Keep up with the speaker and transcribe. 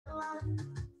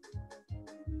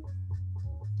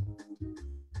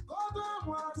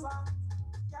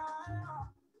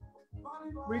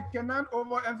We cannot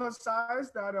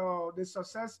overemphasize that the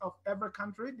success of every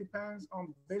country depends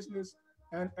on business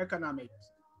and economics.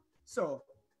 So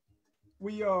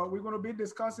we're going to be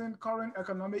discussing current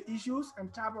economic issues,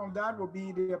 and top on that will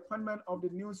be the appointment of the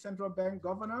new central bank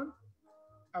governor.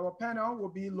 Our panel will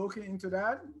be looking into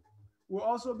that. We'll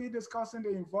also be discussing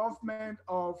the involvement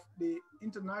of the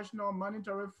International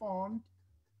Monetary Fund,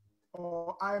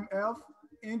 or IMF,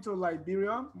 into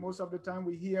Liberia. Most of the time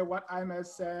we hear what IMF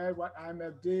said, what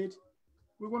IMF did.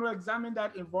 We're going to examine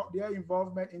that their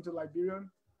involvement into Liberia.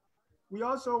 We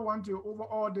also want to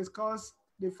overall discuss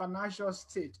the financial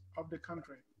state of the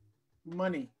country.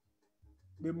 Money,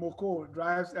 the moko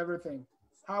drives everything.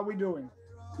 How are we doing?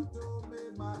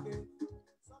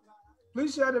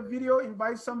 Please share the video,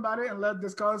 invite somebody, and let's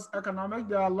discuss economics.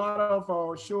 There are a lot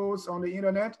of shows on the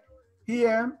internet.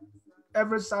 Here,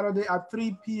 every Saturday at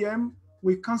 3 p.m.,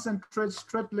 we concentrate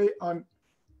strictly on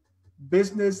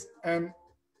business and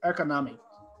economics.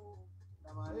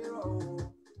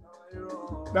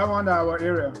 That one, our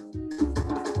area.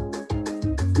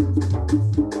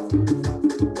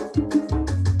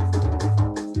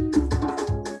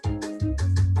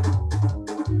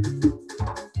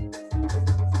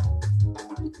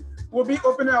 We'll be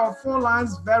opening our phone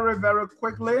lines very, very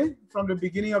quickly from the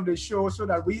beginning of the show so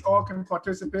that we all can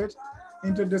participate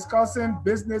into discussing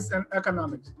business and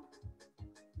economics.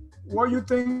 What do you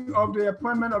think of the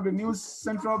appointment of the new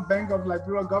Central Bank of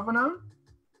Liberia governor?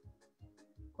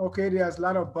 Okay, there's a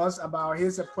lot of buzz about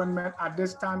his appointment at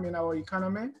this time in our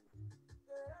economy.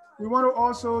 We want to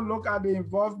also look at the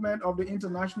involvement of the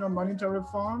International Monetary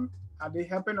Fund. Are they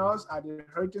helping us? Are they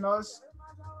hurting us?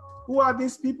 Who are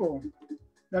these people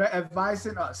that are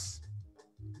advising us?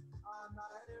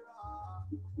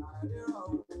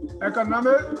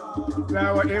 Economic,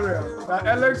 our area. The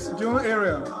Alex June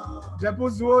area.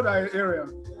 Jepuzuo, the area.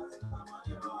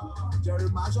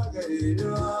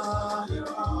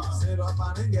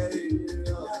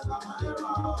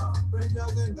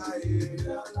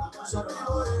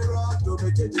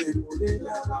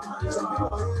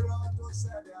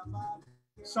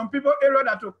 Some people area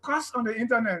that to cuss on the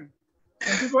internet.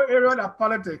 Some people area that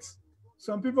politics.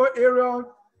 Some people area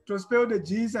to spill the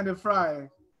G's and the fry.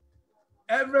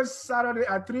 Every Saturday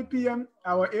at 3 p.m.,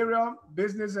 our area,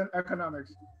 business and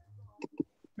economics.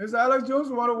 Mr. Alex Jones,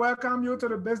 we want to welcome you to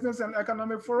the Business and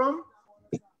Economic Forum.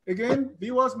 Again,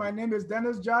 viewers, my name is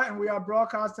Dennis Jai, and we are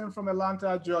broadcasting from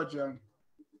Atlanta, Georgia.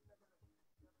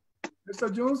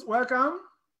 Mr. Jones, welcome.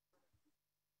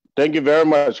 Thank you very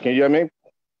much. Can you hear me?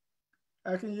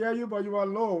 I can hear you, but you are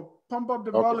low. Pump up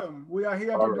the volume. We are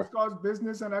here to discuss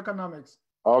business and economics.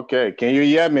 Okay, can you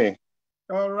hear me?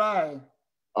 All right.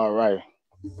 All right.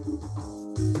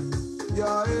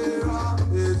 Your era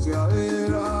is your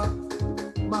era.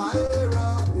 My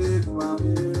era is my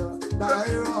era.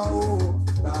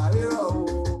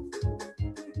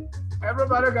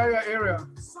 Everybody got your area.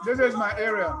 This is my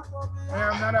area, and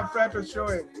I'm not afraid to show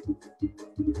it.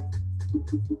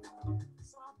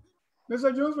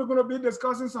 Mr. Jones, we're going to be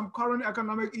discussing some current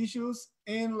economic issues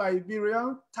in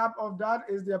Liberia. Top of that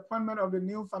is the appointment of the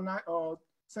new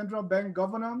central bank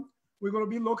governor. We're going to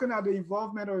be looking at the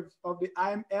involvement of the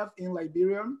IMF in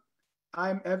Liberia.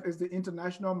 IMF is the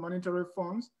International Monetary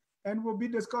Fund, and we'll be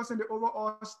discussing the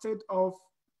overall state of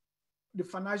the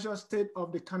financial state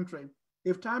of the country.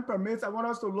 If time permits, I want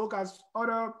us to look at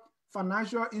other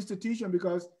financial institutions,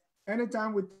 because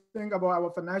anytime we think about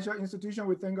our financial institution,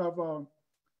 we think of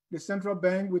the central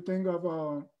bank, we think of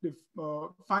the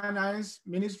finance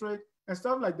ministry and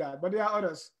stuff like that. But there are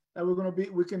others that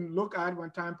we can look at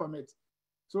when time permits.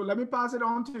 So let me pass it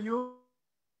on to you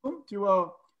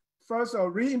to first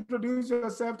reintroduce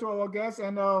yourself to our guests,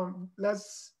 and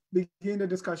let's begin the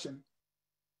discussion.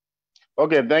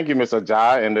 Okay, thank you, Mr.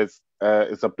 Jai, and it's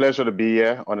a pleasure to be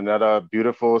here on another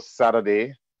beautiful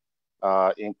Saturday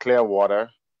in Clearwater,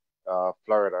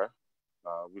 Florida,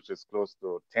 which is close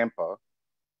to Tampa.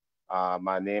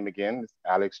 My name again is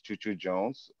Alex Chuchu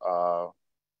Jones. I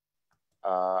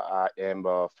am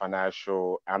a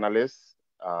financial analyst,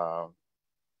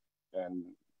 and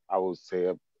I would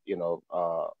say,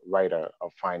 writer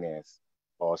of finance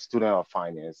or student of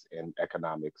finance in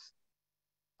economics.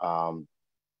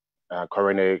 I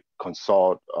currently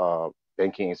consult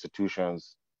banking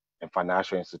institutions and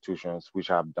financial institutions,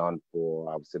 which I've done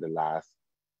for, I would say, the last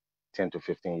 10 to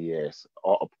 15 years,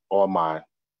 all my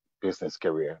business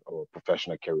career or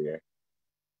professional career.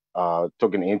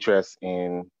 Took an interest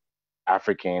in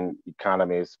African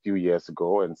economies a few years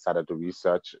ago and started to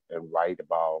research and write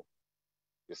about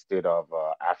the state of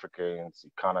Africans,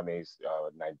 economies,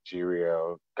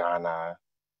 Nigeria, Ghana,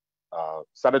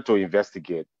 started to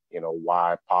investigate,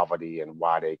 why poverty and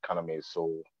why the economy is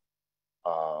so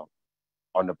uh,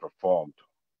 underperformed.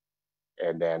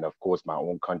 And then, of course, my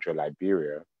own country,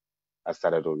 Liberia, I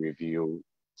started to review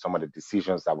some of the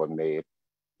decisions that were made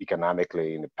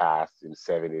economically in the past, in the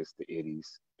 70s, the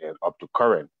 80s, and up to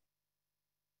current.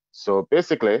 So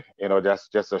basically, that's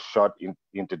just a short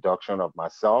introduction of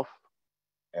myself.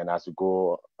 And as you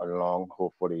go along,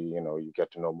 hopefully, you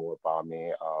get to know more about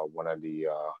me. One of the,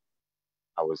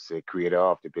 I would say, creator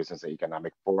of the Business and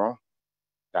Economic Forum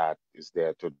that is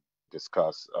there to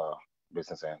discuss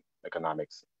business and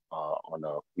economics on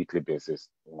a weekly basis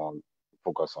on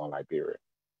focus on Liberia.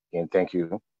 And thank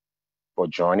you for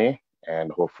joining,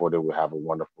 and hopefully we'll have a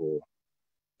wonderful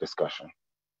discussion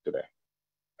today.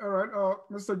 All right,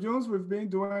 Mr. Jones, we've been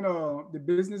doing the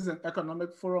Business and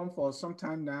Economic Forum for some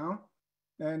time now.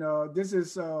 And this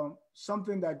is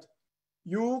something that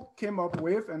you came up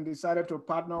with and decided to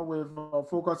partner with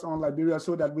Focus on Liberia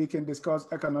so that we can discuss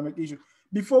economic issues.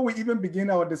 Before we even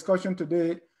begin our discussion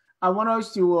today, I want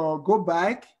us to go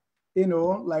back,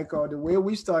 like the way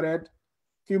we started a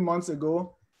few months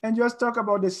ago, and just talk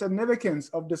about the significance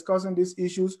of discussing these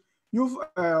issues. You've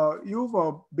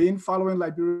been following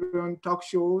Liberian talk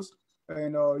shows,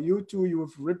 and you too,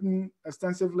 you've written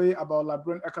extensively about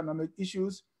Liberian economic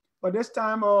issues. But this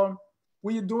time,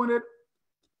 we're doing it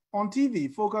on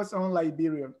TV, Focus on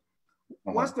Liberia.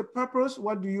 What's the purpose?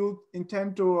 What do you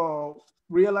intend to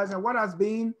realize? And what has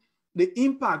been the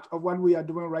impact of what we are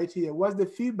doing right here? What's the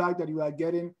feedback that you are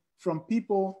getting from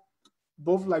people,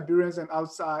 both Liberians and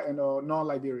outside and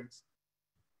non-Liberians?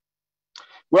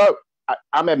 Well,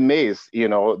 I'm amazed,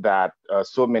 that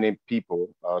so many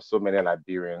people, so many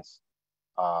Liberians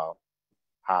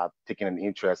have taken an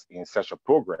interest in such a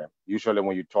program. Usually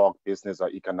when you talk business or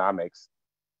economics,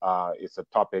 it's a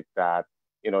topic that,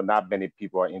 not many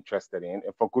people are interested in,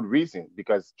 and for good reason,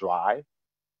 because it's dry.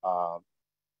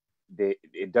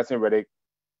 It doesn't really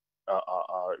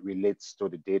relates to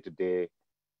the day-to-day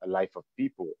life of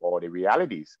people or the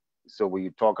realities. So when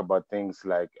you talk about things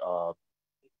like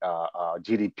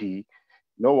GDP,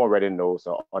 no one really knows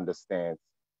or understands,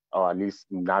 or at least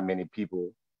not many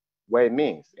people, what it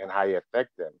means and how it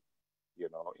affects them,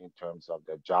 in terms of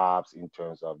their jobs, in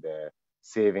terms of their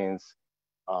savings.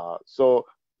 So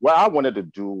what I wanted to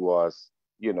do was,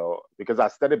 because I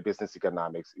studied business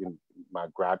economics in my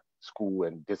grad school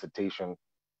and dissertation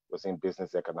was in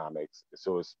business economics.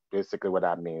 So it's basically what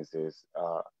that means is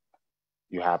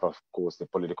you have, of course, the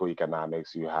political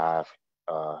economics, you have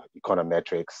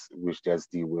econometrics, which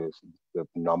just deal with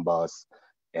numbers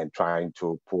and trying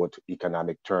to put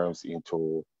economic terms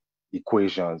into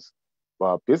equations.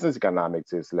 But business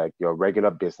economics is like your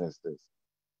regular businesses.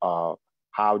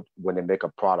 How, when they make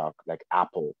a product like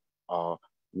Apple,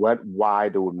 why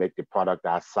they would make the product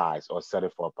that size or sell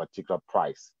it for a particular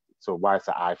price. So why is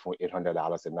the iPhone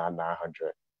 $800 and not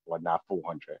 900 or not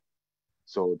 400?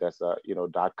 So that's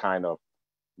that kind of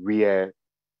real,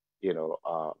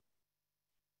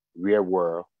 real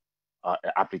world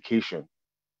application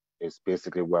is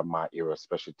basically where my area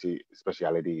specialty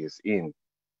is in.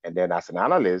 And then as an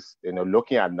analyst,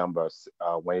 looking at numbers,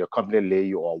 when your company lay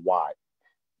you or why,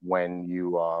 when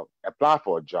you apply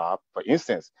for a job, for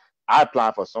instance, I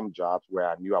applied for some jobs where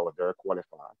I knew I was very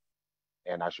qualified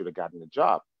and I should have gotten the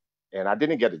job. And I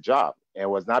didn't get the job. And it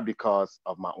was not because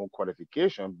of my own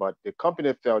qualification, but the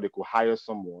company felt they could hire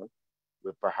someone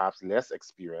with perhaps less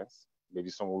experience, maybe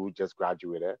someone who just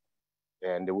graduated,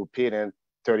 and they would pay them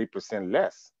 30%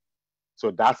 less. So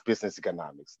that's business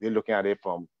economics. They're looking at it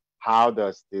from how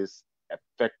does this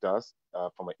affect us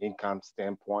from an income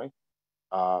standpoint,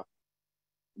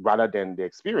 rather than the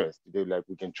experience. They're like,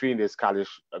 we can train this college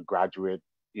graduate,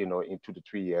 in 2 to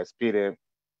 3 years, pay them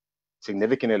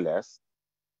significantly less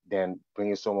than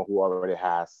bringing someone who already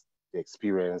has the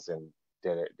experience and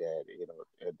the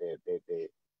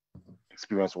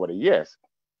experience over the years.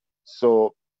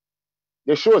 So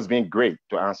the show has been great,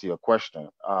 to answer your question,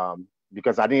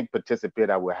 because I didn't participate.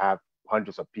 I would have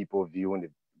hundreds of people viewing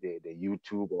the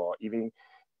YouTube, or even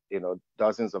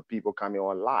dozens of people coming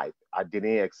on live. I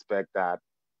didn't expect that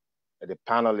the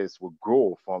panelists would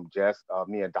grow from just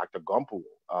me and Dr. Gumpu,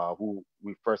 who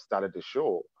we first started the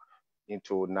show,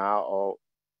 into now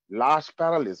large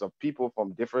panelists of people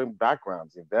from different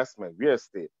backgrounds, investment, real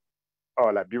estate,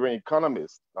 Liberian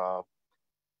economists.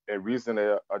 And recently,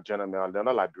 a gentleman,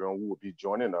 another Liberian, who will be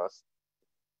joining us,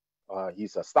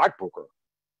 he's a stockbroker.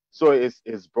 So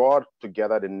it's brought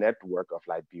together the network of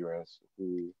Liberians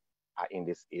who are in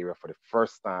this area for the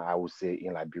first time, I would say,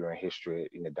 in Liberian history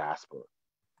in the diaspora,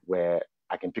 where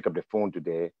I can pick up the phone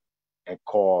today and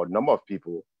call a number of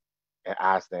people and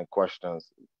ask them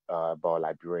questions about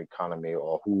Liberian economy,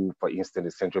 or who, for instance,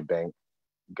 the central bank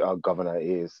governor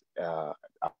is,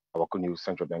 our new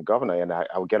central bank governor, and I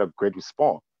would get a great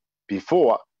response.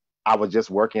 Before, I was just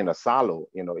working in a silo,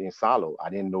 in silo. I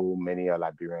didn't know many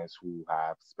Liberians who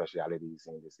have specialities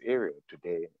in this area.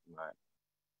 Today, my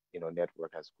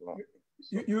network has grown.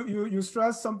 So. You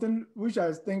stress something which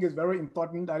I think is very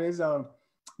important. That is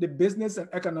the business and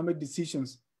economic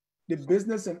decisions, the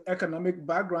business and economic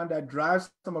background that drives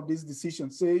some of these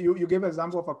decisions. Say you gave an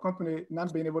example of a company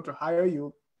not being able to hire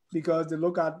you because they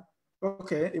look at,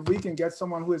 okay, if we can get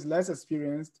someone who is less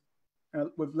experienced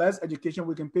with less education,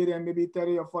 we can pay them maybe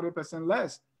 30 or 40%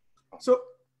 less. So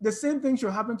the same thing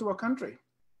should happen to a country.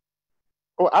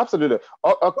 Oh, absolutely.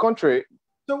 A country.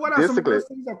 So what are some of those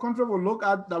things a country will look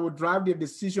at that would drive their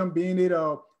decision, being it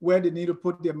where they need to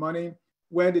put their money,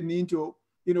 where they need to,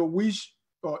 which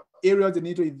areas they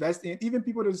need to invest in, even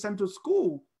people that send to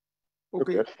school.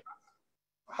 Okay.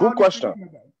 Good question.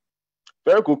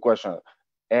 Very good question.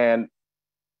 And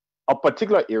a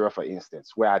particular area, for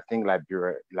instance, where I think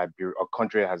Liberia, a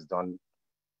country has done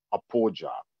a poor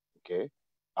job, okay,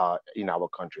 in our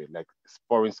country, like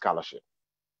foreign scholarship,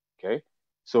 okay?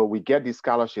 So we get these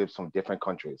scholarships from different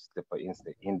countries. For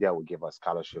instance, India will give us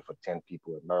scholarship for 10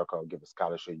 people. America will give a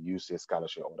scholarship, USA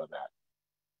scholarship, all of that,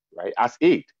 right? As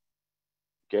aid,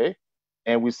 okay?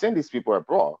 And we send these people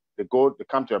abroad. They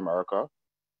come to America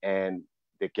and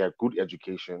they get good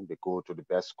education. They go to the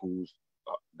best schools.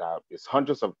 That is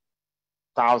hundreds of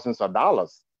thousands of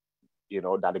dollars,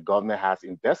 that the government has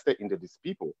invested into these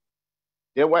people.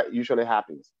 Then what usually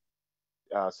happens?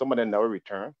 Some of them never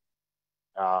return.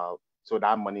 So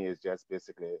that money is just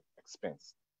basically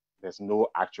expense. There's no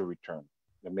actual return.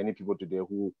 There are many people today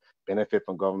who benefit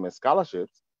from government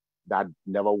scholarships that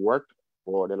never worked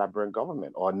for the Liberian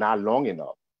government or not long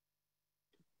enough.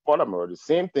 Furthermore, the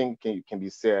same thing can be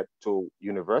said to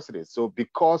universities. So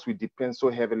because we depend so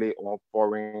heavily on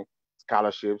foreign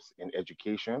scholarships and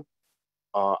education,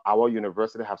 our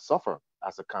university have suffered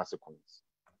as a consequence.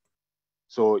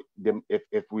 So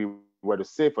if we were to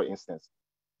say, for instance,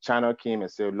 China came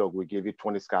and said, look, we give you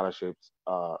 20 scholarships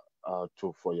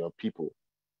for your people.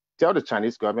 Tell the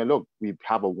Chinese government, look, we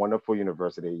have a wonderful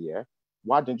university here.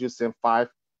 Why don't you send 5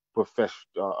 professors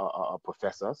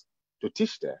to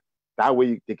teach there? That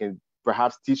way they can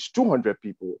perhaps teach 200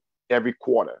 people every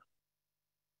quarter.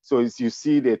 So as you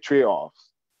see the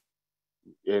trade-offs,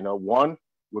 one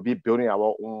will be building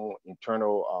our own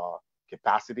internal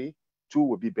capacity. 2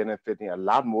 will be benefiting, a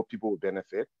lot more people will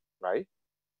benefit, right?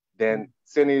 Then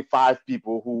sending 5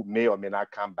 people who may or may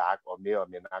not come back or may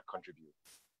not contribute.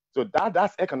 So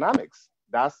that's economics.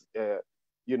 That's the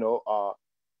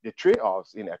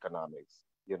trade-offs in economics.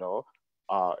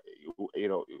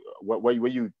 Where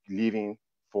you leaving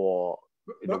for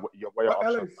where your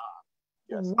options Alex, are.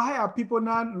 Yes. Why are people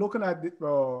not looking at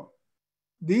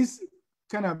these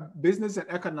kind of business and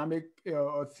economic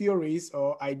theories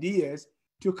or ideas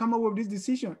to come up with this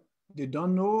decision? They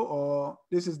don't know, or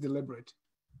this is deliberate?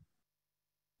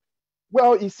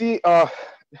 Well, you see,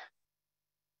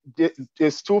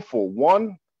 there's twofold.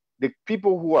 One, the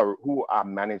people who are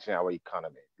managing our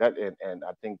economy. And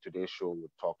I think today's show we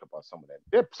talked about some of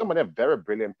them. Some of them very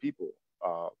brilliant people,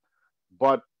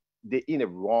 but they're in the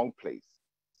wrong place.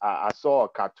 I saw a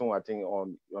cartoon, I think,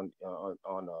 on one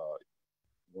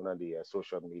of the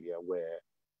social media where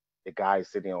the guy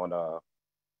is sitting on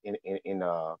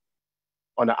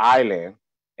an island,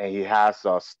 and he has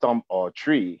a stump or a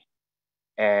tree.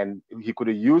 And he could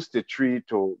have used the tree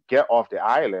to get off the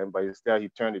island, but instead he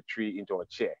turned the tree into a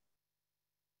chair.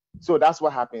 So that's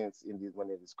what happens in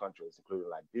many of these countries, including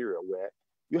Liberia, where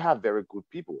you have very good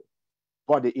people,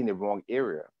 but they're in the wrong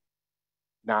area.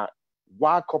 Now,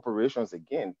 why corporations,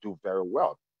 again, do very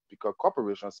well? Because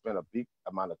corporations spend a big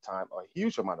amount of time, a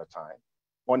huge amount of time,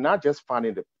 on not just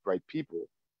finding the right people,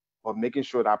 but making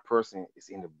sure that person is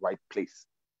in the right place.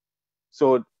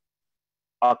 So,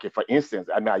 okay, for instance,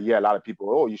 I hear a lot of people,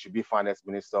 oh, you should be finance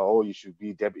minister, oh, you should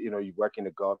be deputy, you work in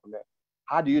the government.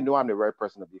 How do you know I'm the right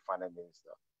person to be finance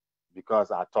minister?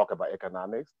 Because I talk about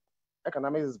economics.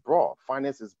 Economics is broad.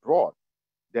 Finance is broad.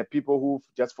 There are people who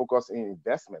just focus in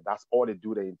investment. That's all they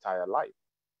do their entire life.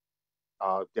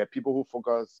 There are people who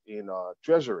focus in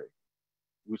treasury,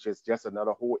 which is just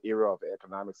another whole area of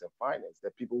economics and finance. There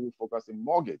are people who focus in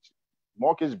mortgage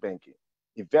banking,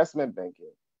 investment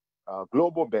banking,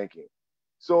 global banking.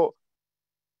 So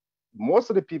most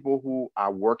of the people who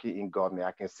are working in government,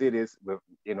 I can say this with,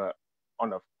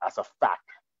 as a fact,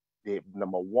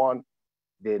 number one,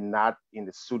 they're not in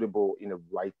the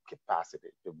right capacity,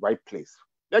 the right place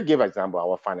let's give an example.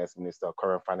 Our finance minister,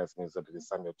 current finance minister,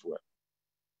 Samuel Tuer.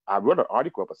 I wrote an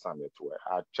article about Samuel Tuer.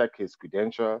 I checked his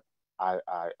credential. I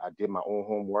did my own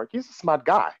homework. He's a smart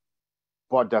guy.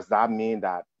 But does that mean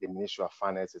that the Ministry of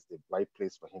Finance is the right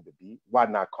place for him to be? Why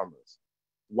not Commerce?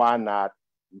 Why not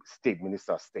State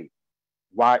Minister of State?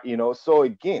 Why, so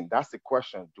again, that's the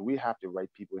question. Do we have the right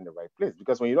people in the right place?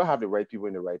 Because when you don't have the right people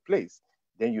in the right place,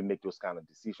 then you make those kind of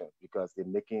decisions because they're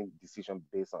making decisions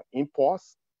based on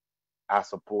impulse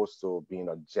as opposed to being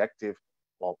objective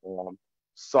or on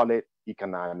solid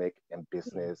economic and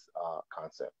business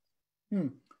concept.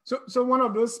 So one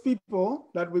of those people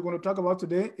that we're going to talk about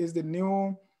today is the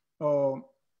new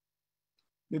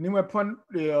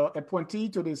appointee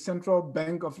to the Central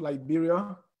Bank of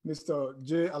Liberia, Mr.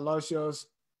 J. Aloysius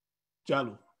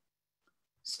Jallow.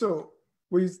 So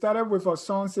we started with our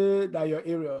Sonse Dayo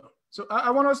area. So I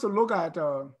want us to look at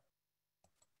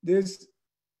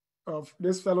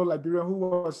this fellow Liberian who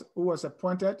was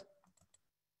appointed,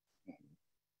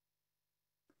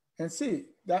 and see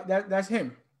that's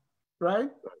him, right?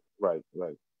 Right.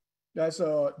 That's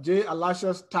J.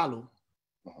 Aloysius Jallow.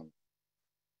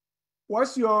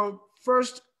 What's your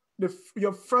first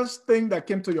thing that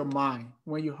came to your mind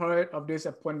when you heard of this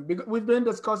appointment? Because we've been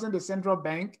discussing the central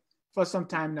bank for some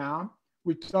time now.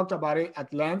 We talked about it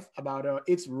at length, about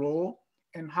its role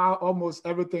and how almost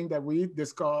everything that we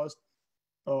discussed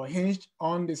hinged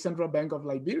on the Central Bank of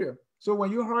Liberia. So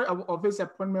when you heard of his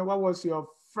appointment, what was your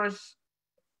first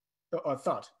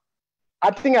thought? I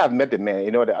think I've met the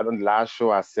man. On the last show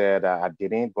I said I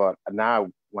didn't, but now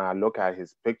when I look at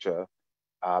his picture,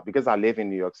 because I live in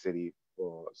New York City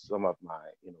for some of my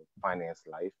finance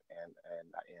life and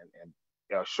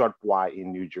a short while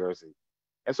in New Jersey,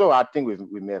 and so I think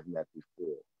we may have met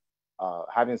before.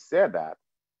 Having said that,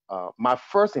 my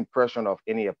first impression of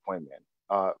any appointment,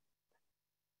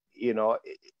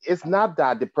 it's not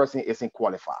that the person isn't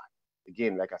qualified.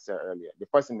 Again, like I said earlier, the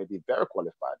person may be very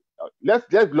qualified.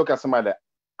 Let's look at somebody like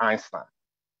Einstein,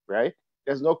 right?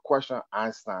 There's no question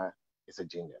Einstein is a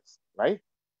genius, right?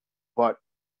 But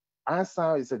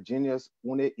Einstein is a genius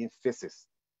only in physics.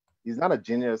 He's not a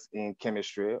genius in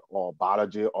chemistry or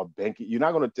biology or banking. You're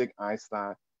not going to take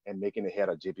Einstein and make him the head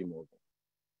of JP Morgan,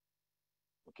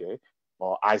 okay?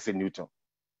 Or Isaac Newton,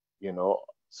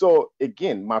 So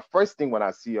again, my first thing when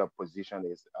I see a position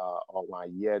is, or when I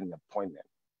hear an appointment,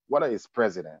 whether it's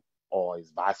president or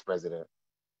it's vice president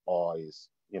or is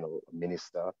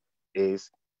minister,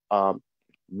 is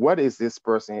what is this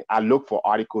person? I look for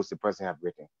articles the person have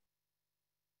written.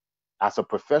 As a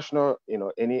professional,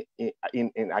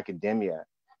 in academia,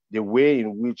 the way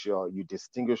in which you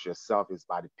distinguish yourself is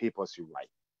by the papers you write.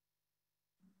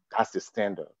 That's the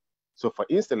standard. So for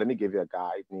instance, let me give you a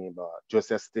guy named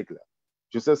Joseph Stiglitz.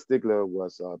 Joseph Stiglitz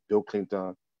was Bill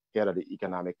Clinton, head of the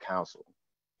Economic Council,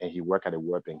 and he worked at the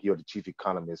World Bank. He was the chief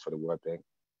economist for the World Bank.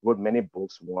 Wrote many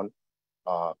books, one,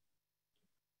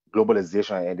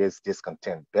 Globalization and Its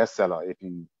Discontent, bestseller.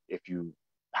 If you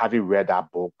haven't read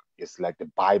that book, it's like the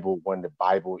Bible, the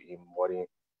Bible in modern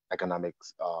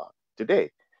economics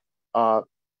today.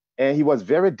 And he was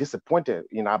very disappointed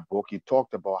in that book. He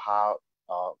talked about how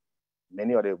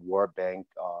many of the World Bank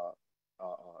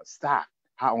staff,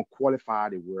 how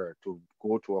unqualified they were to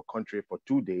go to a country for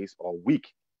 2 days or a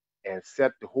week and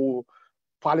set the whole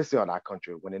policy of that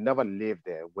country when they never lived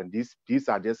there. When these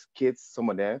are just kids,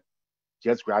 some of them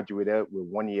just graduated with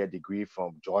 1 year degree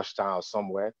from Georgetown or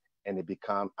somewhere, and they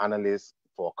become analysts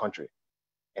for a country.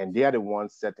 And they are the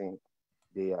ones setting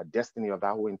the destiny of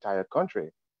that whole entire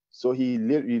country. So he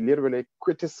literally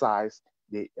criticized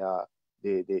the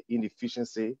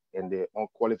inefficiency and the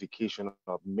unqualification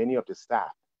of many of the staff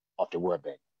of the World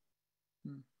Bank.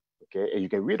 Okay, and you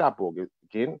can read that book.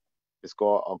 Again, it's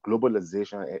called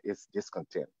Globalization and Its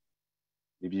Discontent.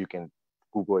 Maybe you can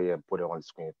Google it and put it on the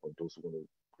screen for those who want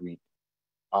to read.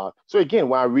 So again,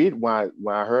 when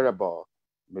I heard about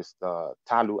Mr.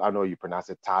 Jallow, I know you pronounce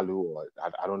it Jallow, or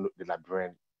I don't know the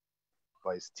Liberian,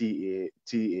 but it's Tarlue.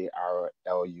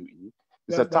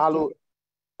 Mr. Jallow.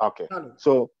 Okay.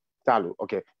 So Jallow.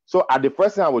 Okay. So the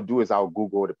first thing I would do is I would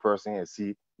Google the person and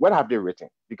see what have they written,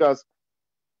 because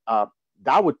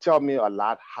that would tell me a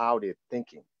lot how they're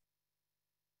thinking.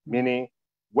 Meaning,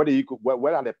 what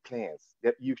are their plans?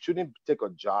 That you shouldn't take a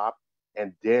job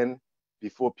and then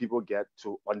before people get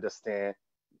to understand,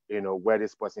 where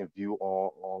this person view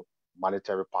on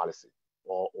monetary policy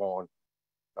or on,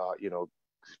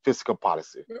 fiscal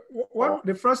policy.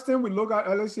 The first thing we look at,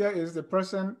 Alicia, is the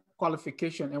person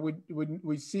qualification, and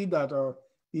we see that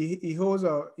he holds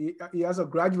he has a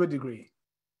graduate degree,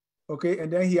 okay,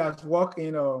 and then he has worked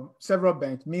in several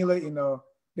banks, mainly in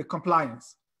the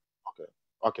compliance.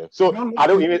 Okay, so I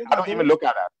don't even look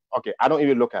at that. Okay, I don't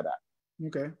even look at that.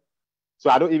 Okay. So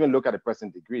I don't even look at the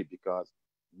person's degree, because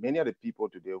many of the people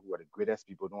today who are the greatest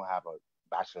people don't have a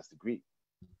bachelor's degree.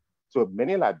 So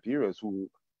many Liberians who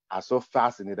are so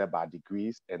fascinated by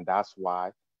degrees, and that's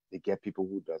why they get people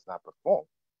who does not perform.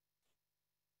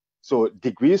 So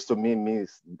degrees to me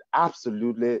means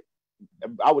absolutely,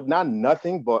 I would not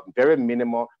nothing, but very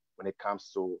minimal when it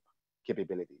comes to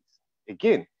capabilities.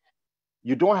 Again,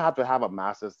 you don't have to have a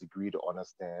master's degree to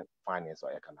understand finance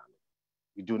or economics.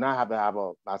 You do not have to have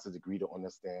a master's degree to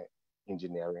understand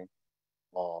engineering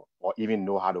or even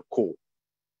know how to code.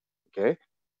 Okay,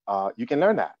 you can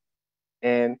learn that.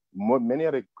 And many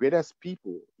of the greatest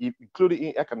people, including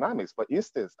in economics, for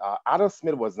instance, Adam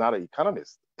Smith was not an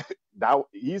economist.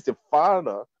 He's the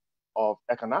father of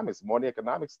economics, modern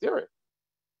economics theory.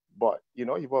 But he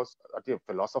was, I think,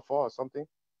 a philosopher or something.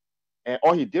 And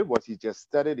all he did was he just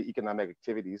studied the economic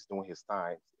activities during his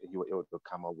time, and he was able to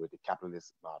come up with the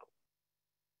capitalist model.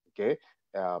 Okay.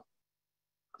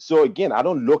 So again, I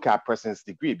don't look at a person's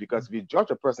degree, because if you judge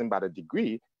a person by the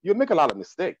degree, you make a lot of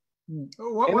mistakes.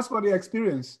 What's for the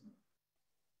experience?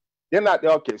 They're not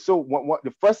okay. So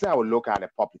the first thing I would look at is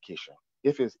publication.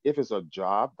 If it's a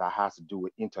job that has to do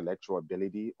with intellectual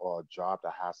ability, or a job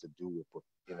that has to do with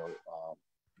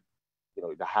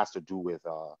that has to do with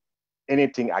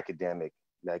anything academic,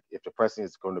 like if the person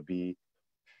is going to be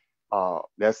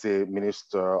let's say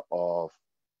minister of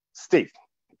state,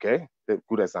 okay, the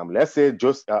good example. Let's say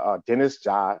just Dennis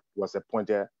Jah was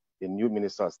appointed the new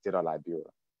minister of state of Liberia,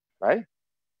 right?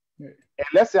 Yeah. And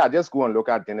let's say I just go and look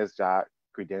at Dennis Jah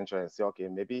credential and say, okay,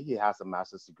 maybe he has a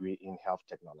master's degree in health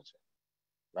technology,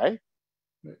 right?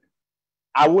 Yeah.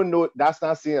 I wouldn't know. That's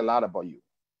not saying a lot about you.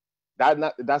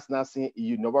 That's not saying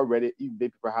you never read it.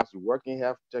 Maybe perhaps you work in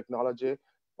health technology,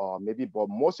 or maybe, but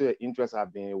most of your interests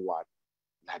have been what?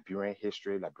 Liberian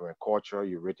history, Liberian culture.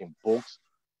 You've written books,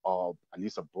 or at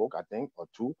least a book, I think, or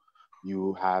two.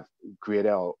 You have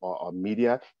created a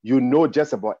media. You know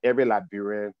just about every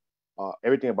Liberian,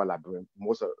 everything about Liberian,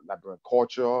 most of Liberian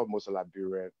culture, most of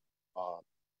Liberian,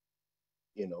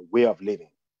 way of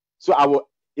living. So I will,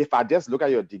 if I just look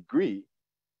at your degree,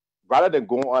 rather than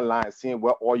going online and seeing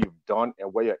what all you've done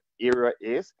and where your area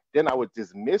is, then I would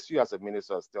dismiss you as a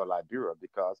minister of state of Liberia,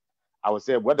 because I would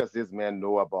say, what does this man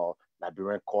know about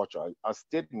Liberian culture? A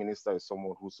state minister is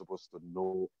someone who's supposed to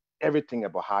know everything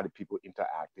about how the people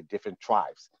interact, the different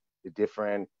tribes, the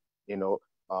different,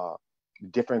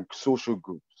 different social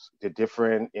groups, the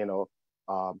different,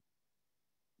 from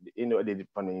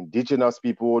the indigenous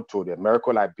people to the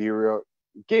American Liberia.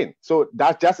 Again, so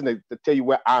that's just to tell you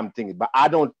where I'm thinking, but I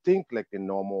don't think like the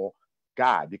normal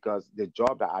guy, because the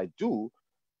job that I do,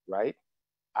 right,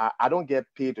 I don't get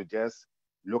paid to just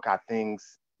look at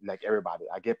things like everybody.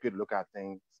 I get paid to look at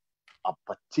things a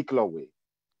particular way.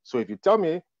 So if you tell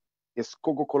me, is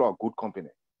Coca-Cola a good company,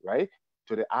 right?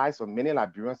 To the eyes of many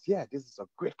Liberians, yeah, this is a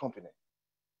great company.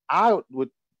 I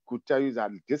could tell you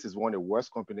that this is one of the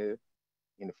worst companies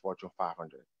in the Fortune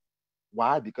 500.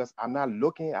 Why? Because I'm not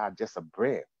looking at just a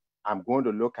brand. I'm going to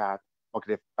look at,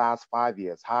 okay, the past 5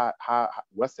 years, how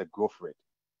what's the growth rate?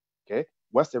 Okay,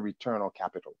 what's the return on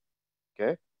capital?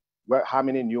 Okay, how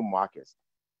many new markets?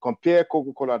 Compare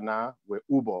Coca-Cola now with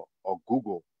Uber or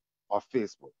Google or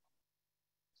Facebook.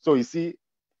 So you see,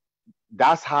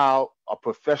 that's how a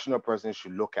professional person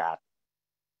should look at.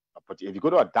 But if you go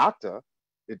to a doctor,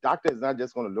 the doctor is not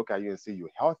just going to look at you and say you're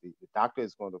healthy. The doctor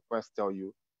is going to first tell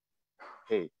you,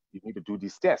 hey, you need to do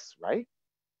these tests, right?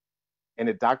 And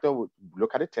the doctor would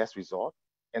look at the test result,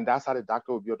 and that's how the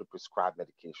doctor will be able to prescribe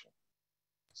medication.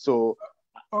 So,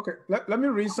 okay, let me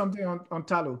read something on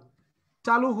Talu.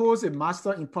 Talu holds a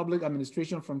master in public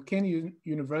administration from Kean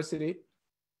University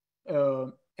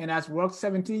and has worked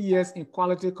 17 years in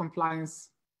quality compliance,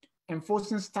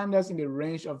 enforcing standards in the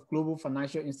range of global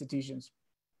financial institutions.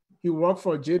 He worked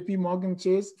for JP Morgan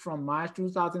Chase from March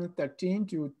 2013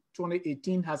 to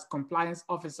 2018 as compliance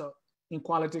officer in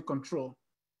quality control.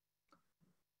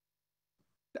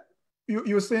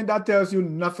 You're saying that tells you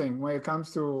nothing when it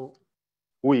comes to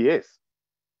who he is.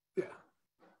 Yeah.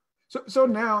 So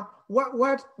now,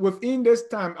 what within this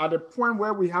time, at the point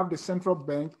where we have the central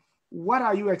bank, what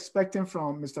are you expecting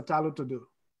from Mr. Talu to do?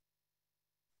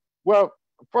 Well,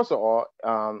 first of all,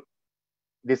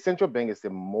 the central bank is the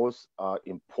most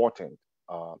important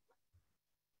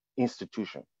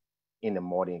institution in the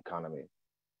modern economy.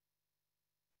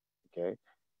 Okay,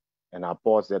 and I'll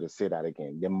pause there to say that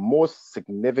again. The most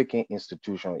significant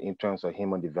institution in terms of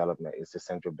human development is the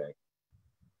central bank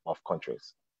of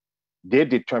countries. They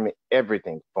determine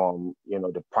everything from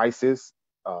the prices,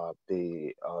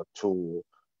 to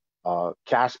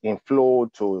cash inflow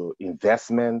to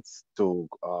investments to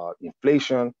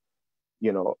inflation,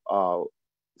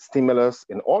 stimulus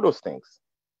and all those things.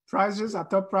 Prices, I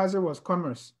thought prices was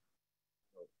commerce.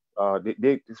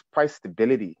 It's price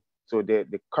stability. So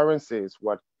the currency is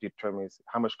what determines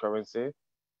how much currency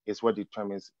is what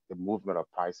determines the movement of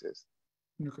prices.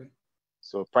 Okay.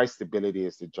 So price stability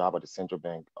is the job of the central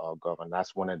bank government.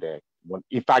 That's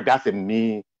in fact, that's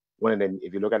one of them.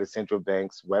 If you look at the central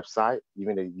bank's website,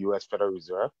 even the U.S. Federal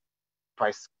Reserve,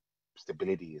 price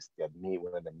stability is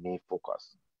one of the main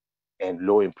focus, and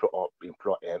low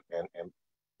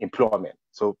employment.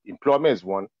 So employment is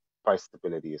one, price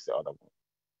stability is the other one,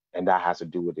 and that has to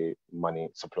do with the money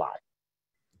supply.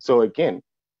 So again,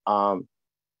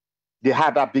 they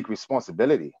have that big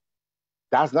responsibility.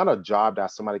 That's not a job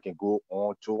that somebody can go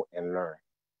on to and learn.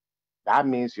 That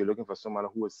means you're looking for someone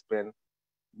who will spend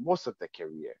most of their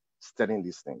career studying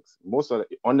these things, most of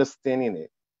understanding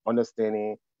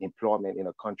employment in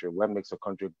a country, what makes a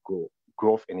country grow,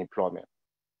 growth and employment.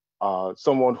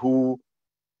 Someone who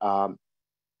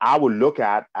I would look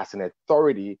at as an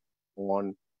authority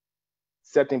on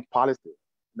setting policy.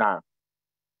 Now,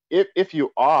 if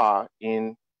you are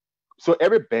in, so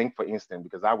every bank, for instance,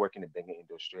 because I work in the banking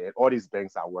industry, and all these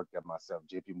banks I worked at myself,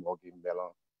 JP Morgan, Mellon.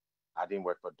 I didn't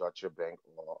work for Deutsche Bank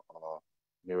or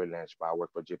Merrill Lynch, but I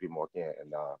worked for JP Morgan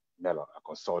and Mellon. I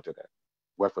consulted it.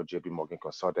 Worked for JP Morgan,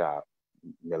 consulted at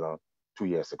Mellon 2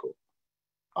 years ago.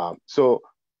 So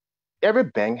every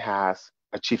bank has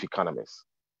a chief economist.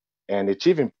 And the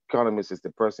chief economist is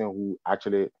the person who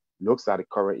actually looks at the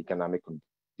current economic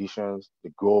conditions,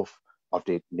 the growth of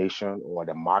the nation or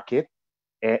the market,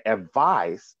 and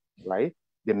advise, right,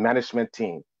 the management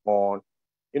team on,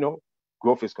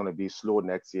 growth is going to be slow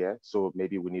next year, so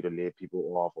maybe we need to lay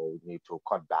people off or we need to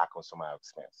cut back on some of our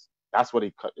expense. That's what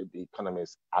the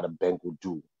economists at a bank will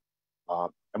do.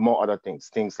 Among other things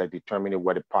like determining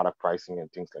where the product pricing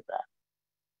and things like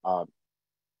that.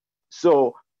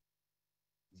 So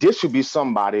this should be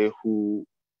somebody who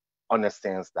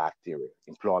understands that theory,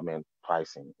 employment,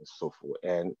 pricing, and so forth.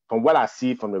 And from what I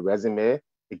see from the resume,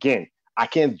 again, I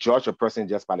can't judge a person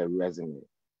just by the resume.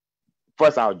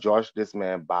 First, I'll judge this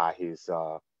man by his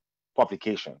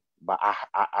publication, but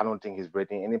I don't think he's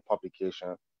written any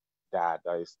publication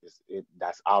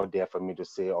that's out there for me to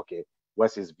say, okay,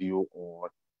 what's his view on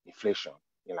inflation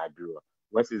in Liberia?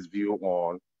 What's his view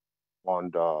on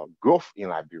the growth in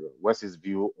Liberia? What's his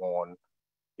view on,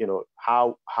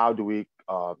 how do we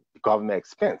government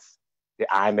expense, the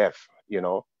IMF,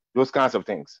 those kinds of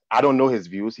things. I don't know his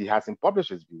views. He hasn't published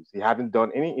his views. He hasn't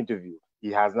done any interview. He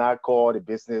has not called a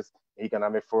business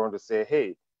economic forum to say,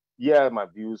 hey, yeah, my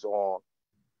views on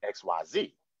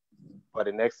XYZ. But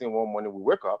the next thing, one morning we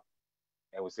wake up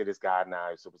and we say this guy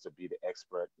now is supposed to be the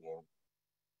expert in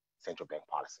central bank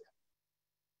policy.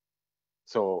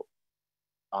 So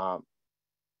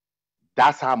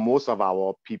that's how most of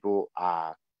our people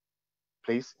are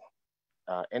placed.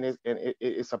 And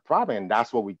it's a problem, and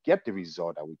that's what we get the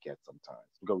result that we get sometimes.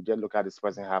 Because we just look at this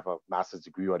person have a master's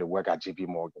degree or they work at JP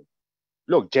Morgan.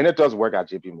 Look, janitors work at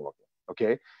JP Morgan,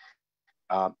 okay?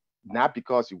 Not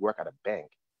because you work at a bank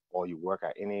or you work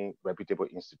at any reputable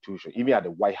institution, even at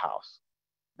the White House,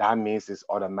 that means it's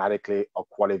automatically a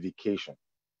qualification,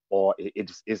 or it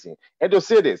just isn't. And to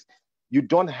say this, you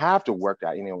don't have to work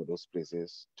at any of those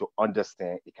places to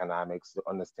understand economics, to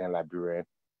understand Liberian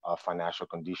financial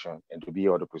condition, and to be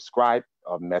able to prescribe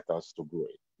methods to grow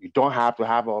it. You don't have to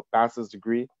have a bachelor's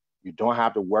degree. You don't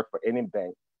have to work for any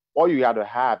bank. All you have to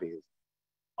have is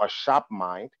a sharp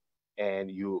mind,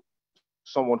 and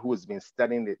someone who has been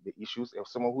studying the issues, or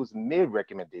someone who's made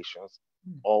recommendations,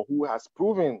 or who has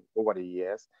proven over the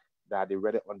years that they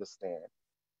really understand,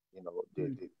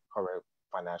 the current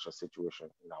financial situation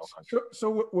in our country.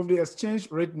 So with the exchange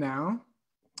rate now,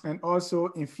 and also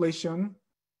inflation,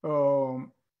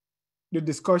 the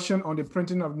discussion on the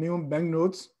printing of new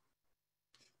banknotes,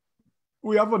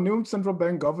 we have a new central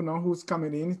bank governor who's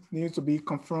coming in, needs to be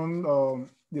confirmed.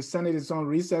 The Senate is on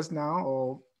recess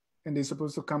now, and they're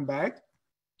supposed to come back.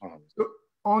 So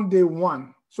on day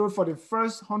one, so for the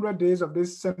first 100 days of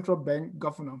this central bank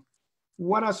governor,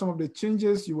 what are some of the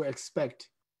changes you expect?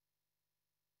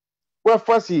 Well,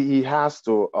 first, he has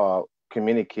to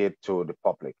communicate to the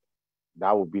public.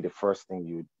 That would be the first thing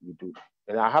you do.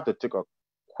 And I have to take a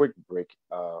quick break.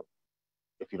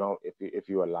 If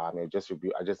you allow me, I just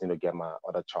need to get my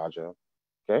other charger.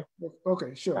 Okay.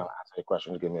 Okay, sure. I'll answer the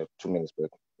question. Give me a 2 minutes break.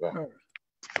 Yeah. All right.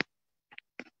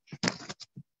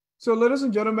 So, ladies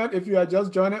and gentlemen, if you are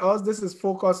just joining us, this is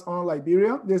Focus on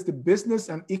Liberia. This is the Business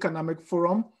and Economic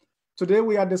Forum. Today,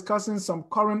 we are discussing some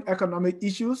current economic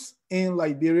issues in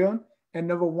Liberia And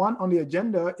number one on the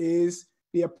agenda is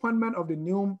the appointment of the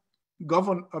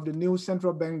new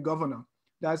central bank governor.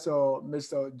 That's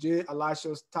Mr. J.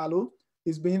 Alashos Talu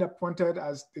is being appointed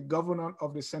as the governor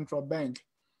of the central bank.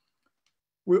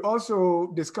 We'll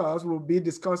be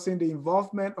discussing the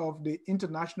involvement of the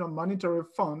International Monetary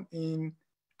Fund in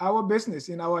our business,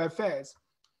 in our affairs.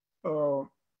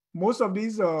 Most of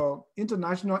these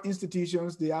international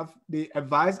institutions, they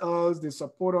advise us, they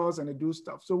support us, and they do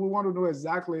stuff. So we want to know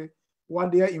exactly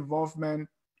what their involvement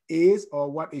is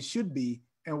or what it should be,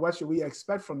 and what should we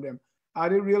expect from them. Are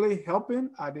they really helping?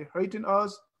 Are they hurting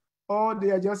us? Or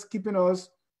they are just keeping us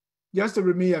just to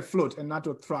remain afloat and not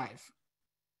to thrive?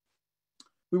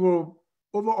 We will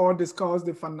overall discuss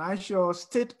the financial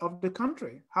state of the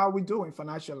country. How are we doing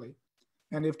financially?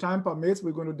 And if time permits,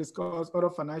 we're going to discuss other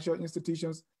financial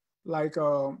institutions like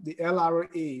the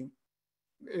LRA,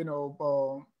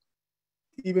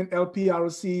 even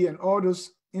LPRC and all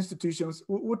those institutions.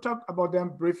 We'll talk about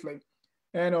them briefly.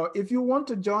 And if you want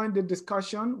to join the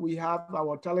discussion, we have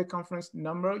our teleconference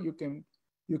number. You can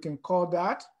call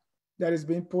that. That is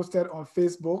being posted on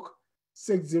Facebook,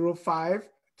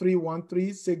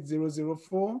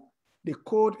 605-313-6004. The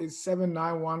code is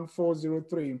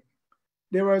 791403.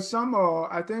 There were some,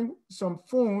 I think some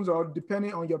phones, or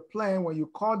depending on your plan, when you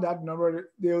call that number,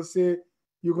 they'll say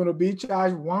you're going to be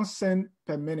charged 1 cent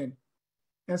per minute.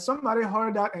 And somebody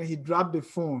heard that and he dropped the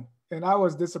phone. And I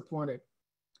was disappointed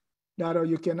that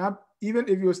you cannot, even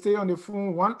if you stay on the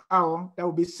phone 1 hour, that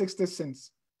will be 60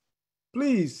 cents.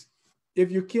 Please,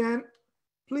 if you can,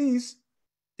 please,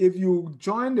 if you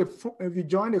join the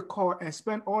call and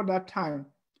spend all that time,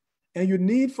 and you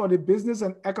need for the Business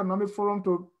and Economic Forum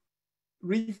to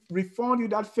refund you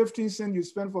that 15 cents you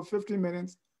spent for 15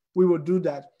 minutes, we will do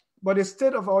that. But the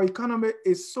state of our economy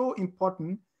is so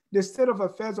important. The state of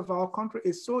affairs of our country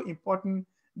is so important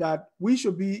that we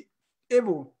should be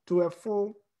able to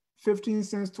afford 15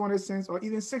 cents, 20 cents, or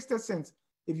even 60 cents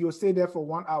if you stay there for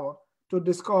 1 hour to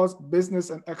discuss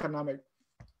business and economic.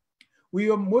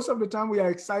 Most of the time we are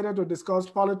excited to discuss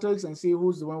politics and see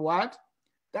who's doing what.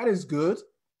 That is good.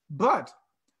 But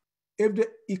if the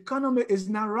economy is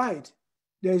not right,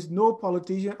 there is no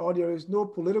politician or there is no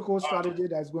political strategy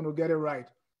that's going to get it right.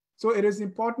 So it is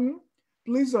important.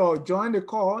 Please join the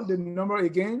call. The number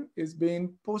again is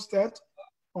being posted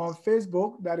on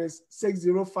Facebook. That is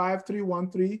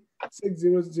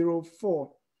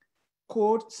 605-313-6004,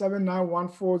 code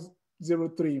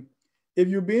 791403. If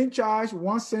you're being charged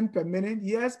 1 cent per minute,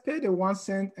 yes, pay the 1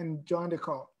 cent and join the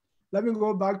call. Let me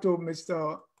go back to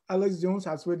Mr. Alex Jones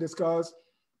as we discuss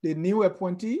the new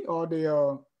appointee or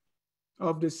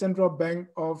of the Central Bank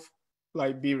of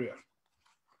Liberia.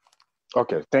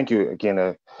 Okay, thank you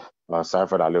again. Sorry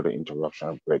for that little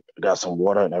interruption. I got some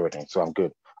water and everything, so I'm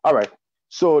good. All right.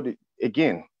 So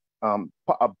again,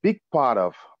 a big part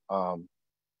of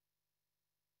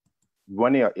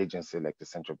running an agency like the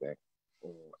central bank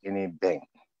or any bank,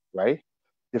 right?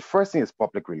 The first thing is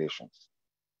public relations,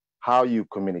 how you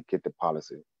communicate the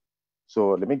policy.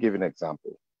 So let me give you an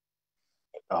example.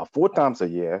 4 times a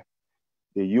year,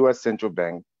 the U.S. Central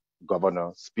Bank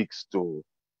governor speaks to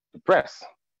the press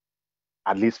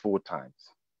at least 4 times.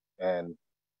 And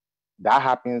that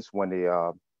happens when they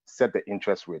set the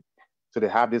interest rate. So they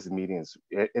have these meetings.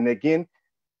 And again,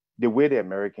 the way the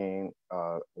American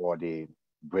or the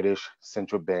British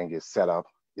central bank is set up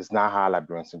is not how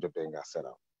Liberian central bank are set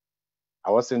up.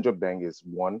 Our central bank is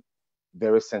one,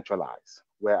 very centralized,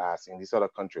 whereas in these other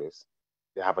countries,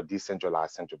 they have a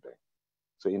decentralized central bank.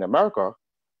 So in America,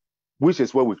 which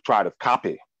is what we try to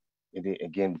copy,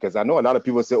 again, because I know a lot of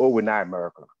people say, oh, we're not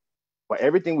America. But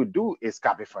everything we do is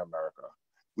copy from America.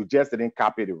 We just didn't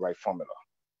copy the right formula.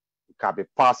 We copied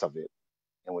parts of it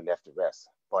and we left the rest.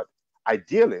 But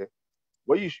ideally,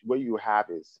 what you have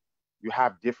is you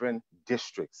have different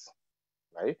districts,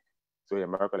 right? So in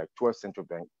America, like 12 central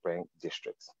bank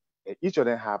districts. And each of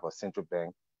them have a central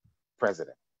bank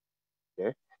president,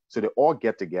 okay? So they all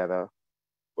get together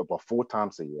about 4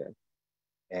 times a year.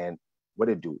 And what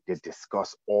they do, they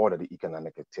discuss all of the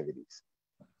economic activities,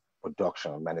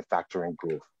 production, manufacturing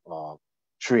growth,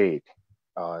 trade,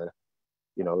 the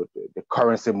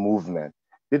currency movement.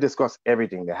 They discuss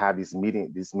everything. They have these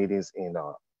meetings in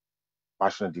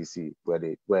Washington, D.C., where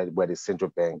the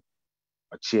central bank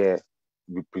chair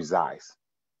presides.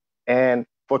 And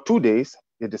for 2 days,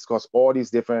 they discuss all these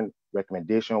different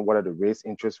recommendations, whether to raise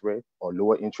interest rate or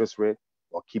lower interest rate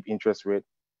or keep interest rate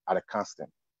at a constant.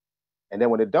 And then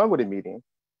when they're done with the meeting,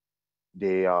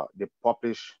 they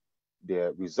publish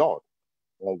their result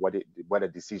on what the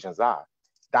decisions are.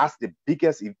 That's the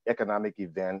biggest economic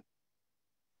event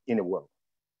in the world.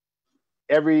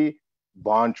 Every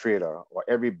bond trader or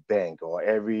every bank or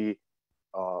every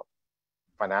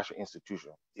financial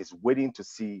institution is waiting to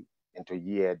see and to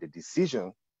hear the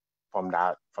decision from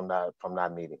that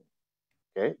meeting.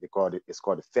 Okay, it's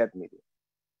called the Fed meeting.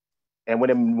 And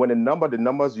when the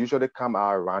numbers usually come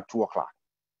out around 2 o'clock.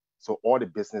 So all the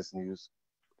business news,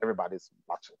 everybody's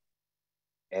watching.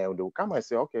 And they will come and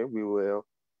say, okay, we will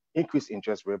increase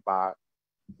interest rate by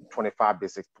 25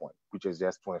 basis points, which is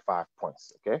just 25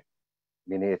 points. Okay.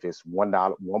 Meaning if it's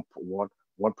 $1,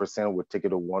 1%, we'll take it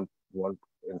to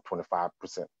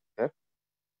 1.25%. Okay.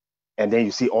 And then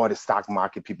you see all the stock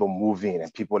market people moving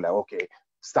and people like, okay,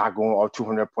 stock going all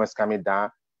 200 points coming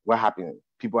down. What happened?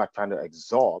 People are trying to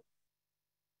absorb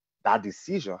that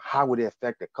decision. How would it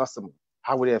affect the customer?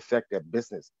 How would it affect their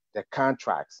business, their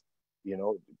contracts? You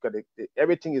know, because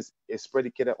everything is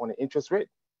predicated on the interest rate.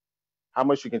 How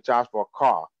much you can charge for a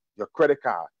car, your credit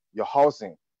card, your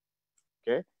housing.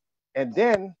 Okay. And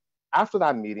then after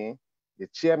that meeting, the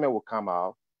chairman will come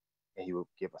out and he will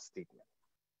give a statement.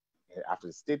 And after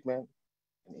the statement,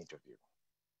 an interview.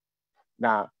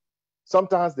 Now,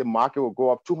 sometimes the market will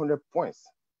go up 200 points,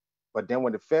 but then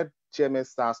when the Fed chairman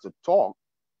starts to talk,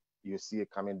 you see it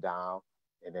coming down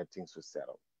and then things will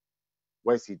settle.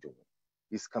 What is he doing?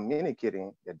 He's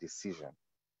communicating the decision.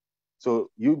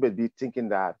 So you may be thinking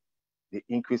that the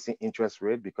increasing interest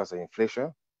rate because of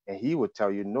inflation, and he would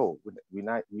tell you, no,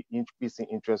 we're increasing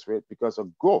interest rate because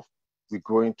of growth. We're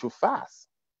growing too fast.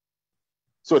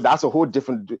 So that's a whole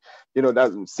different,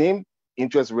 that same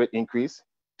interest rate increase,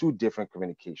 two different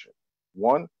communication.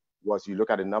 One was you look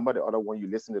at the number, the other one you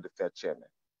listen to the Fed chairman.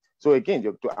 So again,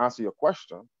 to answer your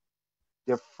question,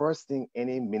 the first thing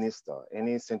any minister,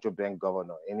 any central bank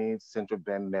governor, any central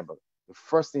bank member, the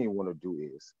first thing you want to do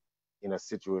is, in a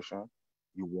situation,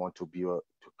 you want to be able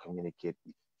to communicate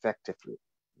effectively.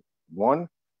 One,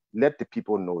 let the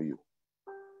people know you.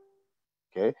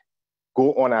 Okay,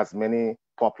 go on as many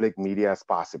public media as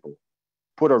possible.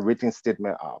 Put a written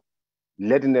statement out,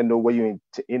 letting them know what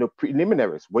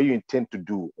preliminaries, what you intend to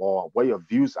do or what your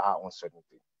views are on certain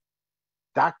things.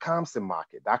 That calms the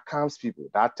market. That calms people.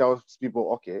 That tells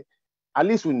people, okay, at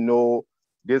least we know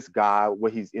this guy,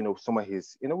 where he's, some of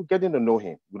his, we're getting to know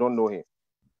him. We don't know him.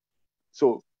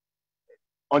 So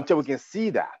until we can see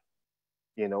that,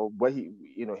 where he,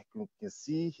 he can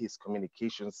see his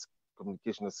communicational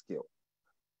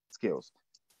skills.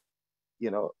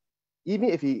 Even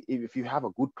if you have a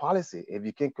good policy, if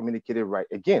you can communicate it right.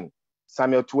 Again,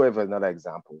 Samuel Tuev is another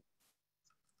example.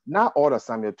 Not all of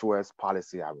Samuel Tuev's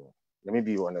policy are wrong. Let me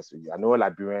be honest with you. I know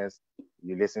Liberians,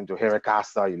 you listen to Henry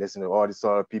Costa, you listen to all these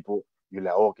other people, you're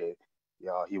like, okay,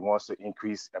 he wants to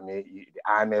increase, the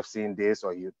IMF saying this,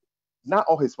 not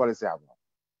all his policies are wrong.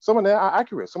 Some of them are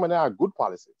accurate, some of them are good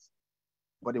policies.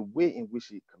 But the way in which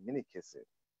he communicates it,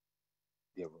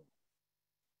 they're wrong.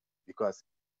 Because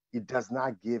it does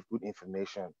not give good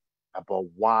information about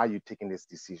why you're taking this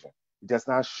decision. It does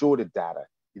not show the data.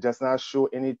 It does not show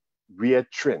any real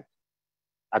trend.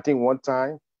 I think one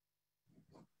time,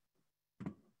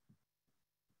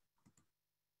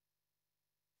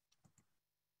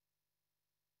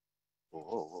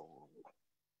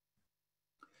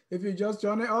 If you're just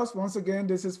joining us, once again,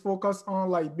 this is Focus on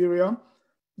Liberia.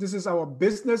 This is our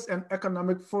business and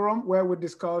economic forum where we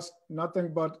discuss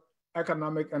nothing but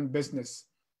economic and business.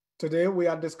 Today, we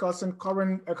are discussing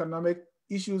current economic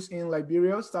issues in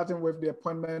Liberia, starting with the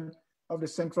appointment of the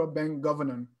central bank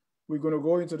governor. We're going to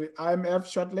go into the IMF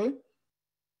shortly.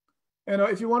 And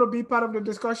if you want to be part of the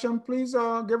discussion, please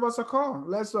give us a call.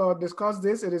 Let's discuss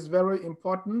this. It is very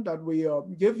important that we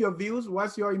give your views.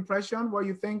 What's your impression? What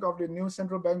you think of the new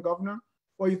central bank governor?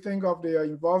 What you think of the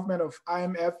involvement of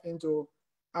IMF into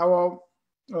our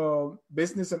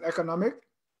business and economic?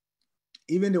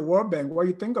 Even the World Bank, what do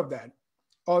you think of that?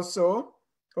 Also,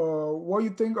 what do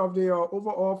you think of the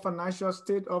overall financial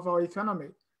state of our economy?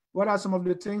 What are some of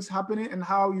the things happening and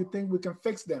how you think we can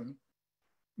fix them?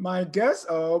 My guest,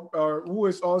 who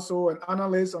is also an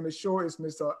analyst on the show, is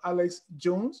Mr. Alex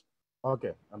Jones.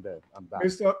 Okay, I'm there. I'm back.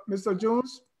 Mr.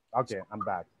 Jones. Okay, I'm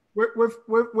back.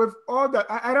 With all that,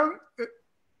 I don't,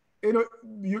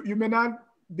 you may not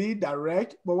be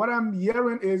direct, but what I'm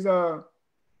hearing is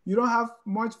you don't have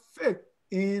much faith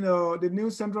in the new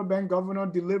central bank governor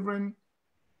delivering.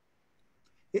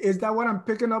 Is that what I'm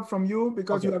picking up from you?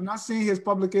 Because you have not seen his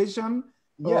publication?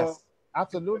 Yes,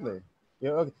 absolutely.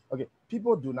 Yeah, okay.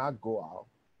 People do not go out,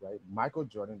 right? Michael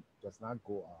Jordan does not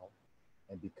go out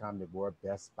and become the world's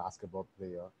best basketball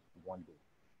player one day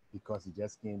because he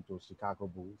just came to Chicago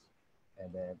Bulls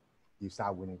and then he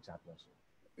started winning championship.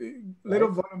 Little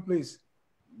volume, please.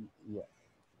 Yeah.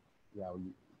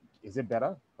 Is it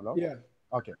better? Hello? Yeah.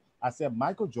 Okay. I said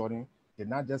Michael Jordan did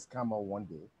not just come out one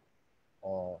day,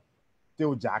 or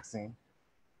Phil Jackson,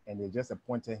 and they just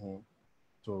appointed him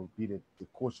to be the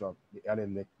coach of the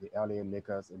LA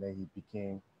Lakers, and then he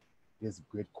became this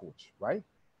great coach, right?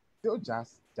 Phil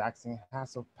Jackson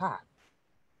has a path.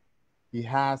 He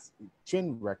has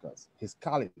training records, his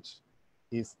college,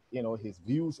 his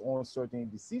views on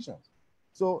certain decisions.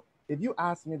 So if you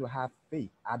ask me to have faith,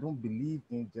 I don't believe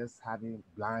in just having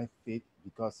blind faith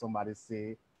because somebody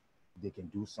say they can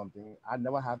do something. I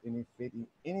never have any faith in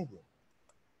anything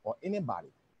or anybody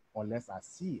unless I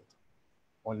see it,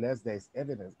 unless there's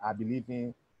evidence. I believe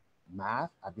in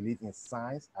math, I believe in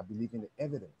science, I believe in the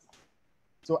evidence.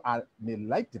 So I may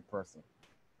like the person,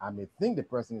 I may think the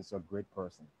person is a great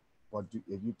person, but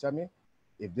if you tell me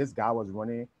if this guy was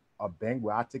running a bank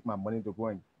where I take my money to go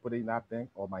and put it in that bank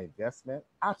or my investment,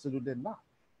 absolutely not,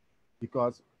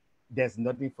 because there's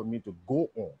nothing for me to go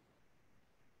on.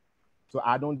 So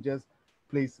I don't just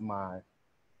place my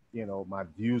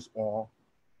views on.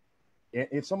 And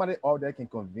if somebody out there can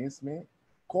convince me,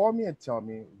 call me and tell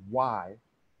me why.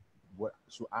 What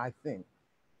should I think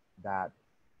that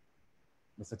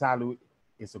Mr. Talu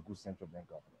is a good central bank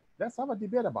governor? Let's have a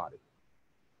debate about it.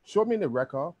 Show me the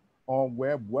record on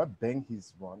what bank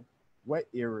he's run, what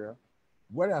area,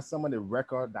 what are some of the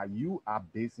record that you are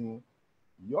basing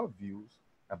your views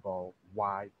about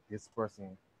why this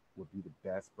person would be the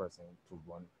best person to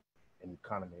run an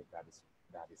economy that is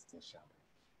in shambles.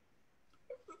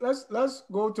 Let's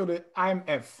go to the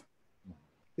IMF,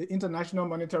 the International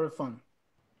Monetary Fund.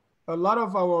 A lot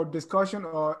of our discussion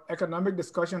or economic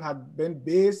discussion had been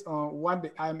based on what the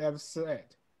IMF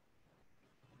said.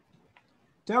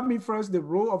 Tell me first the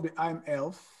role of the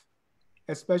IMF,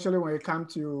 especially when it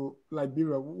comes to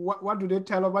Liberia. What do they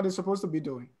tell us what they're supposed to be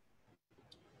doing?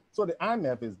 So the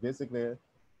IMF is basically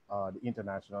the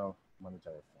International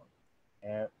Monetary Fund.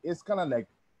 And it's kind of like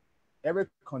every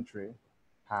country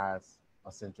has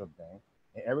a central bank,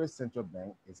 and every central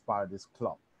bank is part of this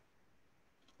club,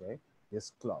 okay?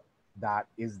 This club that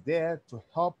is there to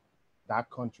help that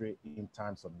country in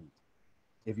times of need.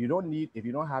 If you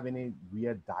don't have any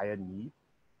real dire need,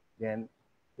 then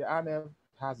the IMF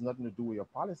has nothing to do with your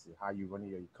policy, how you run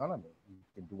your economy. You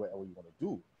can do whatever you want to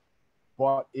do.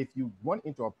 But if you run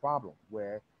into a problem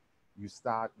where you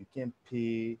can't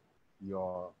pay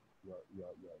your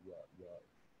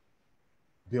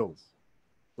bills.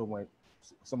 So when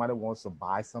somebody wants to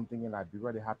buy something in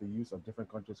Liberia, they have to use a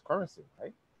different country's currency,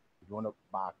 right? If you want to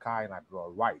buy a car in Liberia,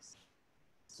 rice.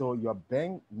 So your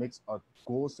bank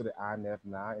goes to the IMF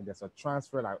now, and there's a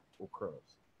transfer that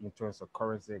occurs in terms of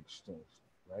currency exchange,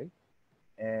 right?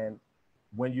 And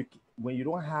when you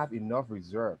don't have enough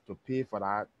reserve to pay for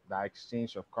that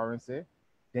exchange of currency,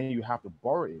 then you have to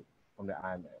borrow it from the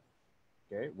IMF,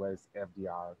 okay? Where it's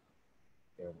FDR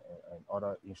and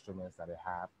other instruments that they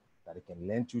have that they can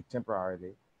lend you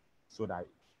temporarily so that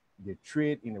the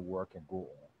trade in the world can go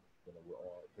on, with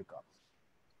all hiccups.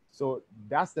 So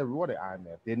that's the role of the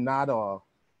IMF. They're not a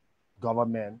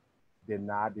government.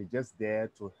 They're just there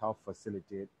to help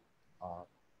facilitate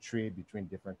trade between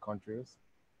different countries.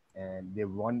 And they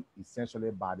run essentially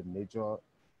by the major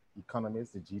economies,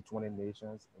 the G20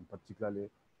 nations, and particularly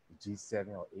the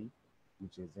G7 or 8,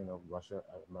 which is Russia,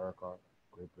 America,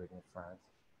 Great Britain, France,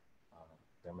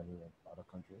 Germany, and other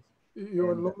countries.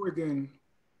 You're low again.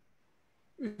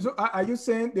 So are you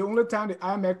saying the only time the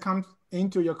IMF comes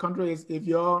into your country is if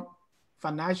your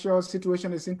financial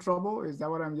situation is in trouble? Is that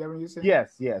what I'm hearing you say?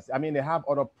 Yes. I mean, they have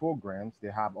other programs.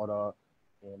 They have other,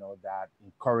 that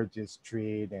encourages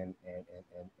trade and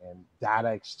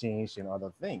data exchange and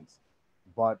other things.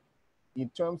 But in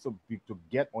terms of to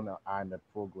get on an IMF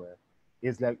program,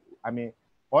 it's like, I mean,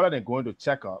 other than going to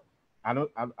check up, I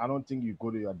don't think you go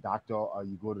to your doctor or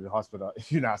you go to the hospital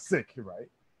if you're not sick, right?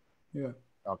 Yeah.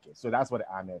 Okay, so that's what the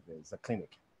IMF is, a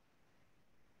clinic.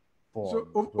 So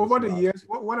over the years,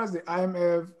 what has the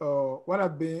IMF,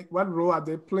 what role have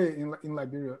they played in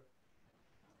Liberia?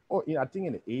 Oh, yeah, I think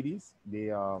in the 80s,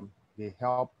 they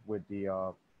helped with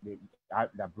the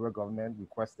Liberia government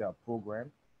requested a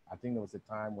program. I think there was a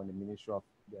time when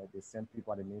they sent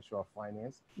people at the Ministry of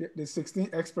Finance. The 16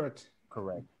 experts.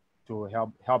 Correct. To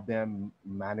help them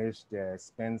manage their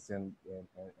expense and the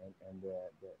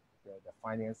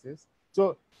finances.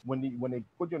 So when they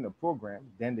put you on the program,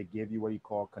 then they give you what you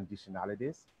call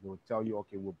conditionalities. They will tell you,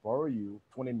 okay, we'll borrow you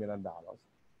 $20 million,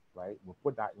 right? We'll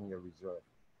put that in your reserve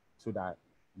so that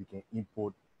you can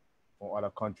import from other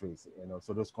countries,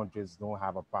 so those countries don't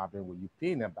have a problem with you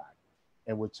paying them back.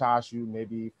 And we'll charge you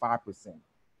maybe 5%,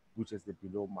 which is the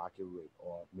below market rate,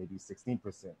 or maybe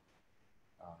 16%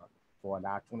 for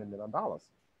that $20 million.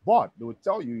 But they will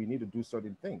tell you need to do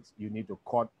certain things. You need to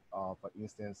cut, for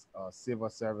instance, civil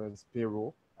servants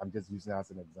payroll. I'm just using that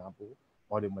as an example.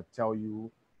 Or they might tell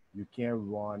you you can't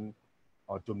run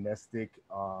a domestic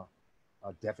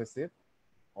deficit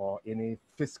or any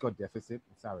fiscal deficit.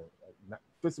 Sorry,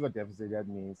 fiscal deficit. That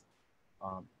means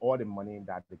all the money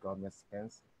that the government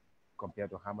spends compared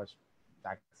to how much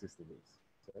taxes they raise.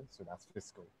 Okay? So that's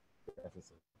fiscal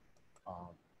deficit. Um,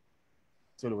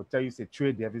 so they will tell you, say,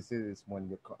 trade deficit is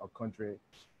when a country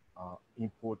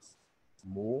imports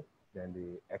more than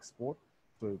they export,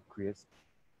 so it creates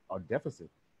a deficit.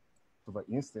 So, for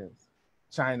instance,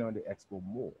 China they export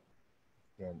more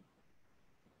than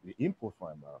they import from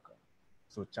America.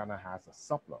 So China has a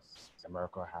surplus.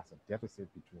 America has a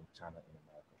deficit between China and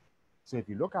America. So if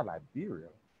you look at Liberia,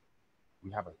 we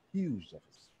have a huge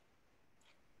deficit.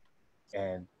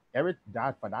 And every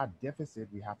that for that deficit,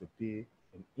 we have to pay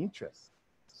an interest.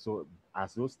 So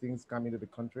as those things come into the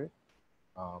country,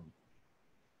 um,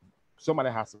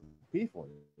 somebody has to pay for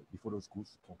it before those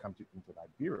goods can come into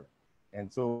Liberia.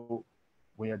 And so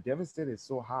when your deficit is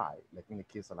so high, like in the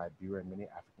case of Liberia and many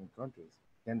African countries,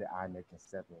 then the IMF can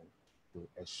step in to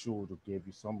assure to give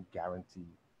you some guarantee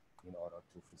in order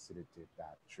to facilitate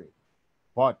that trade.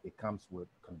 But it comes with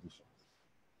conditions.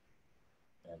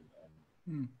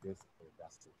 And this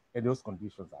that's it. And those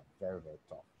conditions are very, very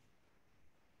tough.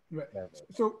 Right. Very,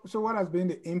 very tough. So what has been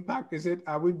the impact? Is it,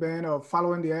 are we been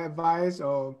following the advice,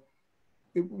 or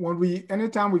when we,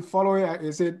 anytime we follow it,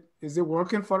 is it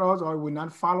working for us, or we're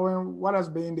not following? What has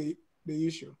been the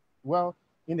issue? Well,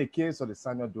 in the case of the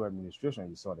Samuel Doe administration,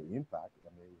 you saw the impact. I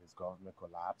mean, his government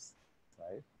collapsed,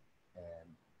 right?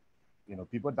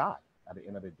 And people died at the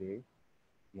end of the day.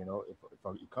 If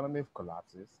our economy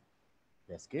collapses,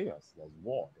 there's chaos, there's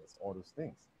war, there's all those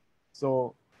things.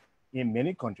 So in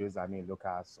many countries, I mean, look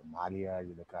at Somalia,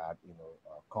 you look at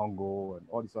Congo and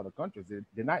all these other countries,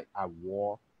 they're not at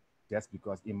war just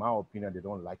because, in my opinion, they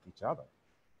don't like each other.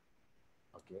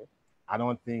 Okay, I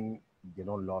don't think they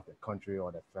don't love their country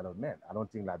or their fellow men. I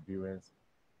don't think Liberians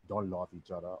don't love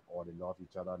each other or they love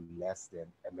each other less than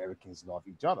Americans love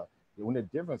each other. The only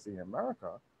difference in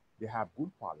America, they have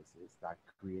good policies that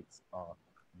creates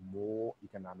more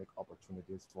economic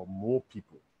opportunities for more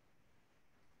people.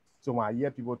 So when I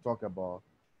hear people talk about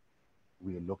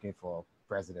we're looking for a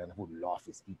president who loves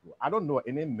his people, I don't know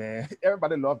any man.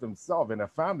 Everybody loves themselves and their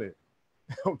family.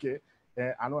 Okay,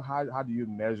 and I know how do you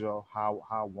measure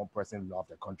how one person loves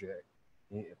the country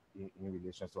in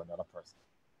relation to another person?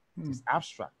 It's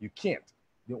abstract. You can't.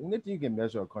 The only thing you can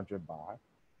measure a country by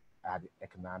are the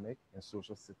economic and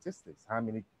social statistics. How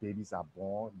many babies are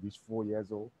born, reach 4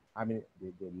 years old? How many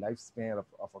the lifespan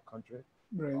of a country?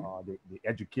 Right. The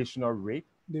educational rate,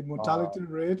 The mortality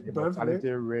rate, the birth mortality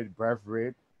rate, birth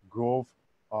rate, growth,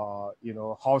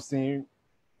 housing.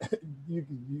 you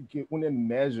can only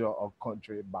measure a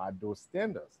country by those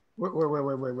standards. Wait.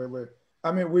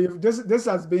 I mean, this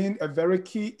has been a very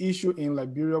key issue in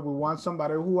Liberia. We want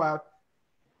somebody who has,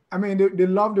 I mean, they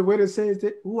love the way they say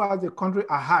it, who has the country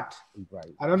at heart.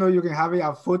 Right. I don't know, you can have it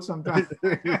at foot sometimes.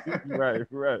 Right.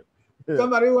 Yeah.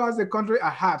 Somebody who has the country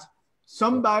at heart.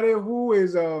 Somebody who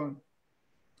is,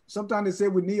 sometimes they say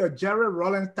we need a Jerry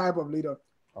Rawlings type of leader.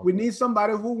 Okay. We need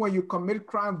somebody who, when you commit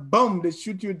crime, boom, they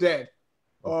shoot you dead.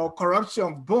 Okay. Or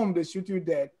corruption, boom, they shoot you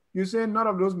dead. You say none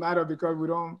of those matter because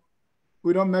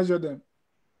we don't measure them.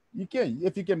 You can,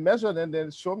 if you can measure them,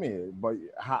 then show me. But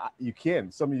you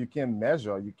can. Some of you can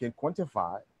measure, you can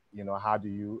quantify. How do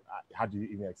you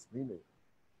even explain it?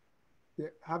 Yeah,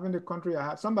 having the country,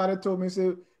 somebody told me,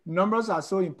 say numbers are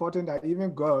so important that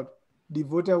even God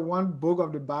devoted one book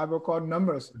of the Bible called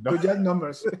Numbers to just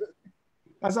numbers.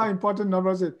 That's how important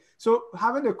numbers is. So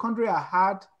having the country at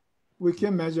heart, we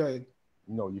can measure it.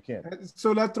 No, you can't.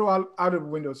 So let's throw out of the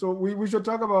window. So we should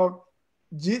talk about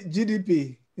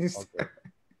GDP instead.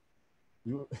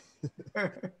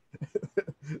 Okay.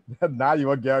 Now you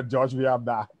will get George me up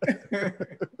that.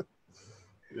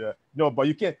 Yeah. No, but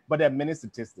you can't. But there are many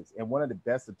statistics. And one of the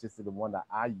best statistics, the one that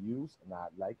I use and I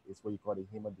like, is what you call the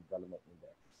Human Development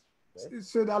Index. Okay?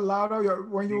 Say that louder.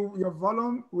 Your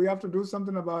volume, we have to do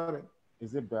something about it.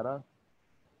 Is it better?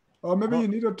 Or maybe you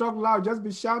need to talk loud. Just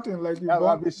be shouting like you.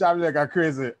 I'll be shouting like I'm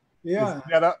crazy. Yeah. Is it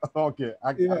better? Okay.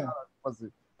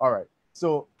 All right.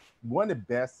 So one of the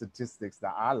best statistics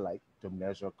that I like to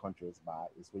measure countries by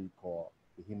is what you call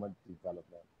the Human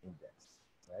Development Index,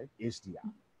 right? HDI.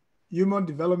 Human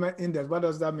Development Index. What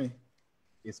does that mean?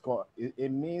 It's called.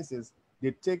 It means is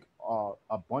they take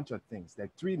a bunch of things, like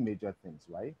three major things,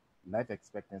 right? Life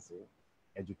expectancy,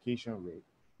 education rate,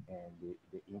 and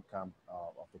the income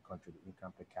of the country, the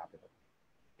income per capita,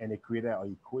 and they created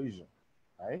an equation,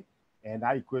 right? And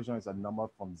that equation is a number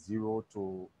from 0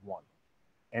 to 1.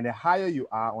 And the higher you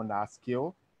are on that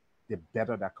scale, the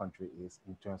better that country is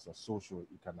in terms of social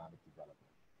economic development.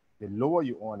 The lower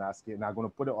you are on that scale, and I'm going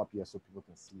to put it up here so people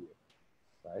can see it,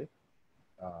 right?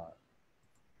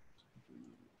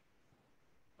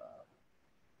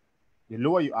 The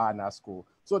lower you are in that score.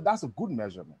 So that's a good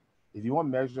measurement. If you want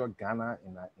to measure Ghana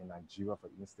in Nigeria, for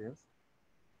instance,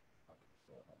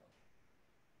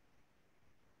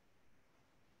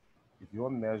 if you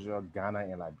want to measure Ghana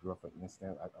and Liberia, for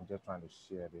instance, I'm just trying to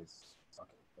share this. Okay,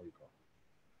 there you go.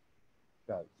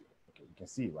 Okay, you can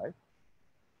see, right?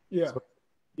 Yeah. So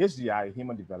HDI,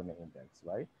 Human Development Index,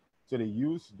 right? So they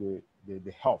use the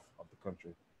health of the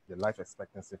country, the life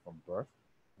expectancy from birth,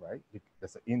 right?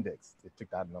 There's an index. They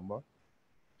take that number.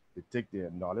 They take their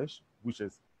knowledge, which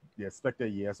is the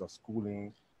expected years of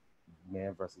schooling,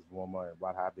 man versus woman, and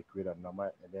what have they create a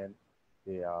number, and then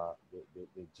the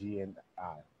GNI,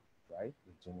 right?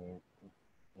 The genuine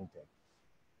intake,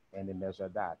 and they measure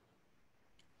that.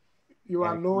 You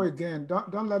are low again.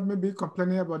 Don't let me be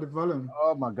complaining about the volume.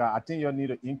 Oh my God! I think you'll need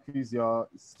to increase your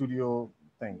studio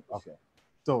thing. Okay,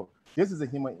 so this is a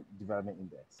Human Development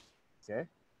Index. Okay,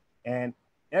 and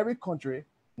every country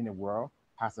in the world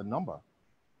has a number.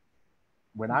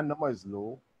 When that number is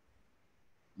low,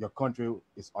 your country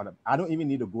is on. I don't even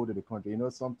need to go to the country. You know,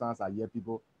 sometimes I hear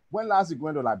people, when last you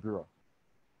went to Liberia?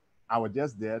 I was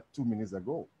just there 2 minutes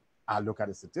ago. I look at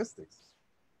the statistics.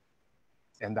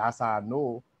 And that's how I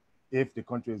know if the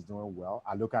country is doing well.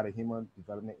 I look at the Human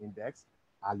Development Index.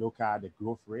 I look at the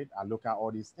growth rate. I look at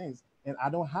all these things. And I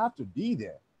don't have to be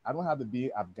there. I don't have to be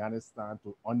in Afghanistan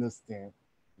to understand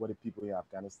what the people in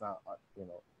Afghanistan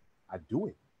are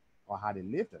doing or how they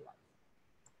live their life.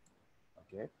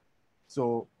 Okay.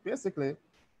 So basically,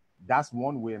 that's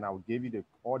one way, and I will give you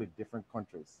all the different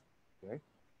countries, okay,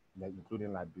 like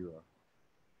including Liberia.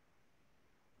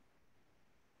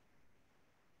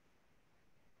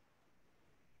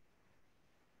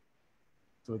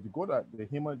 So if you go to the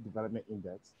Human Development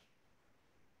Index,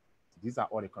 these are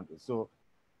all the countries. So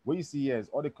what you see here is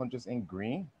all the countries in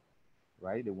green,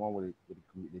 right? The one with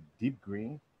the deep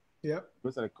green. Yeah.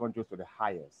 Those are the countries with the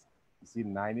highest. You see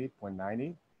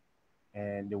 90.90,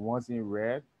 and the ones in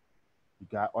red, you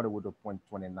got all the way to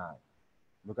 0.29.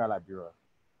 Look at Liberia.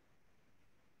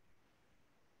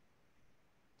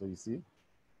 So you see,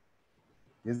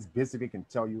 this basically can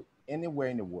tell you anywhere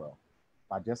in the world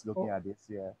by just looking at this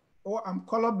here. Oh, I'm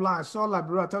colorblind. I saw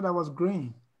Liberia. I thought that was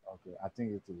green. Okay, I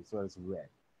think it is. So it's red.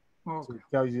 Okay. So it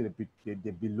tells you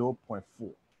they're below 0.4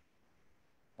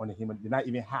 on the human. They're not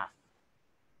even half.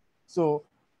 So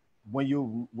when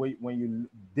you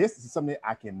this is something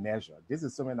I can measure. This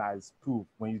is something that is proof.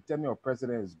 When you tell me a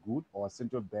president is good or a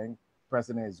central bank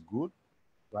president is good,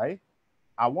 right?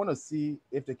 I want to see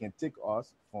if they can take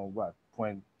us from what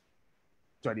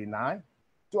 0.39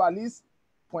 to at least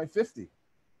 0.50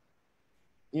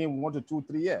 in 1 to 2,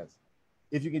 3 years.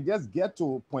 If you can just get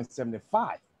to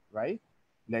 0.75, right?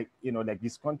 Like, like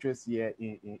these countries here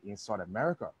in South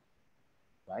America,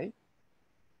 right?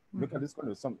 Look at this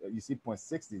country. You see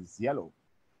 0.60 is yellow.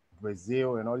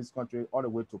 Brazil and all these countries all the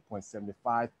way to 0.75,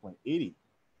 0.80.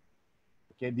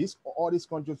 Okay, all these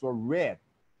countries were red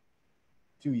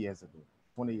 2 years ago,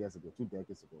 20 years ago, 2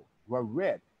 decades ago, were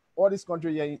red. All these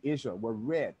countries here in Asia were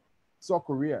red. South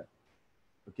Korea,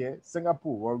 okay,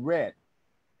 Singapore were red.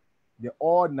 They're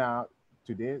all now,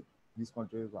 today, these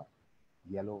countries are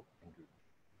yellow and green.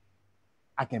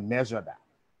 I can measure that.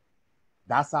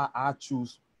 That's how I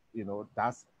choose,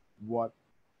 that's what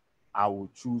I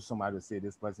would choose somebody to say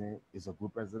this person is a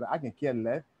good president. I can care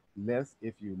less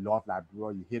if you love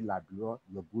Liberia, you hate Liberia,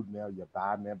 you're good man, you're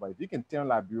bad man. But if you can turn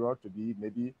Liberia to be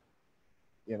maybe,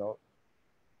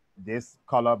 this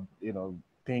color,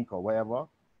 pink or whatever,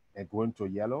 and going to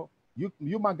yellow,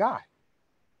 you my guy.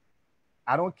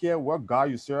 I don't care what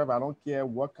God you serve. I don't care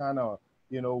what kind of,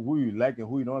 who you like and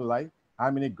who you don't like,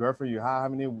 how many girlfriends you have, how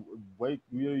many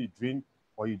you drink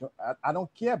or you don't. I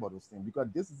don't care about those things, because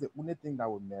this is the only thing that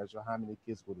will measure how many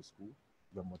kids go to school,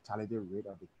 the mortality rate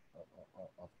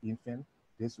of infant,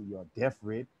 this is your death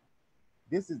rate.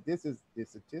 This is the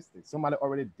statistics. Somebody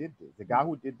already did this. The guy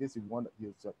who did this, he's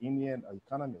an Indian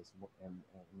economist, and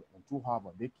through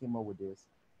Harvard, they came up with this.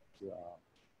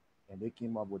 And they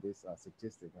came up with this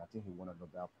statistic, and I think he won a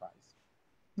Nobel Prize.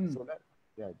 So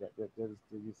these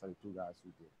are the 2 guys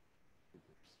who did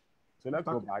this. So let's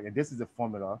go back, and this is the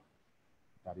formula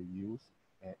that he used,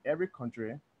 and every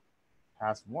country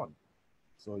has one.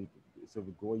 So if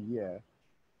we go here,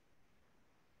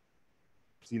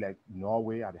 see like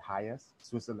Norway at the highest,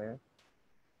 Switzerland,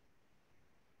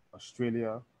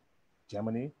 Australia,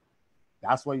 Germany,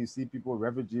 That's why you see people,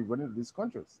 refugees, running to these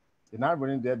countries. They're not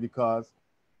running there because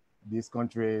these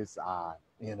countries are,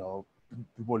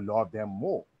 people love them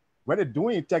more. What they're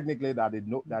doing technically that they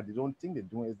know that they don't think they're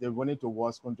doing is they're running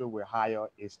towards countries with higher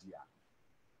HDI.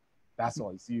 That's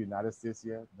all. You see United States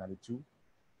here, 92.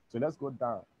 So let's go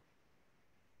down.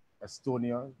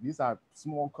 Estonia, these are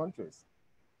small countries,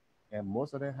 and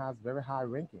most of them has very high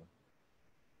ranking.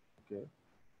 Okay.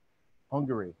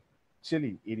 Hungary,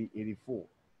 Chile, 80, 84.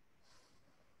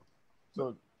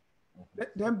 So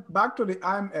then back to the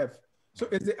IMF. So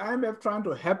is the IMF trying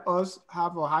to help us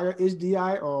have a higher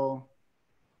HDI or?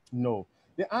 no,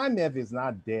 the IMF is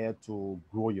not there to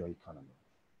grow your economy.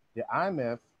 The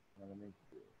IMF,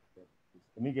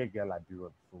 let me get Liberia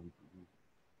before we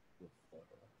go further.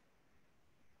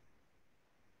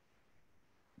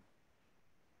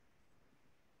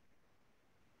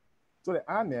 So the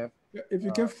IMF, if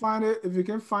you can find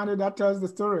it, that tells the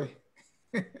story.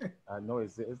 I know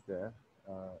it's there.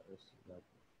 It's like,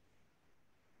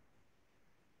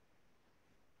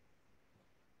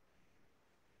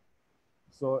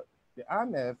 so the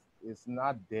IMF is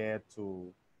not there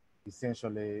to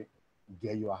essentially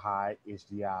get you a high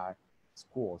HDI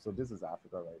score. So this is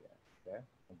Africa right there. Okay.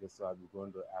 Okay, so we're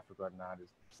going to Africa now. You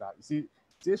see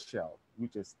Seychelles,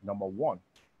 which is number one,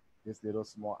 this little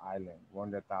small island,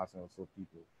 100,000 or so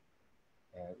people.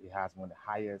 And it has one of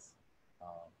the highest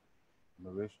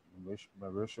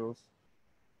Mauritius,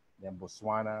 then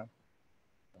Botswana,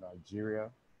 Nigeria.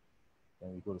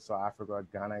 Then we go to South Africa.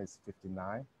 Ghana is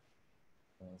 59.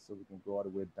 And so we can go all the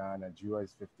way down. Nigeria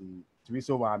is 53.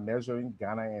 So while I'm measuring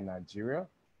Ghana and Nigeria,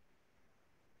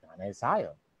 Ghana is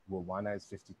higher. Rwanda is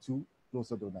 52,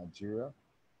 closer to Nigeria.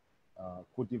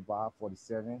 Cote d'Ivoire,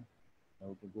 47. And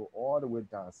we can go all the way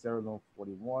down. Sierra Leone,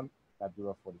 41.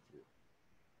 Liberia, 43.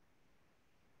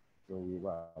 So we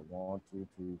were 1, 2,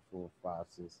 3, 4, 5,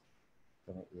 6,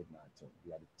 7, 8, 9, 10.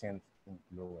 We are the 10th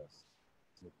lowest,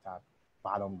 the top,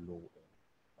 bottom low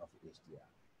end of HDI.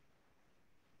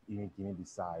 Even Guinea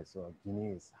besides, so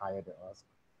Guinea is higher than us.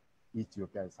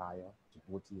 Ethiopia is higher,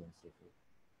 Djibouti, and so forth.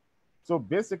 So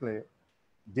basically,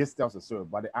 this tells a story,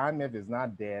 but the IMF is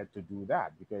not there to do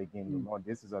that because again,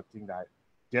 this is a thing that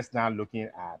just now looking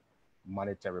at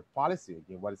monetary policy.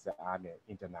 Again, what is the IMF?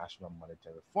 International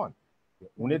Monetary Fund. The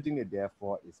only thing they're there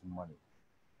for is money,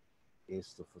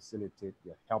 is to facilitate,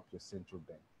 help your central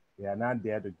bank. They are not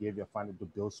there to give your funding to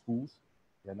build schools.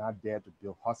 They're not there to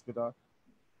build hospitals.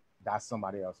 That's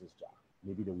somebody else's job.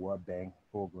 Maybe the World Bank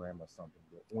program or something.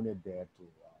 They're only there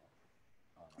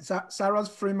to. Sarah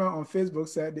Freeman on Facebook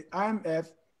said the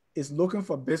IMF is looking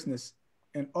for business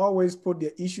and always put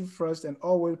their issue first and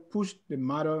always push the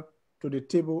matter to the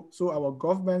table. So our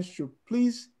government should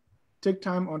please take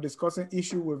time on discussing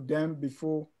issue with them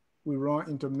before we run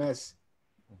into mess.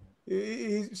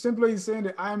 He simply saying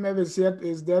the IMF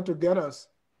is there to get us.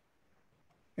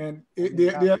 And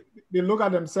they look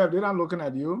at themselves. They're not looking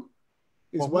at you.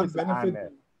 It's what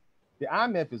benefit. The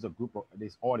IMF is a group of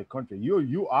this all the country.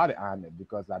 You are the IMF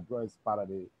because Liberia is part of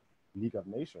the League of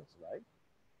Nations, right?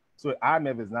 So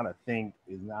IMF is not a thing.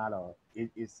 It's not a.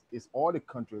 It's all the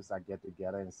countries that get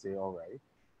together and say, all right,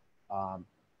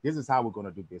 this is how we're going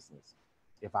to do business.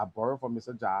 If I borrow from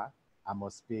Mr. Ja, I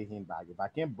must pay him back. If I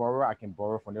can't borrow, I can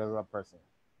borrow from the other person.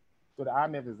 So the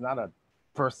IMF is not a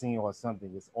person or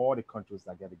something. It's all the countries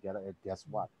that get together. And guess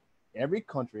what? Every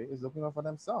country is looking out for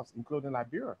themselves, including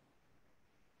Liberia.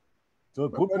 So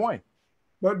good point.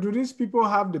 But do these people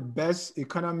have the best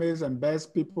economists and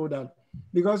best people that,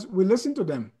 because we listen to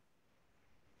them,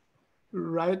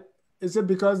 right? Is it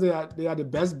because they are the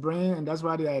best brain and that's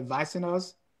why they are advising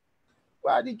us?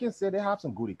 Well, you can say they have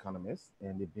some good economists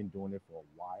and they've been doing it for a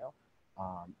while.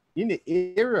 In the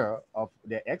area of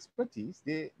their expertise,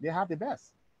 they have the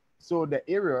best. So the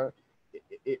area,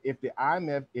 if the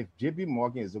IMF, if JP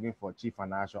Morgan is looking for a chief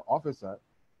financial officer,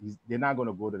 they're not going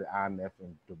to go to the IMF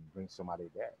and to bring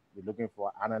somebody there. They're looking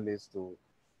for analysts to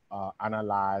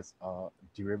analyze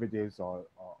derivatives or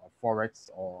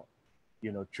forex or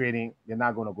trading. They're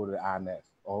not going to go to the IMF.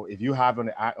 Or if you have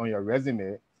on your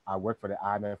resume, I worked for the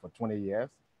IMF for 20 years,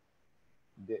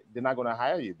 they're not going to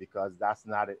hire you because that's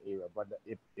not an area. But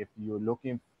if you're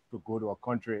looking to go to a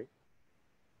country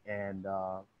and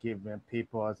give them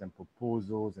papers and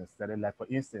proposals and study, like for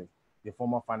instance, the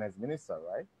former finance minister,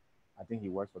 right? I think he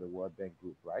works for the World Bank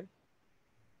Group, right?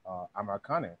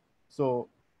 Americana. So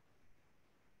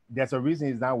there's a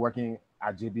reason he's not working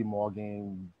at JP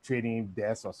Morgan trading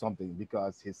desk or something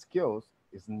because his skills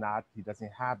is not, he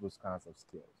doesn't have those kinds of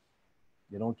skills.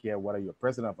 They don't care whether you're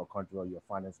president of a country or you're a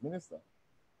finance minister.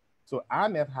 So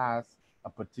IMF has a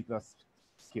particular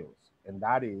skills, and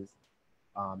that is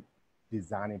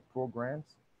designing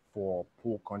programs for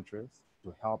poor countries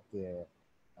to help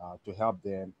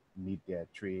them meet their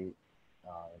trade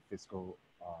and fiscal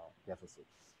deficits.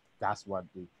 That's what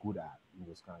they're good at in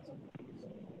Wisconsin.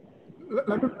 Let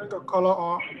me bring a caller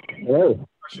on. Hello.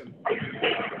 Question.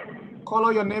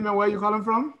 Caller, your name and where you calling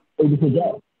from? Hey, this is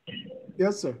Jai.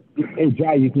 Yes, sir. Hey,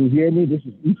 Jai, you can hear me? This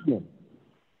is Eastman.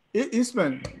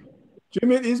 Eastman.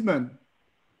 Jimmy Eastman.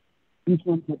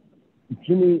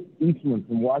 Jimmy Eastman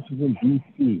from Washington,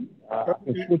 D.C. I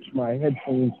can switch my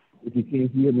headphones if you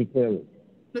can't hear me clearly.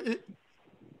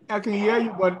 I can hear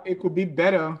you, but it could be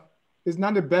better. It's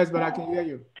not the best, but I can hear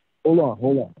you. Hold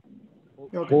on.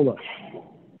 Okay. Hold on.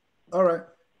 All right.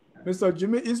 Mr.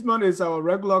 Jimmy Eastman is our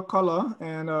regular caller,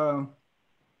 and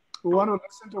we want to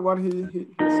listen to what he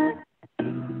said.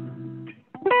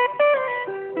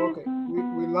 Okay,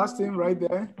 we lost him right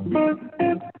there.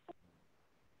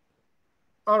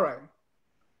 All right.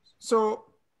 So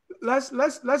let's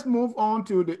move on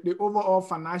to the overall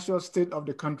financial state of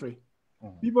the country.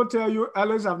 People tell you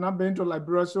Alex have not been to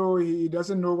Liberia, so he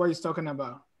doesn't know what he's talking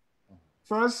about.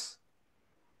 First,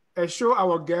 show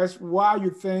our guests why you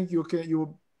think you're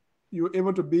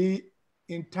able to be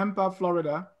in Tampa,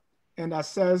 Florida, and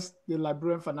assess the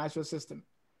Liberian financial system.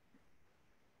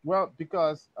 Well,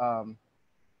 because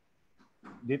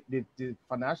the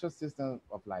financial system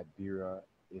of Liberia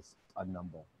is a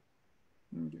number.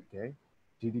 Okay,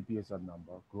 GDP is a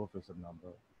number, growth is a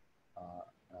number,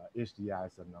 HDI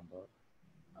is a number,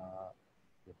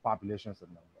 the population is a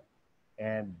number,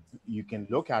 and you can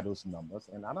look at those numbers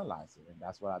and analyze it, and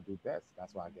that's what I do best.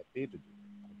 That's what I get paid to do.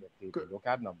 I get paid to look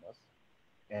at numbers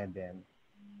and then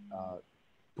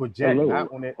project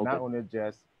not only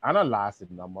just analyze the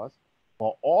numbers,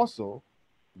 but also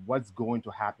what's going to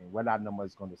happen, what that number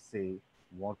is going to say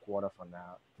 1 quarter from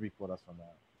now, 3 quarters from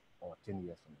now, or 10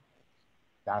 years from now.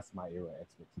 That's my area of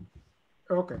expertise.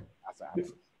 Okay. That's an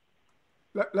analyst.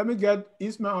 Let me get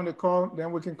Eastman on the call,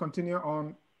 then we can continue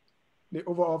on the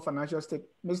overall financial state.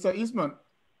 Mr. Eastman,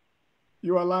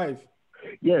 you are live.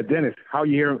 Yeah, Dennis, how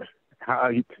you hear?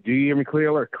 Do you hear me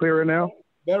clearer now?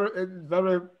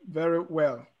 Very, very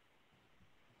well.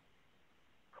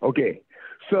 Okay.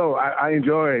 So I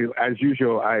enjoy, as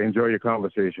usual, I enjoy your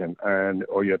conversation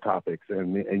or your topics,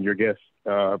 and your guest,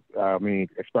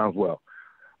 expounds well.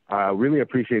 I really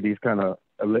appreciate these kind of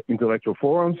intellectual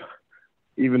forums,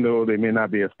 even though they may not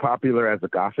be as popular as the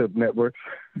gossip networks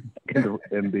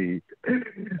and the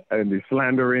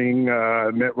slandering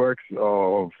networks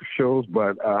of shows,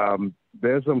 but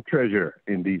there's some treasure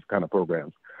in these kind of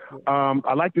programs.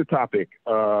 I like your topic.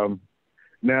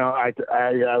 Now, I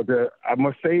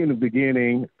must say in the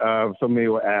beginning, somebody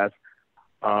will ask,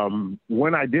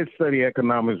 when I did study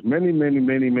economics many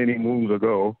moons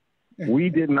ago,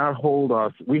 we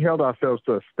held ourselves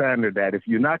to a standard that if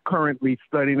you're not currently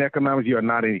studying economics, you're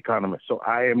not an economist. So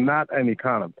I am not an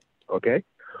economist, okay?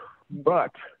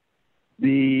 But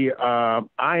the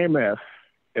IMF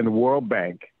and the World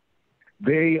Bank,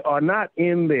 they are not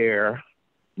in there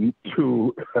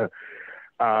to,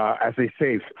 as they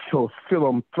say, so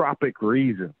philanthropic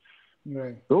reasons.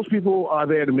 Right. Those people are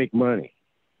there to make money.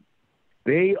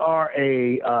 They are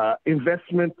a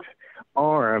investment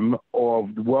arm of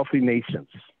wealthy nations.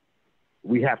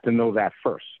 We have to know that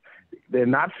first. They're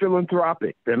not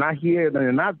philanthropic. They're not here.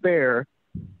 They're not there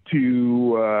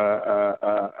to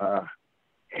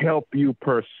help you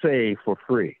per se for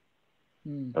free,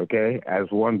 okay, as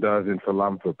one does in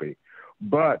philanthropy.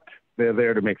 But they're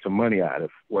there to make some money out of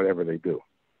whatever they do.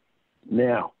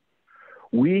 Now,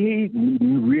 we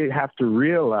really have to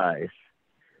realize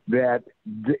that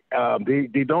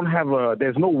they don't have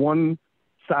there's no one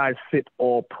size fit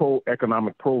all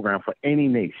economic program for any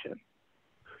nation.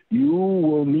 You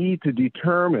will need to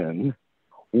determine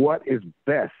what is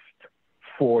best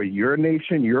for your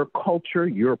nation, your culture,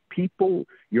 your people,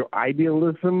 your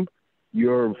idealism,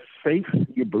 your faith,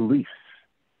 your beliefs,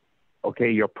 okay,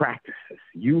 your practices.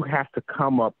 You have to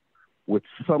come up with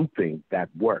something that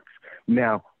works.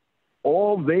 Now,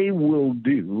 all they will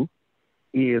do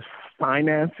is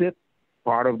finance it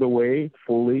part of the way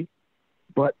fully,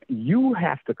 but you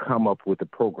have to come up with a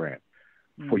program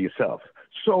for yourself.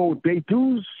 So they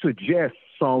do suggest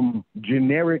some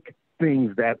generic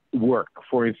things that work.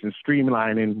 For instance,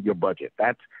 streamlining your budget.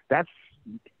 That's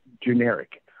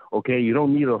generic. Okay, you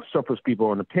don't need a surplus people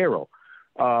on the payroll,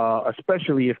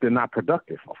 especially if they're not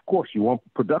productive. Of course, you want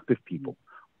productive people,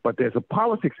 but there's a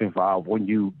politics involved when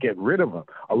you get rid of them.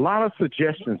 A lot of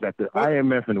suggestions that the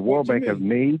IMF and the World Bank have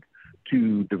made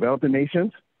to developing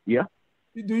nations. Yeah.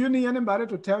 Do you need anybody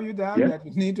to tell you that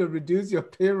you need to reduce your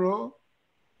payroll?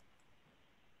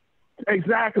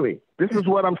 Exactly. This is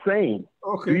what I'm saying.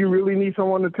 Okay. Do you really need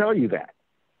someone to tell you that?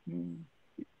 Mm.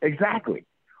 Exactly.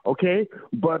 Okay.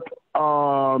 But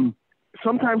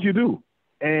sometimes you do.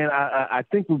 And I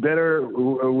think we better,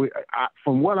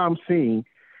 from what I'm seeing,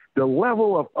 the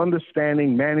level of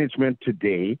understanding management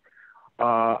today,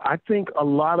 I think a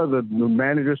lot of the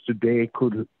managers today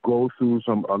could go through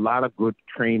a lot of good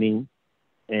training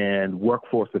and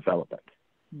workforce development.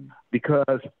 Mm.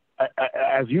 Because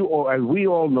as we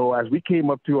all know, as we came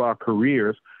up through our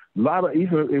careers, a lot of,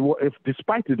 if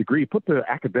despite the degree, put the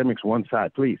academics one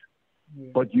side, please. Yeah.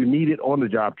 But you needed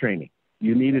on-the-job training.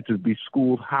 You needed to be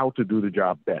schooled how to do the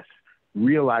job best.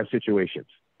 Real life situations.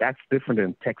 That's different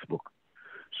than textbook.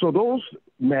 So those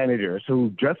managers who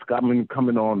just coming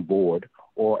on board,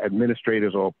 or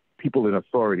administrators or people in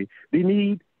authority, they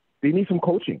need some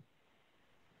coaching.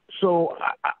 So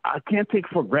I can't take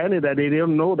for granted that they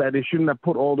don't know that they shouldn't have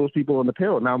put all those people on the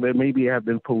payroll. Now, there maybe have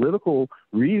been political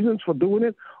reasons for doing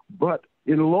it, but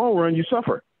in the long run, you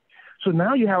suffer. So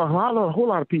now you have a whole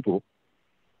lot of people.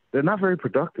 They're not very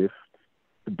productive.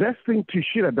 The best thing you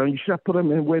should have done, you should have put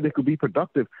them in where they could be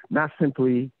productive, not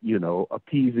simply,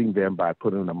 appeasing them by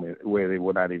putting them in where they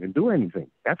would not even do anything.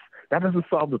 That doesn't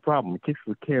solve the problem. It kicks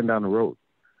the can down the road,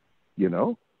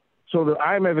 So the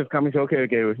IMF is coming to, okay,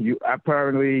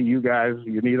 apparently you guys,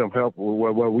 you need some help.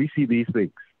 Well, we see these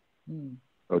things,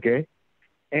 okay?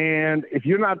 And if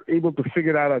you're not able to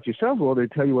figure that out yourself, well, they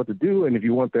tell you what to do. And if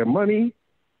you want their money,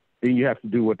 then you have to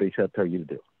do what they tell you to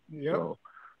do. Yep.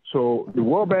 So the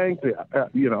World Bank, the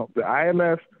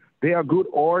IMF, they are good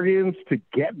organs to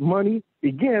get money.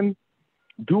 Again,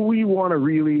 do we want to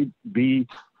really be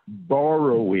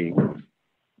borrowing?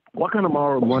 What kind of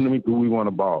money do we want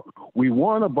to borrow? We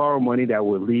want to borrow money that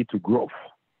will lead to growth,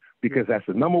 because that's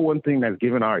the number one thing that's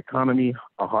given our economy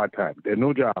a hard time. There are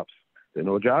no jobs. There are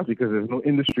no jobs because there's no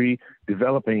industry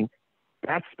developing.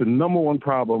 That's the number one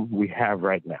problem we have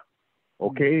right now.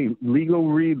 Okay,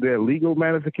 there are legal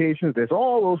modifications. There's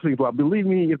all those things. But believe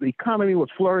me, if the economy was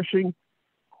flourishing,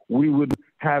 we would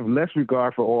have less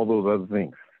regard for all those other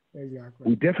things. Exactly.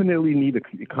 We definitely need the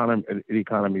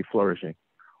economy flourishing.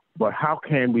 But how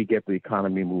can we get the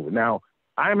economy moving? Now,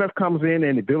 IMF comes in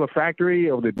and they build a factory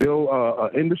or they build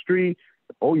industry.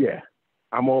 Oh, yeah,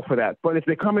 I'm all for that. But if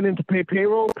they're coming in to pay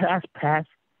payroll, pass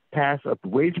up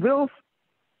wage bills,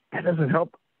 that doesn't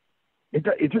help.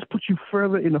 It just puts you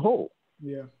further in the hole.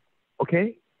 Yeah.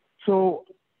 Okay? So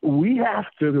we have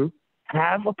to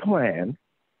have a plan,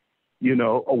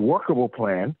 a workable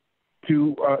plan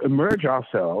to emerge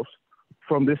ourselves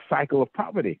from this cycle of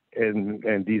poverty and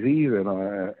disease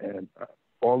and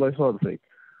all that sort of thing.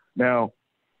 Now,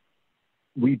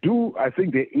 I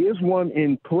think there is one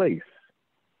in place.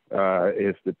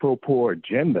 It's the pro-poor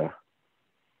agenda.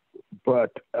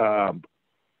 But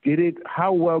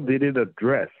how well did it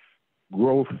address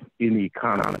growth in the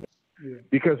economy? Yeah.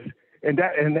 Because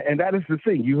that is the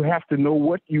thing. You have to know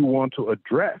what you want to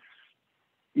address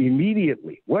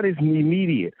immediately. What is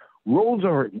immediate? Roads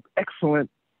are an excellent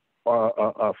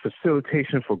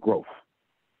facilitation for growth,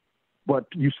 but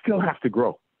you still have to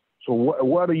grow. So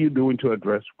what are you doing to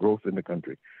address growth in the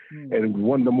country? And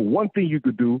number one thing you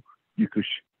could do, you could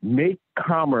make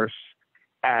commerce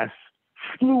as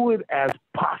fluid as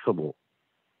possible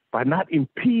by not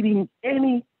impeding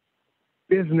any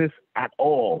business at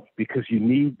all, because you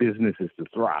need businesses to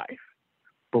thrive.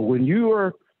 But when you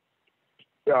are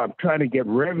trying to get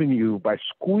revenue by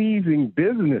squeezing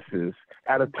businesses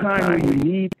at a time when you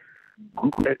need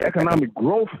economic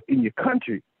growth in your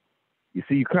country, you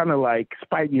see, you kind of like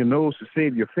spiting your nose to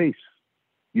save your face.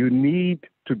 You need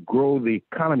to grow the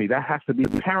economy. That has to be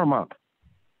paramount.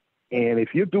 And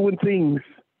if you're doing things,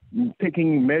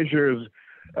 taking measures,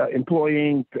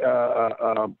 employing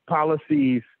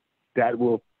policies that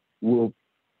will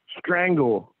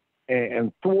strangle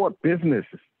and thwart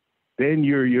businesses, then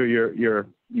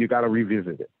you got to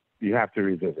revisit it. You have to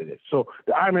revisit it. So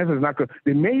the IMF is not good.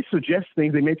 They may suggest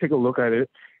things. They may take a look at it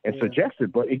and suggest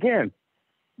it. But again,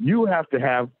 you have to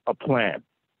have a plan.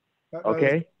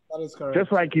 Okay? That is correct.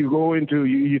 Just like you go into,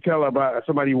 you tell about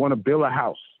somebody you want to build a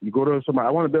house. You go to somebody,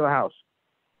 I want to build a house.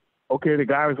 Okay, the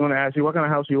guy is going to ask you, what kind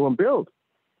of house you want to build?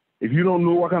 If you don't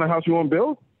know what kind of house you want to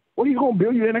build, what are you going to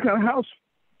build? You in that kind of house?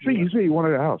 See, you say you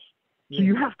want a house. So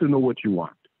you have to know what you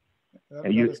want.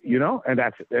 And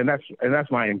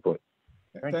that's my input.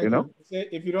 Thank you.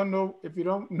 If you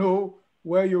don't know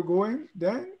where you're going,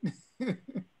 then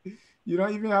you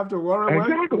don't even have to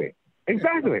worry.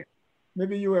 Exactly.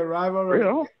 Maybe you arrive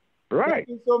already. Right. Thank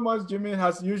you so much, Jimmy,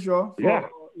 as usual, for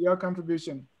your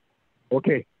contribution.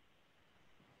 Okay.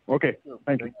 Okay,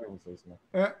 thank you.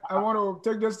 I want to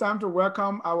take this time to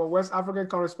welcome our West African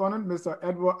correspondent, Mr.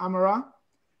 Edward Amara.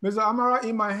 Mr. Amara,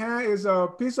 in my hand is a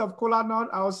piece of kola nut.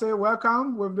 I'll say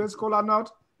welcome with this kola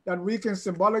nut that we can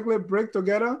symbolically break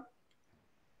together.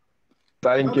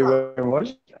 Thank you very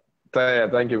much.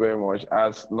 Thank you very much.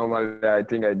 As normally, I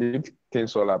think I did King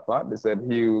Solar part. They said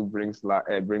he who brings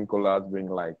bring colas, bring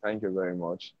light. Thank you very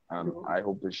much. And I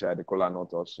hope to share the kola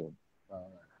nut also.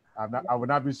 I will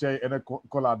not be sharing any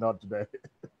kola nut today.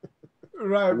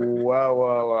 Right.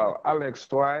 Wow. Alex,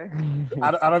 why?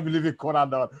 I don't believe in kola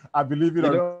nut. I believe in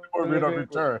a rate of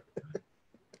return.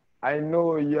 I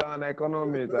know you're an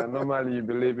economist, and normally you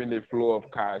believe in the flow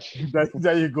of cash.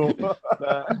 There you go.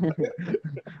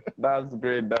 That's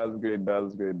great. Anyway,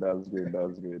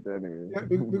 Yeah,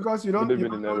 because you don't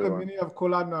know the meaning of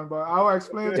kola nut, but I'll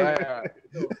explain to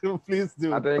you. Please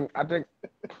do. I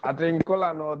think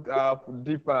kola nut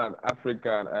different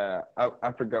African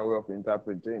way of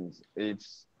interpreting things.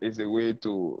 It's a way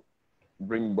to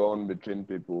bring bond between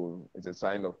people. It's a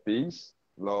sign of peace,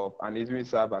 love, and it will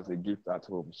serve as a gift at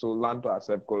home. So learn to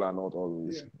accept kola nut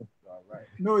always. Yeah. All right.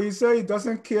 No, he said he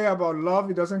doesn't care about love.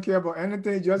 He doesn't care about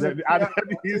anything. He just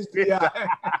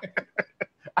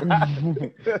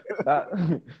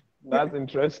that's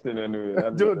interesting anyway.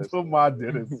 Don't mind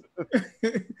Dennis.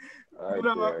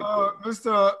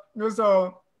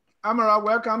 Mr. Amara,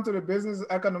 welcome to the Business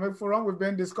Economic Forum. We've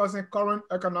been discussing current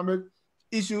economic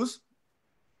issues.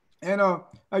 And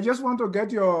I just want to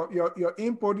get your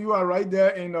input. You are right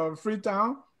there in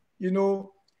Freetown. You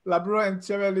know, Liberia and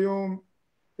Sierra Leone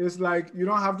is like, you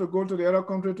don't have to go to the other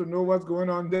country to know what's going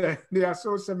on there. They are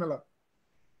so similar.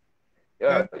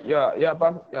 Yeah,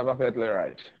 perfectly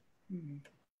right.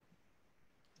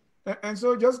 And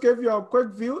so just give you a quick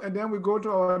view, and then we go to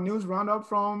our news roundup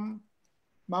from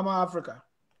Mama Africa.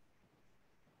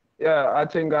 Yeah, I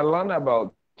think I learned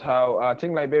about how I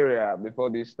think Liberia before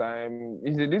this time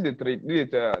is the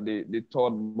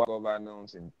third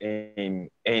governance in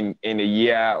a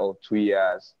year or 2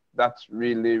 years. That's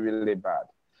really bad.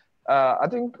 I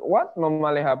think what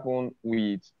normally happens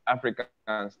with African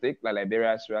states like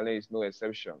Liberia, Sierra Leone is no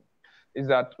exception. Is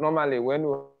that normally when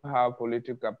we have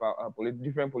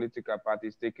different political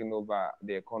parties taking over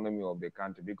the economy of the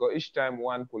country, because each time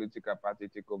one political party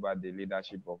take over the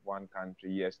leadership of one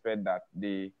country, you expect that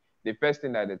the first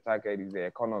thing that they target is the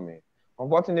economy.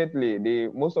 Unfortunately,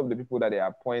 most of the people that they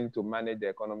appoint to manage the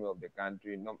economy of the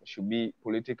country should be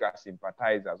political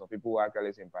sympathizers or people who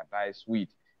actually sympathize with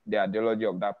the ideology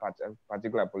of that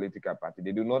particular political party.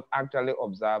 They do not actually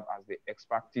observe as the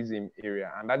expertism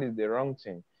area, and that is the wrong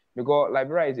thing. Because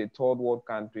Liberia is a third world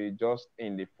country just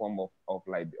in the form of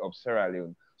Sierra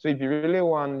Leone. So if you really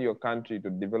want your country to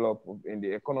develop in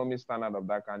the economic standard of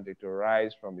that country to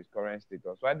rise from its current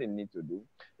status, what they need to do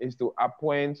is to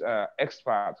appoint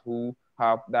experts who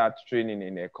have that training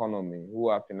in economy, who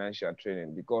have financial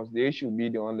training, because they should be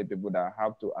the only people that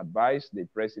have to advise the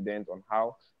president on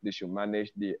how they should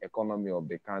manage the economy of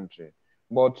the country.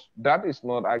 But that is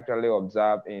not actually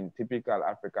observed in typical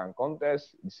African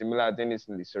contexts. Similar thing is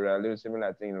in Sierra Leone,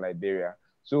 similar thing in Liberia.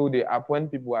 So they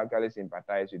appoint people who actually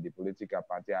sympathize with the political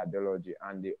party ideology,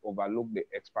 and they overlook the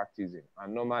expertise.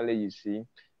 And normally you see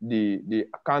the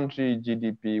country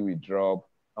GDP will drop,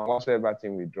 and whatsoever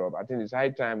thing will drop. I think it's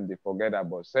high time they forget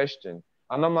about such thing.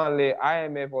 And normally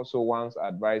IMF also once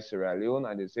advised Sierra Leone,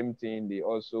 and the same thing they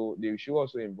should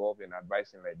also involve in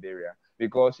advising Liberia,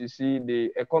 because you see the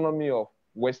economy of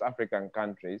West African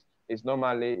countries is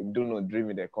normally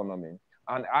donor-driven economy,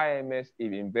 and IMF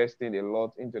is investing a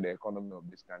lot into the economy of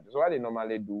this country. So what they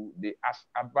normally do, they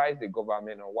advise the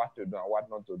government on what to do and what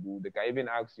not to do. They can even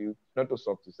ask you not to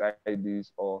subsidize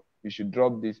this, or you should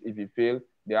drop this. If you fail,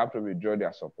 they have to withdraw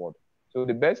their support. So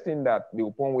the best thing that the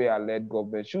Upon-Way-led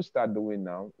government should start doing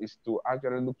now is to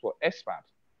actually look for experts.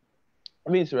 I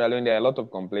mean, Sierra Leone, there are a lot of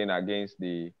complaints against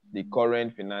the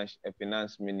current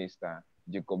finance minister,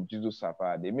 Jacob Juju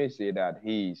Safar. They may say that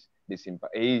he is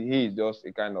just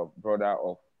a kind of brother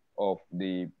of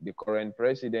the current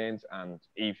president, and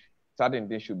if certain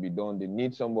things should be done, they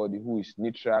need somebody who is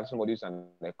neutral, somebody who's an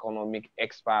economic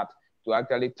expert to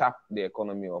actually tap the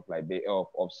economy of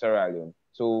Sierra Leone.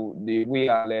 So the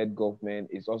we-led government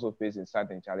is also facing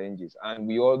certain challenges, and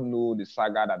we all know the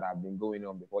saga that have been going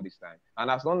on before this time. And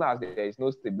as long as there is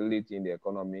no stability in the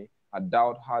economy, I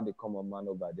doubt how the common man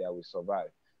over there will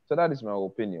survive. So that is my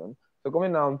opinion. So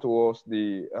coming down towards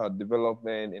the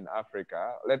development in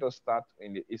Africa, let us start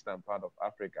in the eastern part of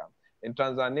Africa. In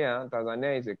Tanzania,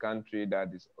 Tanzania is a country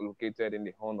that is located in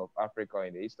the Horn of Africa,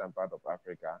 in the eastern part of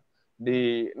Africa.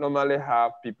 They normally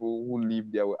have people who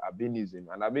live there with albinism.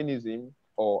 And albinism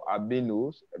or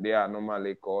albinos, they are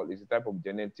normally called, is a type of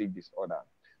genetic disorder.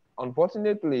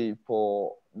 Unfortunately,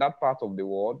 for that part of the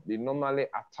world, they normally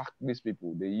attack these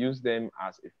people. They use them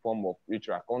as a form of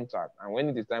ritual contact. And when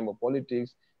it is time of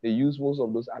politics, they use most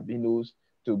of those albinos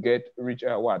to get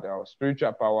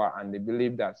spiritual power, and they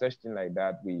believe that such thing like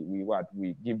that,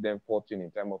 we give them fortune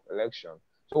in time of election.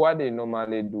 So what they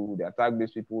normally do, they attack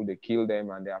these people, they kill them,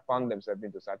 and they have found themselves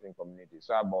into certain communities.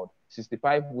 So about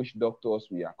 65 witch doctors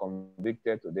we are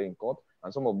convicted today in court,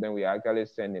 and some of them we actually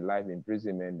sent in life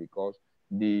imprisonment because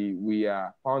we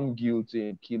are found guilty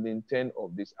in killing 10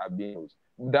 of these albinos.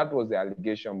 That was the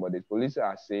allegation, but the police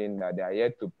are saying that they are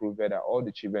yet to prove that all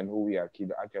the children who we are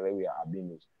killed actually we are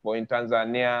albinos. But in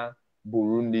Tanzania,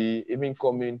 Burundi, even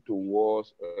coming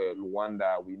towards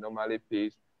Rwanda, we normally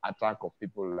face attack of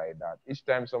people like that. Each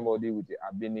time somebody with the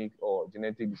albinic or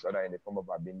genetic disorder in the form of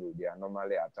albino, they are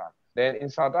normally attacked. Then in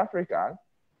South Africa,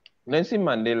 Nelson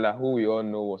Mandela, who we all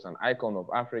know was an icon of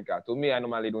Africa, to me, I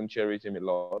normally don't cherish him a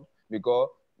lot because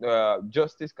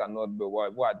justice cannot be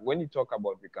what? When you talk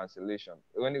about reconciliation,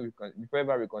 before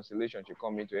ever reconciliation should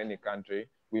come into any country,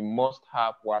 we must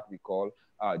have what we call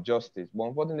justice. But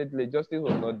unfortunately, justice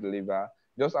was not delivered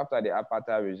just after the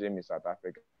apartheid regime in South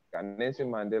Africa. Nelson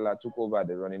Mandela took over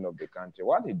the running of the country.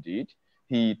 What he did,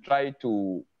 he tried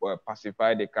to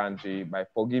pacify the country by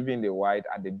forgiving the white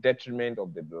at the detriment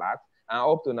of the blacks. And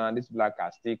up to now, these blacks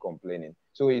are still complaining.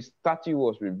 So his statue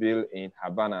was revealed in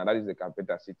Havana, that is the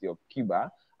capital city of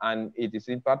Cuba, and it is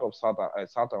in part of South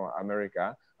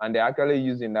America. And they're actually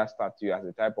using that statue as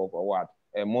a type of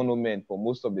a monument for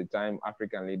most of the time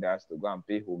African leaders to go and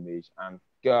pay homage. And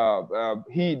the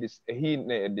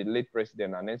late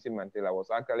president Nelson Mandela was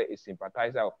actually a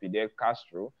sympathizer of Fidel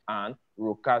Castro and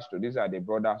Raul Castro. These are the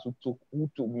brothers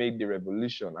who made the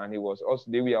revolution, and they were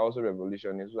also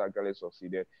revolutionists who actually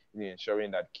succeeded in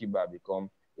ensuring that Cuba become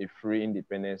a free,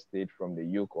 independent state from the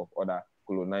yoke of other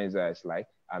colonizers like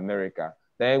America.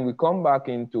 Then we come back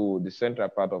into the central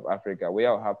part of Africa,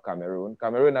 where we have Cameroon.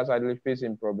 Cameroon is actually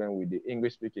facing problem with the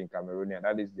English-speaking Cameroonian,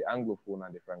 that is the Anglophone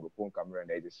and the Francophone Cameroon.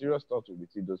 There is a serious struggle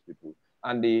between those people.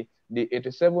 And the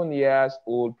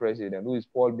 87-year-old president, who is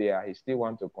Paul Biya, he still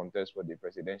wants to contest for the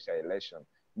presidential election.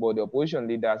 But the opposition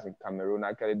leaders in Cameroon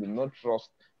actually do not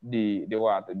trust the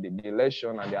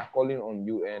election, and they are calling on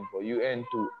UN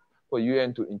for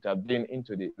UN to intervene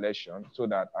into the election so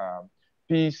that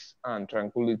peace and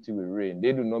tranquility will reign.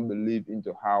 They do not believe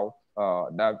into how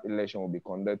that election will be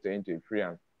conducted into a free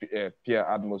and fair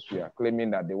atmosphere,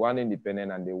 claiming that they want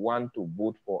independence and they want to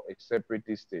vote for a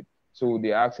separatist state. So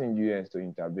they're asking UN to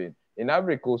intervene. In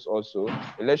Ivory Coast also,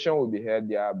 election will be held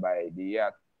there by the year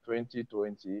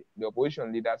 2020. The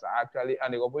opposition leaders are actually,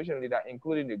 and the opposition leader,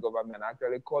 including the government, are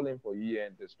actually calling for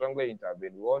UN to strongly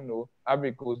intervene. We all know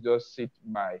Ivory Coast just sit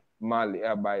by Mali,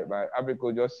 Ivory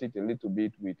Coast just sit a little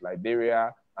bit with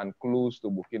Liberia and close to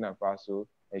Burkina Faso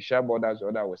and share borders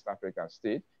with other West African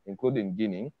states, including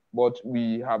Guinea. But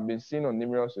we have been seen on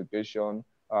numerous occasions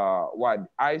what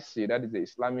I say, that is the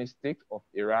Islamic State of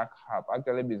Iraq, have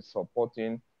actually been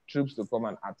supporting troops to come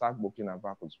and attack Burkina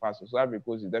Faso. So Ivory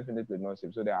Coast is definitely not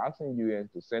safe. So they're asking UN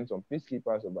to send some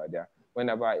peacekeepers over there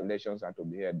whenever elections are to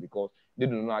be held, because they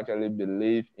do not actually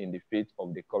believe in the fate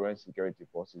of the current security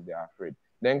forces. They are afraid.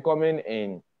 Then coming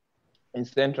in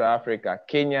Central Africa,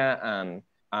 Kenya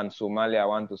and Somalia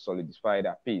want to solidify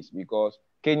their peace, because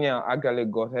Kenya actually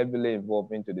got heavily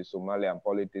involved into the Somalian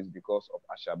politics because of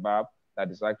Al-Shabaab that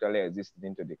is actually existing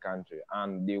into the country.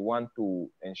 And they want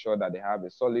to ensure that they have a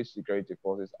solid security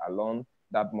forces along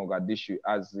that Mogadishu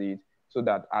exit, so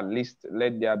that at least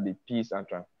let there be peace and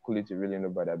tranquility really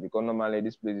over there, because normally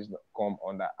these places come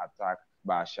under attack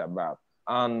by Al-Shabaab.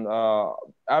 And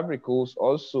Ivory Coast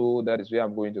also, that is where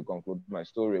I'm going to conclude my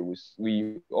story.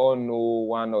 We all know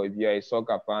one, or if you're a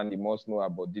soccer fan, you must know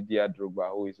about Didier Drogba,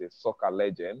 who is a soccer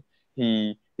legend.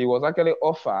 He was actually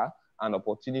offered an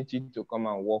opportunity to come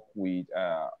and work with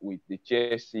the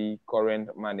Chelsea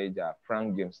current manager,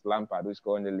 Frank James Lampard, who is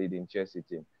currently leading Chelsea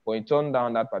team. But he turned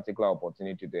down that particular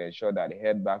opportunity to ensure that he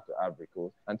head back to Ivory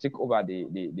Coast and take over the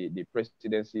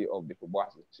presidency of the Football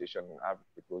Association in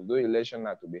Ivory Coast. Though election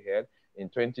had to be held in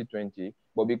 2020,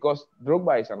 but because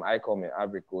Drogba is an icon in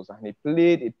Ivory Coast and he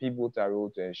played a pivotal role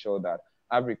to ensure that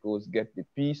Ivory Coast get the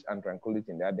peace and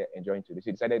tranquility that they're enjoying today,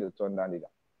 he decided to turn down it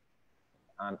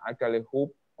and actually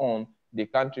hope on the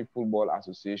country football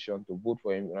association to vote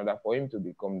for him in order for him to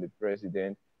become the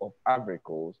president of Ivory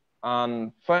Coast.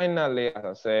 And finally, as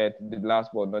I said, the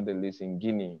last but not the least, in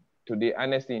Guinea, today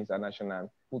Amnesty International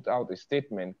put out a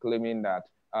statement claiming that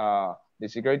the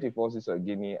security forces of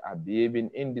Guinea are behaving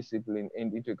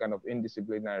into a kind of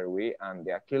indisciplinary way, and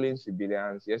they are killing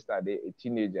civilians. Yesterday, a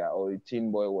teenager or a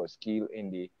teen boy was killed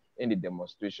in the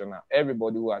demonstration.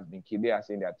 Everybody who has been killed, they are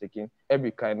saying they are taking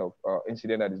every kind of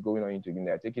incident that is going on into Guinea,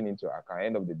 they are taking into account. At the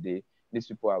end of the day, these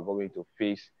people are going to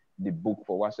face the book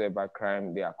for whatsoever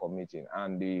crime they are committing.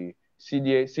 And the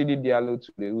CD Diallo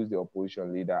today, who's the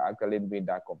opposition leader, actually made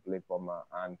that complaint from her.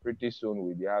 And pretty soon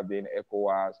we'll be having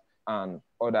ECOWAS and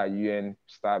other UN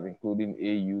staff, including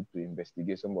AU, to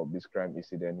investigate some of this crime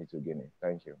incident into Guinea.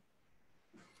 Thank you.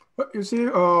 You see,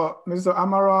 Mr.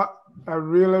 Amara, I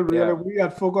really, we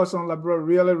at Focus on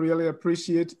Liberia really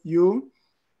appreciate you.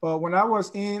 When I was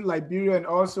in Liberia and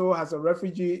also as a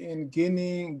refugee in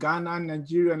Guinea, Ghana,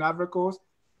 Nigeria, and Ivory Coast,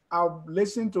 I've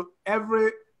listened to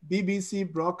every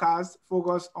BBC broadcast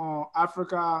focused on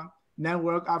Africa,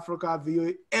 Network Africa,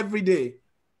 VOA, every day.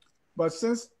 But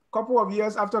since a couple of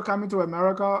years after coming to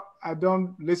America, I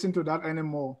don't listen to that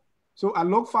anymore. So I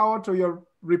look forward to your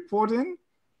reporting,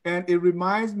 and it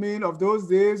reminds me of those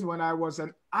days when I was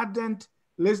an ardent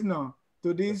listener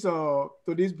to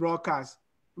these broadcasts.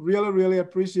 Really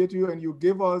appreciate you, and you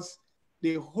give us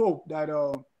the hope that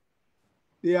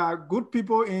there are good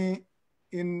people in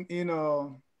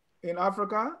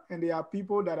Africa, and there are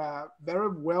people that are very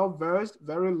well versed,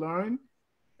 very learned,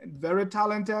 and very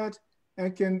talented,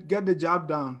 and can get the job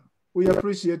done. We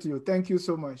appreciate you. Thank you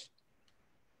so much.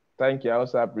 Thank you. I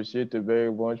also appreciate you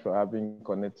very much for having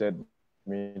connected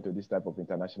me to this type of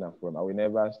international forum. I will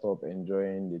never stop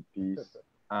enjoying the peace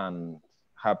and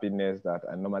happiness that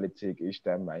I normally take each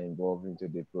time I involve into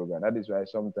the program. That is why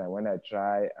sometimes when I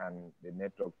try and the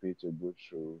network page to go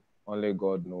through, only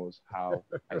God knows how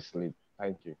I sleep.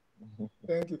 Thank you.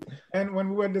 Thank you. And when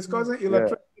we were discussing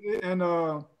electricity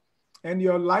and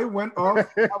your light went off,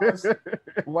 that was a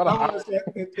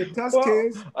test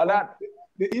case.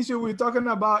 The issue we're talking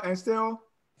about, and still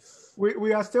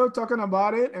we are still talking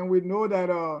about it, and we know that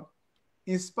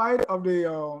in spite of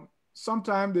the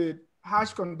sometimes the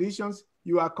harsh conditions,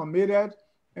 you are committed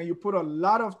and you put a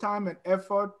lot of time and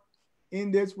effort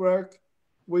in this work.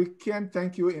 We can't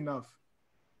thank you enough.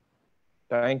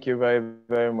 Thank you very,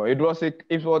 very much. It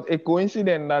was a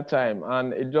coincidence that time,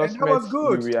 and it just was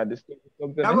good. We are discussing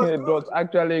something. It was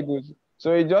actually good.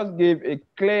 So it just gave a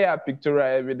clear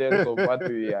pictorial evidence of what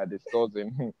we are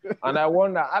discussing. And I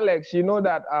wonder, Alex, you know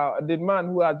that the man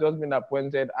who has just been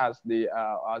appointed as the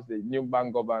new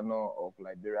bank governor of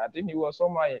Liberia, I think he was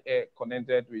somehow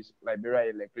connected with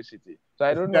Liberia electricity. So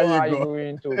I don't know how you're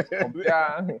going to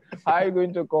compare. How are you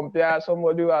going to compare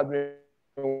somebody who has been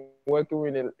working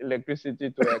with electricity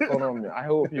to the economy? I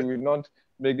hope you will not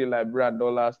make the Liberian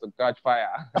dollars to catch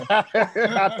fire.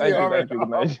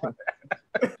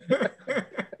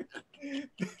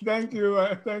 Thank you.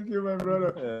 Thank you, my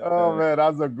brother. Oh man,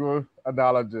 that's a good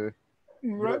analogy.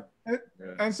 Right.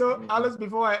 And so, Alex,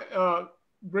 before I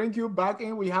bring you back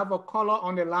in, we have a caller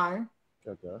on the line.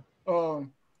 Okay.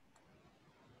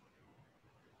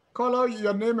 Caller,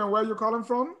 your name and where you're calling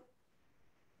from?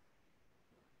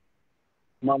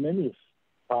 My name is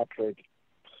Patrick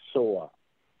Soa,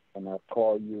 and I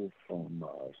call you from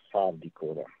South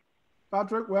Dakota.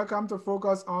 Patrick, welcome to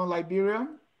Focus on Liberia.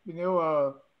 You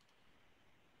know,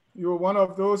 you're one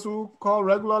of those who call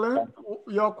regularly.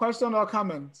 Your question or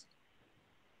comments?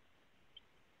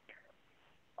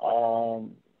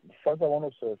 First, I want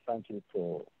to say thank you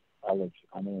to Alex.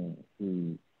 I mean,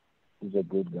 he's a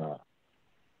good guy.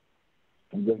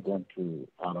 I'm just going to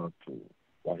add on to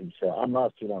what he said. I'm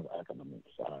not a student of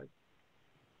economics.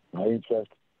 My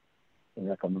interest in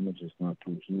economics is not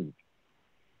too huge.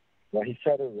 But he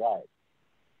said it right.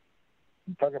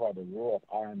 You talk about the role of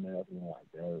IMF in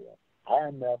Liberia.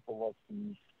 IMF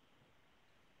oversees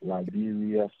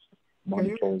Liberia's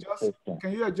monetary system.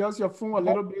 Can you adjust your phone a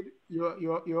little bit?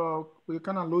 We're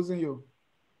kind of losing you.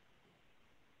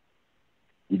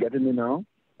 You getting me now?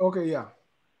 Okay, yeah.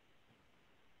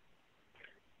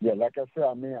 Yeah, like I said,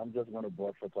 I'm just going to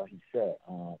buttress what he said.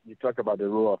 You talk about the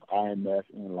role of IMF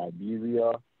in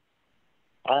Liberia.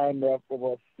 IMF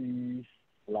oversees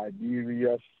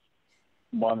Liberia's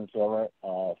monetary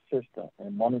system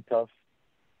and monitors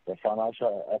the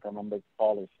financial and economic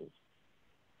policies.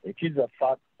 It is a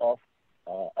fact of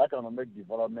economic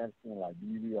development in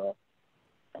Liberia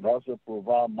and also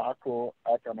provide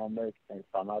macroeconomic and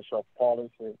financial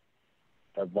policy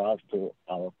advice to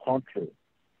our country.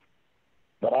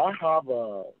 But I have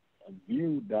a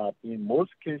view that in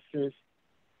most cases,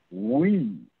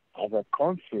 we as a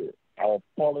country, our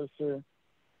policy,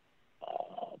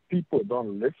 people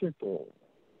don't listen to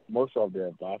most of the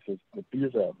advices, the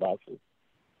piece of advices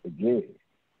they give.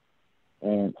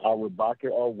 And I would back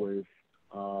it up with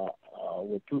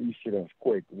with two incidents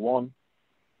quick. One,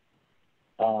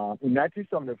 in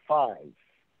 1975,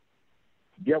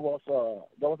 there was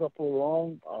a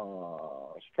prolonged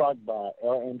strike by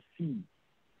LMC,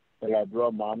 the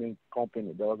Liberia Mining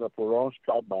Company. There was a prolonged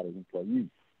strike by the employees.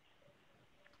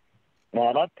 Now,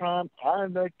 at that time,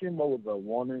 IMF came up with a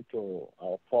warning to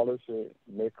our policy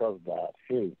makers that,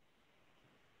 hey,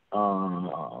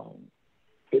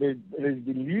 it is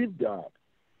believed that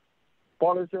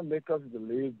policymakers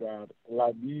believe that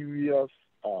Liberia's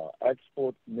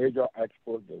major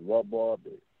exports, the rubber,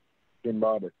 the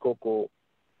timber, the cocoa,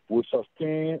 will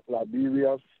sustain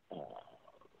Liberia's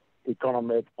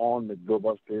economy on the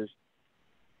global stage.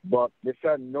 But they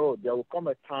said no, there will come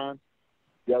a time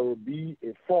there will be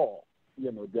a fall.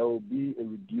 There will be a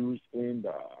reduce in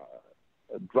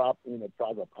a drop in the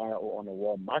price of iron ore on the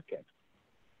world market.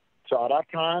 So at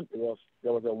that time,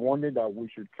 there was a warning that we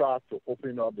should try to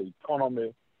open up the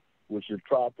economy. We should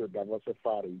try to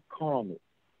diversify the economy.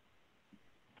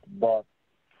 But,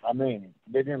 they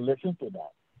didn't listen to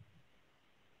that.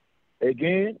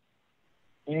 Again,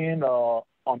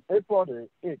 on April the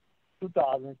 8th,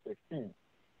 2016,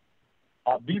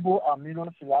 Abibo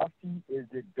Amino Selassie is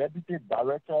the Deputy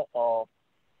Director of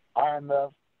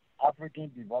IMF African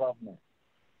Development.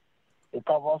 It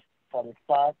covers the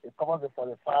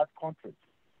 45 countries.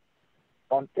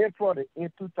 On April the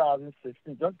 8th,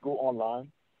 2016, just go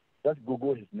online, just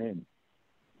Google his name.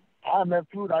 IMF,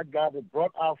 through that guy, they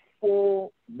brought out 4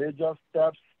 major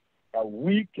steps that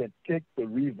we can take to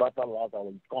revitalize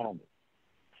our economy.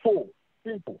 4,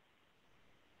 simple.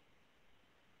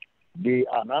 They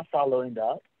are not following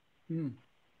that.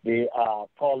 They are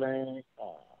calling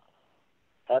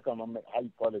economic, how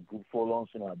you call it, group forums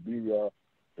in Liberia.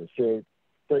 They say,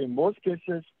 so in most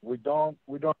cases, we don't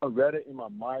read it in my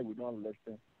mind. We don't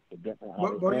listen to them.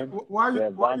 But why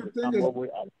you think is,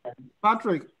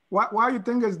 Patrick? Why you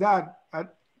think is that?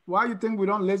 Why you think we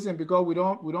don't listen? Because we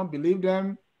don't believe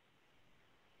them.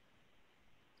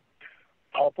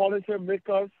 Our policy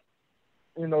makers,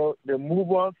 the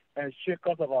movers and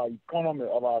shakers of our economy,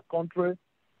 of our country.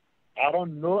 I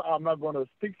don't know. I'm not going to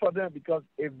speak for them, because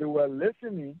if they were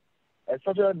listening,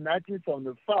 especially in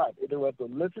 1975, if they were to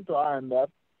listen to IMF,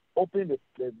 open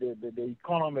the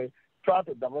economy, try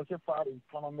to diversify the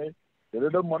economy, the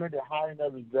little money they have in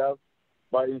their reserve,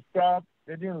 but instead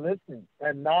they didn't listen.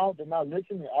 And now they're not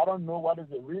listening. I don't know what is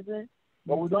the reason,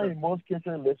 but we don't in most cases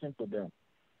listen to them.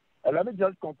 And let me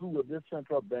just conclude with this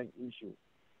central bank issue.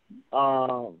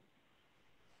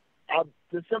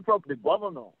 The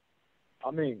governor,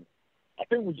 I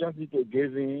think we just need to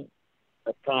give him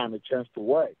a chance to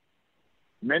work.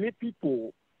 Many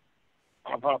people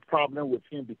have a problem with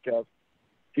him because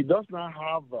he does not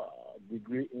have a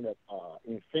degree in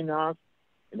finance,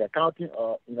 in accounting,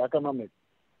 or in economics.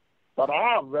 But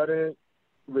I very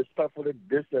respectfully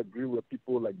disagree with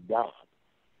people like that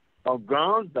on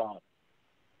grounds that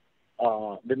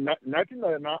the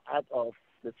 1999 Act of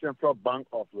the Central Bank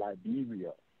of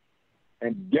Liberia,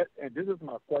 and this is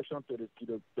my question to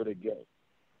the guest.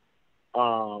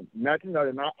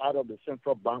 1999 Act of the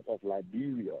Central Bank of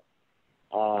Liberia,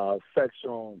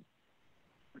 Section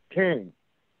 10,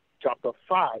 Chapter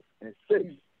 5 and 6,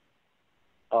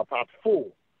 Part 4.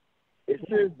 It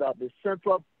says that the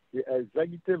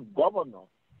executive governor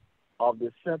of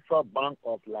the Central Bank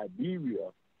of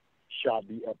Liberia shall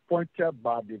be appointed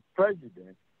by the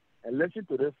president, and listen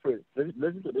to this phrase,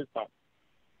 listen to this part,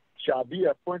 shall be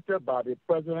appointed by the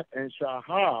president and shall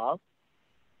have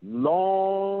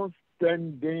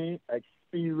long-standing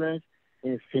experience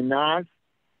in finance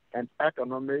and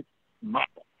economic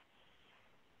matters.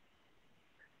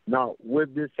 Now,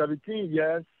 with the 17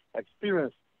 years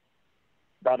experience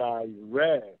that I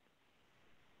read,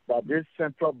 that this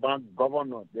central bank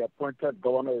governor, the appointed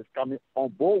governor, is coming on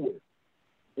board with,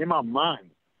 in my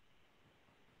mind,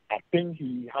 I think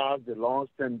he has the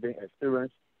long-standing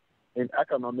experience in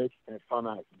economics and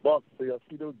finance. But to your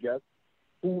pseudo guest,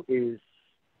 who is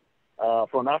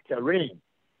from that terrain,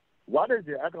 what is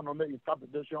the economic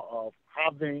interpretation of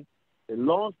having a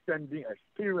long-standing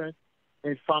experience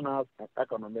in finance and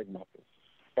economic matters?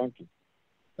 Thank you.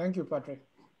 Thank you, Patrick.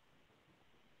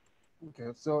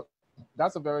 Okay, so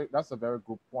that's a very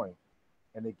good point.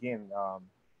 And again,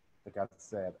 like I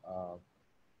said,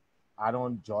 I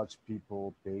don't judge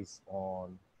people based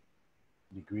on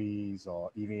degrees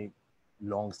or even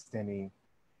long-standing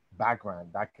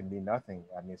background. That can mean nothing.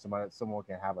 I mean, someone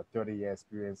can have a 30-year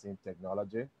experience in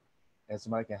technology, and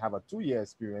somebody can have a 2-year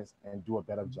experience and do a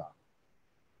better job.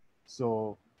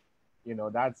 So,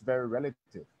 that's very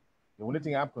relative. The only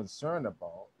thing I'm concerned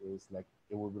about is, like,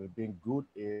 it would have been good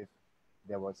if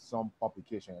there was some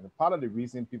publication. And part of the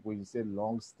reason people, you say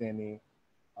long-standing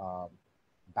um,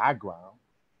 background,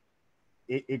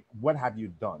 what have you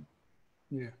done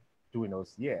during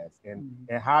those years? And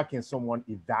how can someone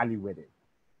evaluate it?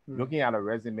 Looking at a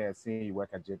resume and seeing you work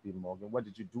at JP Morgan, what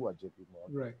did you do at JP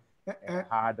Morgan? Right. And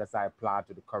how does that apply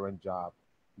to the current job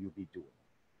you'll be doing?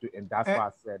 And that's why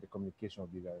I said the communication will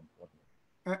be very important.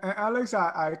 And Alex,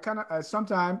 I kind of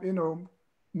sometimes,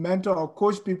 mentor or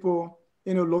coach people,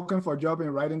 looking for a job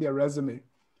and writing their resume.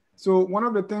 So one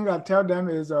of the things I tell them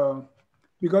is,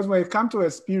 because when it comes to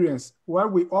experience,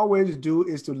 what we always do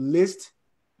is to list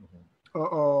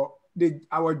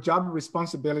our job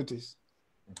responsibilities.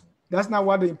 That's not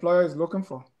what the employer is looking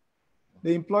for.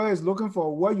 The employer is looking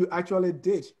for what you actually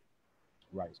did.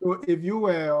 Right. So if you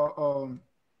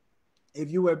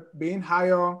were being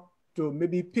hired to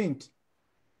maybe paint,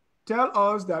 tell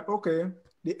us that, okay,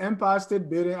 the Empire State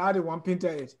Building, I didn't want to paint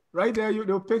it. Right there,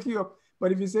 they'll pick you up.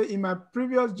 But if you say, in my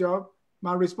previous job,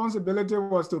 my responsibility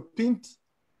was to paint,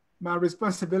 my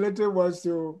responsibility was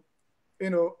to,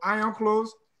 iron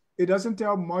clothes, it doesn't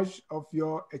tell much of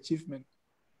your achievement.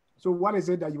 So what is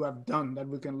it that you have done that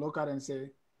we can look at and say?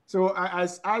 So I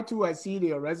see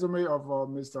the resume of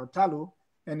Mr. Talu,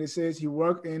 and it says he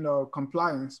worked in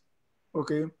compliance.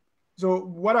 Okay. So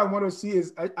what I want to see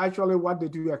is actually what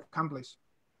did you accomplish,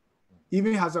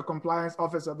 even as a compliance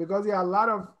officer, because there are a lot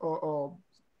of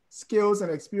skills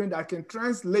and experience that can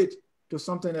translate to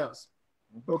something else.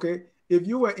 Okay. If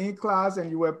you were in class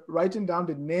and you were writing down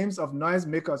the names of noise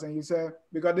makers and you said,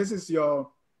 because this is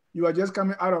you are just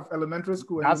coming out of elementary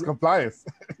school. That's compliance.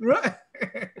 Right.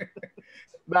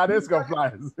 That is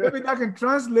compliance. Maybe that can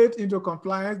translate into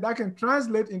compliance. That can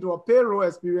translate into a payroll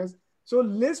experience. So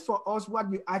list for us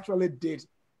what you actually did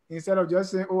instead of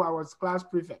just saying, oh, I was class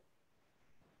prefect.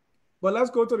 But let's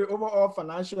go to the overall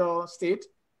financial state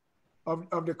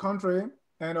of the country.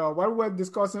 And what we were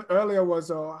discussing earlier was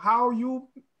how you,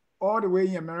 all the way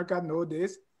in America, know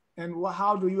this, and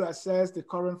how do you assess the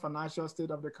current financial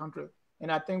state of the country?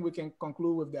 And I think we can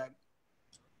conclude with that.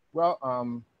 Well,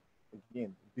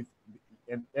 again,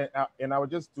 and I will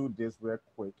just do this real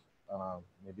quick.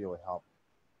 Maybe it will help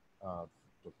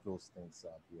to close things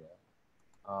up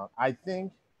here. I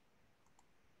think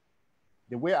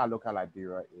the way I look at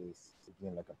Liberia is,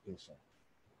 again, like a patient.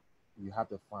 You have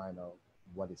to find out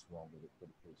what is wrong with the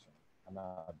patient. I'm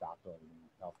not a doctor or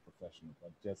a health professional,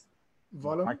 but just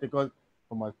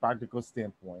from a practical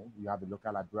standpoint, you have to look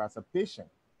at Liberia as a patient.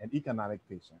 An economic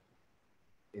patient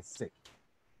is sick,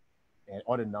 and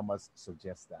all the numbers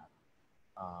suggest that.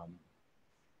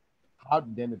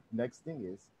 Then the next thing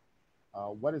is,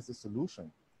 what is the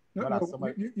solution?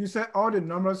 You said all the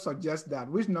numbers suggest that.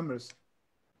 Which numbers?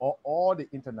 All the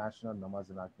international numbers,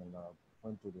 and I can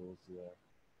point to those here.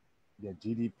 Their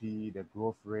GDP, their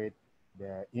growth rate,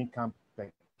 their income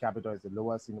per capita is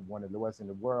one of the lowest in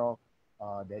the world.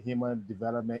 Their Human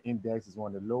Development Index is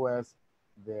one of the lowest.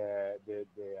 The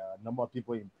number of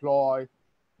people employed,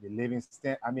 the living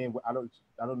standard. I mean, I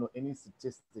don't know any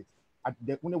statistics.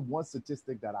 There's only one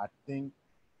statistic that I think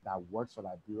that works for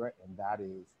Liberia, and that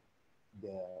is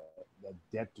the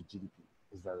debt to GDP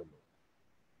is very low.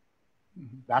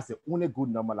 That's the only good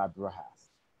number Liberia has,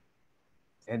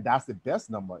 and that's the best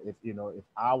number. If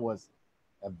I was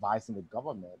advising the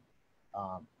government,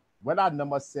 what that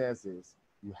number says is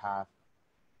you have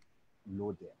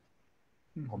low debt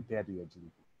compared to your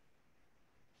GDP.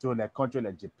 So in a country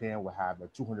like Japan will have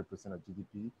like 200% of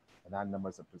GDP, and that number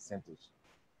is a percentage.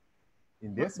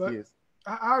 In this case,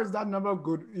 how is that number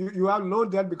good? You have low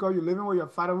debt because you're living with your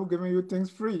father who's giving you things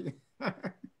free.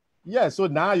 Yeah, so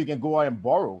now you can go out and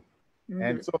borrow. Okay.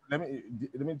 And so let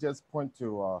me just point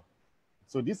to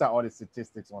so these are all the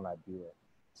statistics on Liberia.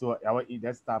 So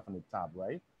let's start from the top,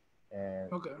 right? And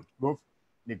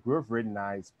the growth rate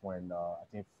now is I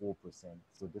think 4%.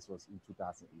 So this was in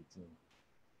 2018,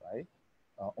 right?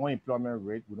 Unemployment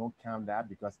rate, we don't count that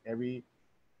because every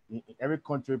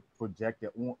country project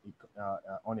their own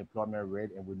unemployment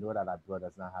rate, and we know that Liberia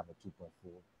does not have a 2.4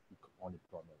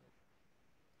 unemployment rate.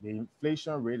 The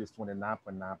inflation rate is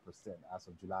 29.9% as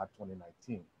of July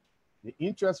 2019. The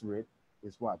interest rate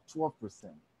is what,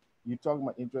 12%. You're talking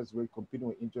about interest rate competing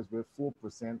with interest rate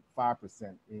 4%,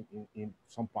 5% in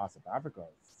some parts of Africa,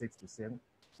 6%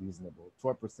 reasonable,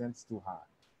 12% still high.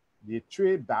 The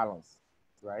trade balance,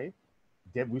 right?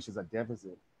 Debt, which is a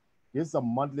deficit. This is a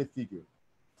monthly figure,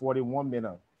 41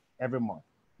 million every month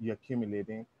you're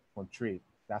accumulating from trade.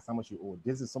 That's how much you owe.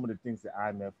 This is some of the things the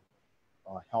IMF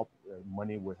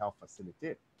money will help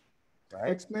facilitate,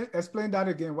 right? Explain that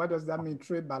again. What does that mean,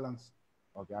 trade balance?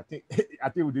 Okay, I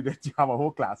think we did that to have a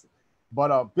whole class.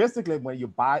 But basically, when you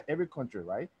buy every country,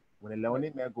 right? When a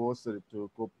Lebanese man goes to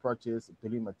go purchase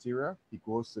building material, he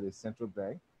goes to the central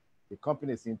bank. The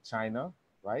company is in China,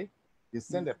 right? They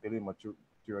send the building material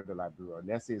to Liberia.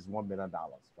 Let's say it's $1 million,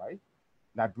 right?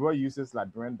 Liberia uses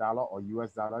Liberian dollar or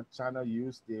US dollar. China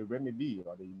use the renminbi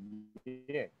or the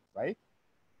yen, right?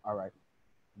 All right.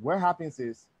 What happens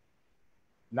is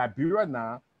Liberia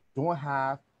now don't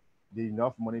have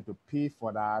enough money to pay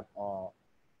for that.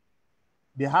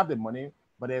 They have the money,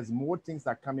 but there's more things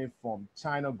that are coming from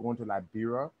China going to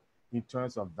Liberia in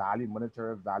terms of value,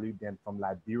 monetary value, than from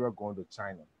Liberia going to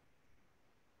China.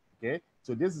 Okay,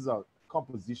 so this is a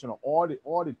composition of all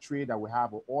the trade that we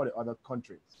have with all the other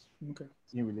countries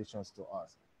in relations to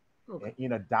us. And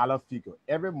in a dollar figure,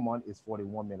 every month is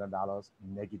 $41 million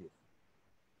negative.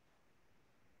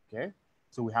 Okay,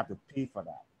 so we have to pay for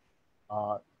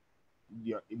that.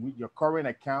 Your current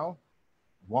account,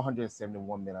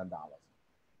 $171 million.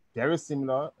 Very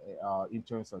similar in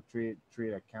terms of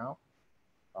trade account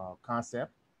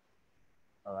concept.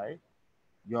 All right,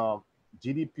 your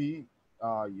GDP,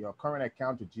 your current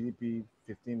account to GDP,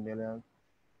 15 million,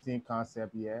 same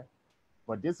concept here.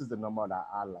 But this is the number that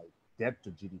I like, debt to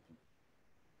GDP.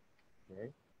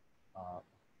 Okay,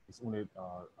 it's only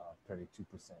 32%.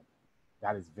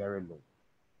 That is very low.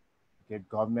 Okay,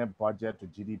 government budget to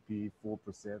GDP,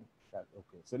 4%. That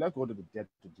okay. So let's go to the debt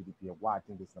to GDP and why I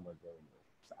think this number is very low.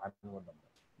 I don't know number.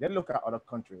 Let's look at other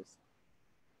countries.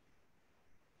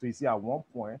 So you see at one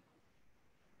point,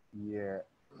 yeah,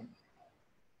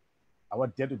 our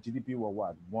debt to GDP was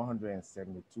what?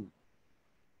 172,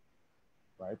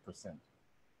 right, percent.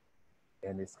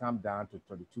 And it's come down to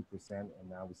 32%, and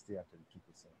now we stay at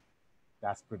 32%.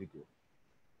 That's pretty good.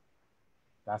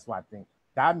 That's why I think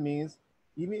that means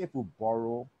even if we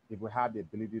borrow, if we have the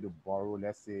ability to borrow,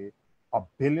 let's say $1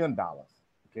 billion,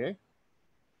 okay,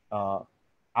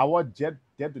 our debt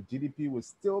to GDP would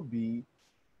still be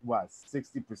what,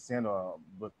 60% or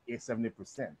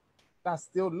 70%. That's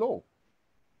still low.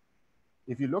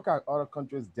 If you look at other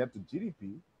countries' debt to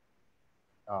GDP,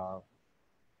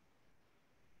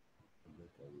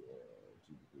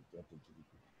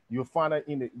 you'll find that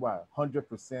in the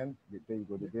 100%. There you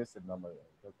go. There's the number.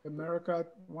 America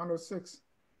 106.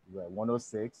 Right,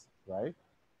 106. Right.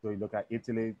 So you look at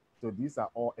Italy. So these are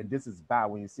all, and this is bad.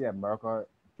 When you see America,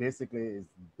 basically is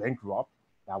bankrupt.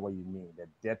 That's what you mean. The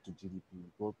debt to GDP.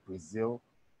 Go Brazil,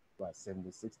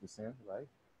 76%. Right.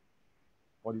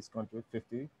 All these countries,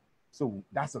 50. So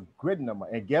that's a great number.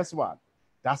 And guess what?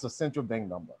 That's a central bank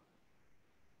number.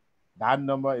 That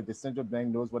number, if the central bank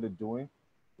knows what they're doing,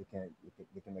 they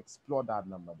can explore that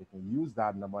number. They can use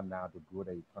that number now to grow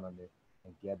the economy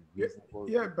and get reasonable.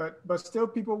 Yeah, but still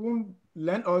people won't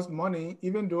lend us money,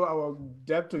 even though our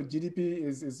debt to GDP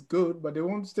is good, but they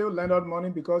won't still lend out money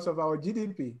because of our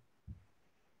GDP.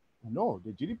 No,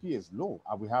 the GDP is low.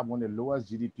 We have one of the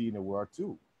lowest GDP in the world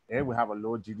too. And we have a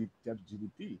low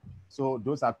GDP. So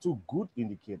those are two good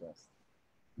indicators.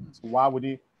 So why would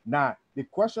they? Now, the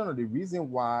question or the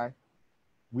reason why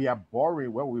we are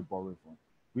borrowing, where are we borrowing from?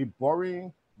 We're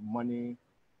borrowing money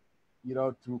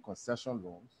either through concession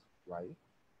loans, right?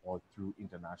 Or through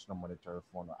International Monetary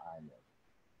Fund or IMF.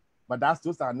 But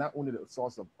those are not only the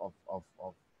source of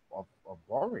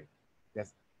borrowing.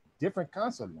 There's different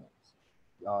kinds of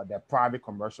loans. They're private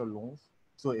commercial loans.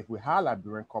 So if we have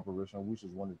Liberian corporation, which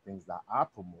is one of the things that I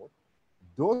promote,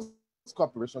 those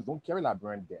corporations don't carry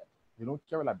Liberian debt. They don't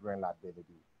carry Liberian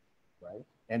liability, right?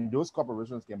 And those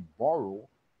corporations can borrow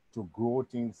to grow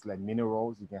things like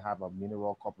minerals. You can have a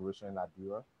mineral corporation in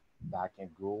Liberia that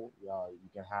can grow. You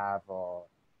can have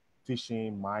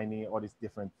fishing, mining, all these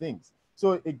different things.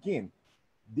 So again,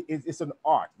 it's an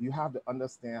art. You have to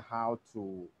understand how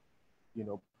to,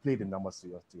 play the numbers to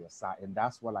your side. And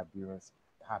that's what Liberians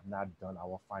have not done,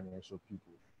 our financial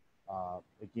people.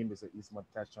 Again, Mr. Eastman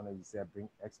touched on it. You said bring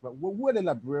expert. Who are the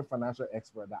Liberian financial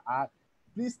expert that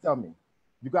please tell me,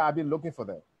 because I've been looking for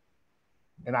them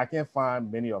and I can't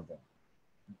find many of them.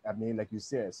 I mean, like you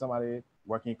said, somebody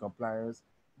working in compliance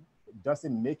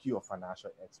doesn't make you a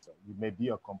financial expert. You may be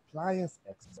a compliance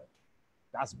expert.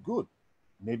 That's good.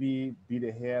 Maybe be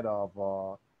the head of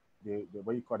the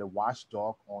what you call the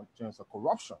watchdog on terms of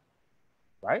corruption,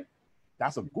 right?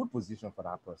 That's a good position for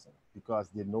that person because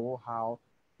they know how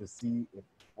to see if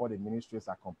all the ministries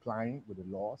are complying with the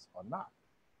laws or not.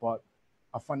 But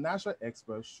a financial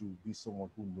expert should be someone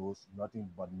who knows nothing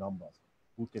but numbers,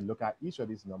 who can look at each of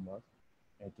these numbers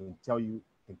and can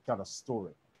tell a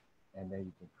story, and then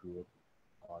you can create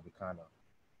the kind of.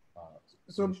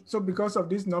 So because of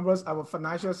these numbers, our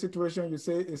financial situation, you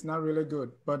say, is not really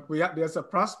good, but there's a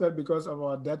prospect because of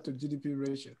our debt to GDP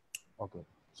ratio. Okay.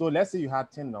 So let's say you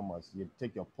had 10 numbers. You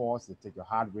take your pulse, you take your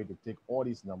heart rate, you take all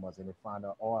these numbers, and they find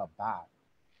out all are bad.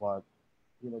 But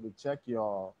they check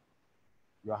your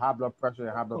high blood pressure,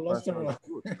 your high blood pressure is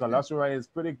good. Cholesterol is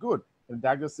pretty good. And the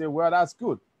doctor say, well, that's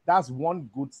good. That's one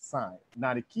good sign.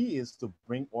 Now the key is to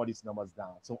bring all these numbers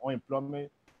down. So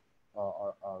unemployment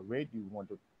rate, you want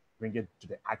to bring it to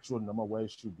the actual number where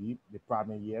it should be. The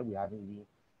problem here, we haven't even,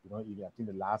 I think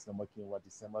the last number came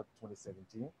December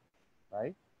 2017,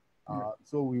 right?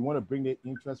 So we want to bring the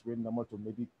interest rate number to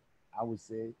maybe, I would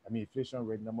say, inflation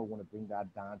rate number, want to bring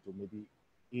that down to maybe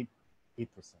 8%.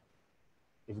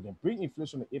 If we can bring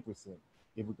inflation to 8%,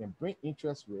 if we can bring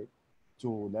interest rate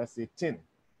to, let's say, 10,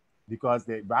 because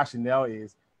the rationale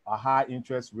is a high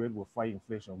interest rate will fight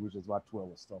inflation, which is what 12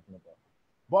 was talking about.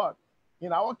 But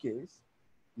in our case,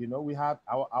 we have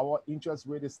our interest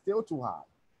rate is still too high.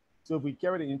 So if we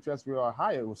carry the interest rate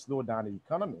higher, it will slow down the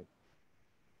economy.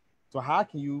 So how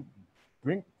can you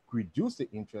reduce the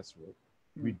interest rate,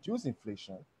 reduce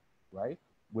inflation, right,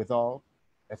 without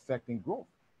affecting growth?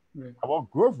 Right. Our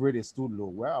growth rate is too low.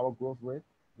 Where our growth rate,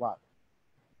 what?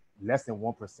 Less than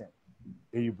 1%.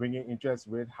 If you bring in interest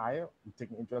rate higher, you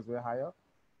take an interest rate higher,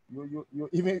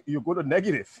 you go to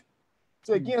negative.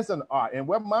 So again, it's an art. And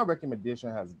what my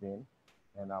recommendation has been,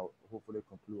 and I'll hopefully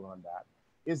conclude on that,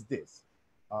 is this.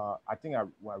 I think I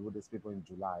wrote this paper in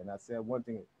July, and I said one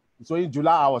thing. So in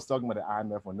July, I was talking about the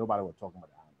IMF when nobody was talking about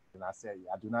the IMF. And I said,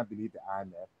 I do not believe the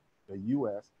IMF, the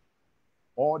US,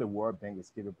 or the World Bank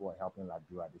is capable of helping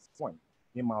Liberia at this point.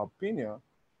 In my opinion,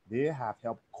 they have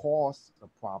helped cause the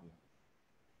problem,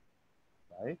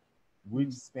 right?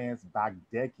 Which spans back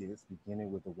decades,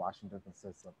 beginning with the Washington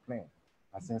Consensus Plan.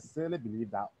 I sincerely believe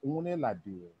that only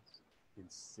Liberians can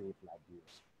save Liberia.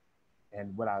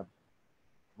 And what I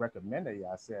recommended here,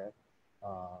 I said,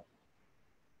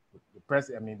 the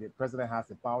president has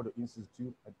the power to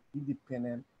institute an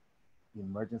independent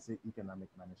emergency economic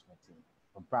management team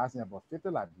comprising about 50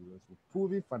 Liberians with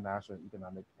proven financial and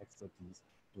economic expertise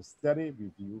to study,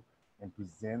 review, and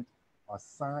present a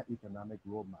sound economic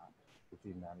roadmap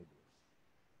within 90 days.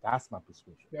 That's my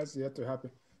prescription. That's yet to happen.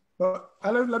 But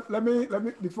let me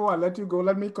before I let you go,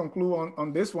 let me conclude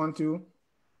on this one too.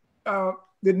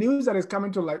 The news that is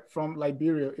coming to from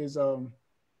Liberia is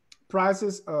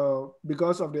prices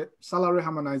because of the salary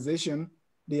harmonization.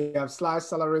 They have slashed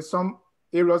salaries. Some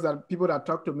areas that people that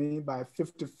talk to me by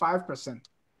 55%.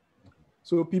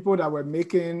 So people that were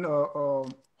making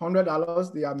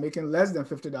 $100, they are making less than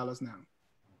 $50 now.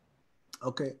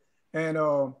 Okay,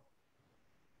 and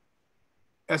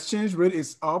exchange rate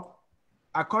is up.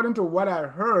 According to what I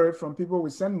heard from people we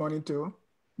send money to,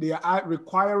 they are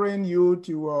requiring you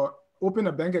to open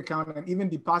a bank account and even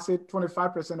deposit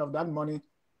 25% of that money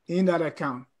in that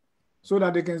account so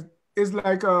that they can, it's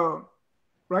like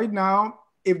right now,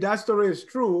 if that story is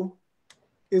true,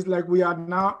 it's like we are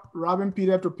now robbing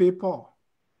Peter to pay Paul.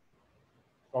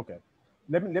 Okay,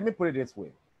 let me put it this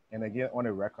way, and again on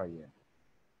the record here.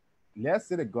 Let's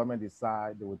say the government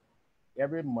decide they would,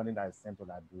 every money that is sent to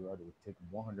Liberia, they would take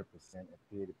 100% and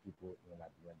pay the people in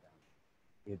Liberia down.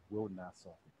 It will not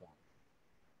solve the problem.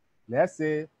 Let's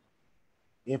say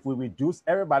if we reduce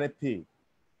everybody pay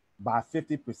by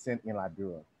 50% in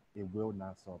Liberia, it will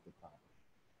not solve the problem.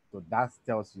 So that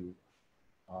tells you,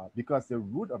 because the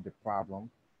root of the problem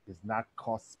is not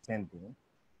cost spending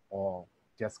or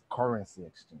just currency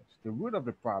exchange. The root of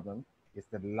the problem is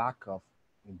the lack of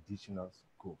indigenous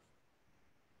growth.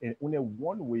 And only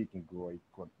one way you can grow an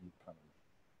economy.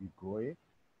 You grow it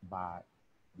by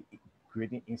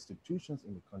creating institutions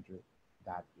in the country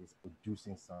that is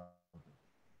producing something.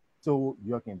 So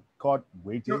you can cut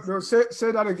wages. No,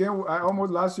 say that again. I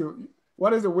almost lost you.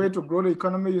 What is the way to grow the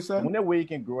economy, you said? The only way you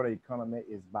can grow the economy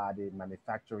is by the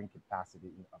manufacturing capacity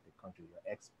of the country, your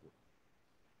export.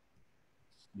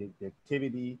 The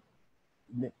activity.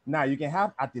 Now you can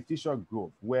have artificial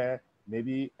growth where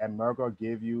maybe America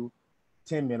gave you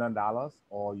 $10 million,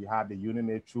 or you have the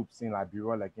UNIMA troops in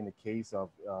Liberia, like in the case of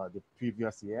the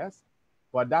previous years.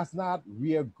 But that's not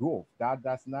real growth.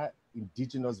 That's not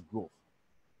indigenous growth.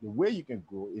 The way you can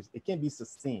grow is it can be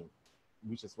sustained,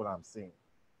 which is what I'm saying.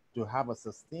 To have a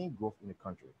sustained growth in the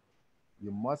country, you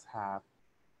must have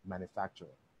manufacturers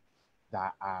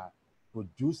that are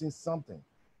producing something,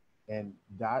 and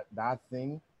that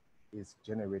thing is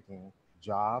generating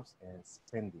jobs and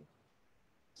spending.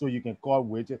 So you can call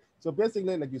wages. So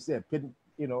basically, like you said,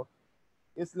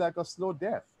 it's like a slow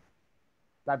death.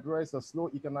 Liberia is a slow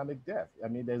economic death. I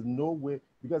mean, there's no way,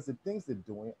 because the things they're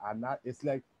doing are not, it's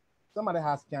like somebody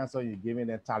has cancer and you're giving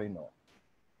them Tylenol.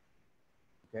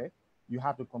 Okay? You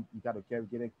got to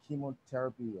get a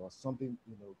chemotherapy or something,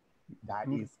 that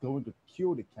is going to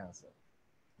cure the cancer.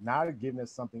 Now they're giving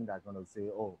us something that's going to say,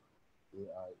 oh,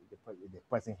 the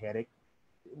person headache.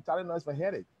 I'm telling us for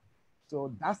headache.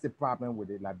 So that's the problem with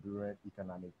the Liberian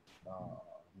economic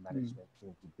management.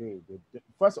 So today,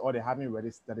 first of all, they haven't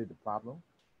really studied the problem.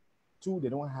 Two, they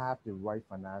don't have the right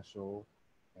financial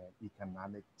and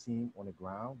economic team on the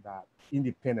ground that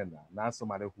independent now, not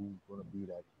somebody who's going to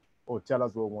be like, oh, tell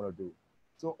us what we want to do.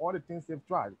 So all the things they've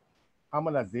tried,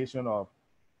 harmonization of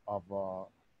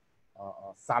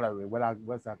salary,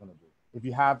 what's that going to do? If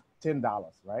you have $10,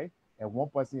 right, and one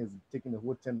person is taking the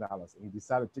whole $10, and you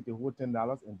decide to take the whole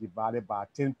 $10 and divide it by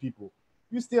 10 people,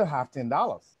 you still have $10.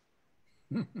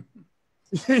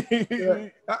 Yeah,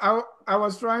 I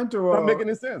was trying to not making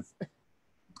any sense.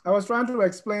 I was trying to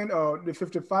explain the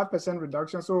 55%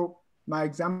 reduction. So my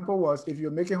example was, if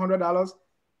you're making $100,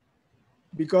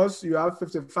 because you have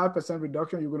 55%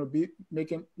 reduction, you're going to be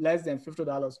making less than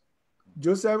 $50.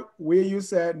 Joseph, where you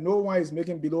said no one is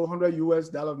making below $100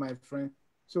 US, my friend.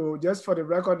 So just for the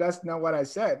record, that's not what I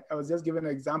said. I was just giving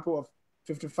an example of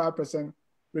 55%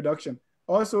 reduction.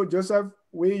 Also, Joseph,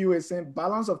 where you were saying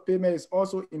balance of payment is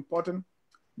also important,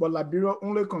 but Liberia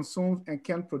only consumes and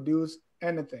can't produce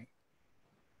anything.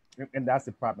 And that's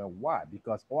the problem. Why?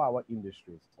 Because all our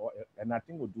industries, and I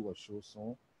think we'll do a show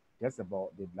soon, just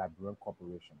about the Liberian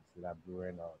corporations, the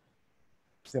Liberian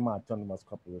semi-autonomous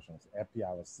corporations,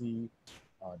 FPRC,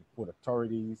 the port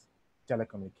authorities,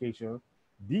 telecommunications.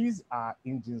 These are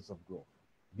engines of growth.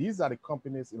 These are the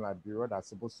companies in Liberia that are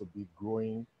supposed to be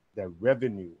growing their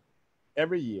revenue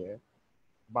every year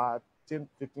by 10,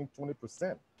 15,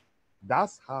 20%.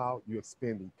 That's how you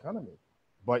expand the economy.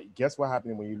 But guess what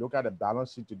happened when you look at the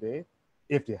balance sheet today?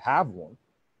 If they have one,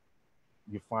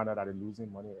 you find out that they're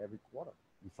losing money every quarter.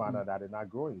 You find out that they're not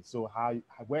growing. So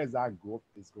where is that growth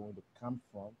is going to come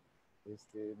from? It's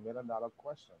the $1 million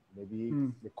question. Maybe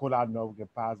the cola note can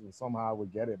pass and somehow we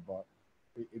get it, but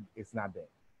it's not there.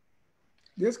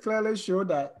 This clearly shows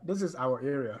that this is our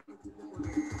area.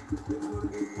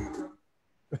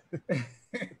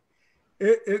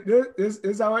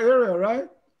 It's our area, right?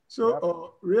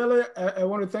 So really, I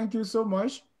want to thank you so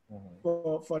much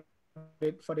for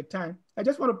the time. I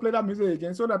just want to play that music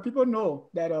again so that people know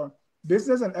that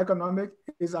business and economic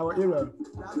is our area.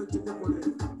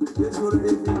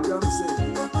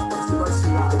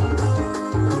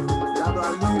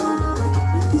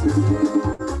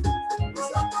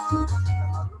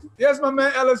 Yes, my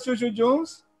man, Ellis Chuchu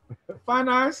Jones.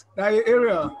 Finance, that your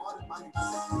area.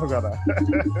 Look at that.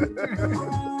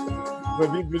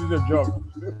 But we did a job.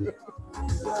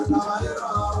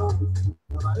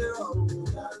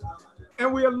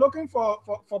 And we are looking for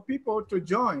people to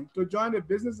join the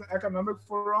Business and Economic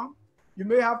Forum. You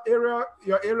may have your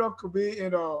area could be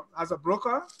as a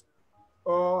broker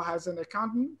or as an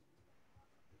accountant.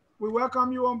 We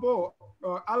welcome you on board.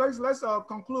 Alex, let's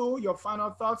conclude your final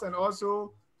thoughts and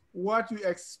also what you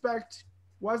expect.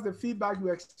 What's the feedback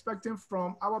you're expecting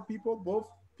from our people, both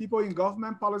people in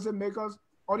government, policymakers,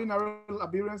 ordinary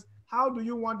Liberians? How do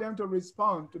you want them to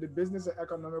respond to the Business and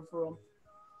Economic Forum?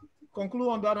 Conclude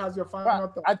on that as your final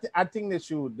thought. I think they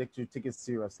should take it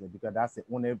seriously, because that's the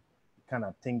only kind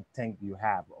of think tank you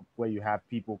have, where you have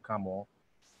people come on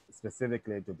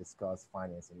specifically to discuss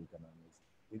finance and economics.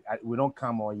 We don't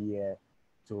come on here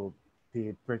to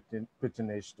pay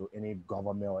patronage to any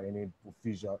government or any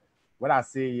official. What I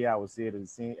say here, I would say to the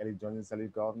same Eddie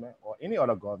Johnson government or any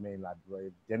other government in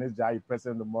Liberia. Dennis Jai,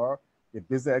 president tomorrow, the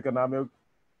Business Economic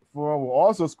Forum will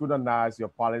also scrutinize your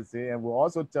policy and will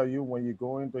also tell you when you're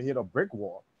going to hit a brick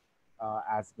wall,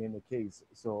 as being the case.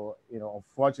 So,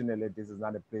 unfortunately, this is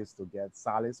not a place to get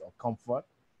solace or comfort.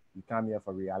 You come here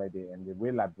for reality, and the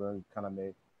way Liberian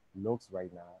economy looks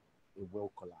right now, it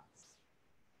will collapse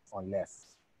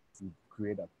unless you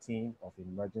create a team of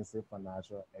emergency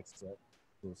financial experts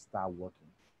to start working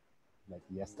like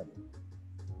yesterday.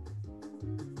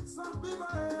 Some people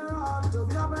have to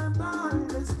be up and down in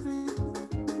the street.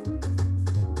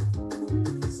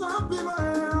 Some people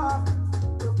have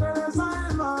to pay a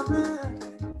sign of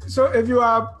it. So if you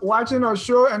are watching a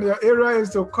show and your area is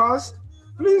to cost,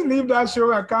 please leave that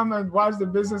show and come and watch the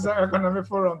Business and Economic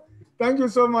Forum. Thank you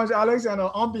so much, Alex. And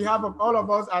on behalf of all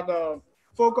of us at the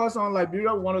Focus on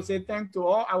Liberia, we want to say thanks to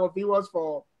all our viewers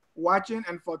for watching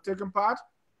and for taking part.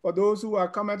 For those who are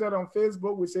commented on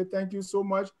Facebook, we say thank you so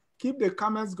much. Keep the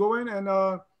comments going and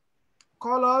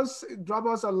call us, drop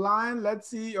us a line. Let's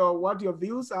see what your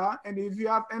views are. And if you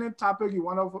have any topic you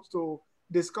want us to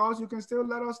discuss, you can still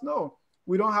let us know.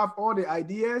 We don't have all the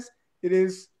ideas. It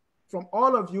is from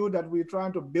all of you that we're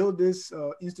trying to build this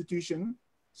institution.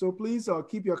 So please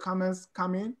keep your comments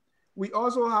coming. We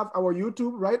also have our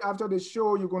YouTube. Right after the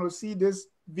show, you're going to see this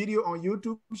video on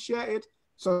YouTube. Share it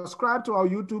Subscribe to our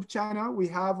YouTube channel. We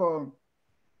have a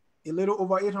little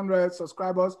over 800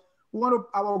 subscribers.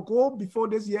 Our goal before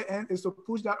this year end is to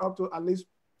push that up to at least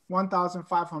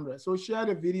 1,500. So share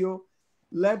the video.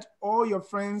 Let all your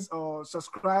friends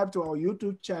subscribe to our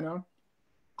YouTube channel.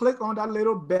 Click on that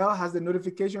little bell, has the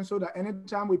notification, so that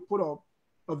anytime we put up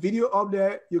a video up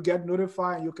there, you get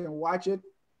notified and you can watch it.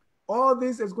 All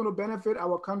this is going to benefit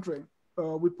our country.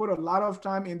 We put a lot of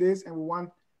time in this, and we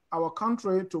want our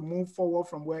country to move forward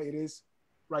from where it is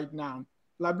right now.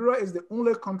 Liberia is the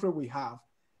only country we have.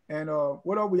 And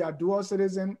whether we are dual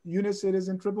citizen, unit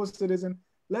citizen, triple citizen,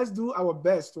 let's do our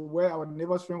best to where our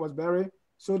neighbor's friend was buried,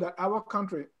 so that our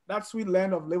country, that sweet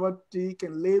land of liberty,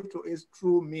 can live to its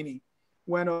true meaning.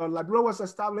 When Liberia was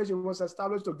established, it was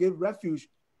established to give refuge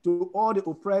to all the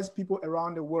oppressed people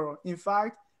around the world. In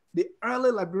fact, the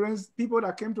early Liberians, people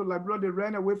that came to Liberia, they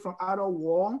ran away from either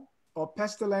war or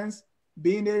pestilence,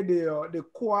 being the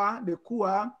Kwa, the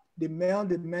Kua, the Mel,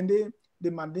 the Mende, the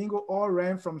Mandingo, all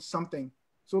ran from something.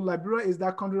 So Liberia is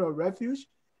that country of refuge,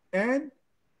 and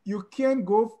you can't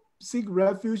go seek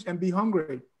refuge and be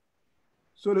hungry.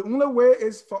 So the only way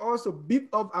is for us to beef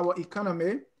up our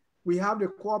economy. We have the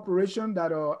cooperation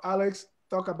that Alex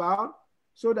talked about,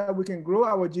 so that we can grow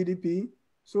our GDP,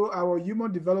 so our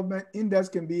human development index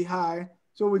can be high,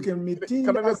 so we can maintain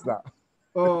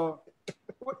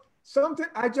something.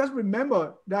 I just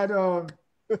remember that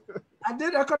I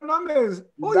did economics.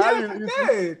 Oh yeah, I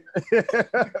did.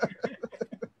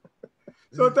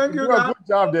 So thank you guys. Good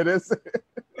job, Dennis.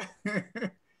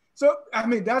 So, I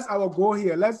mean, that's our goal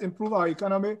here. Let's improve our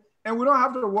economy. And we don't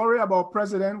have to worry about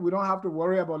president. We don't have to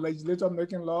worry about legislature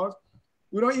making laws.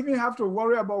 We don't even have to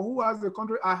worry about who has the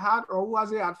country at heart, or who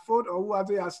has it at foot, or who has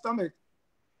it at stomach.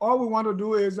 All we want to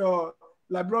do is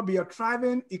Liberia be a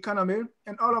thriving economy,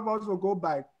 and all of us will go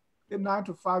back. The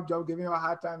 9-to-5 job giving you a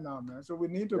hard time now, man. So we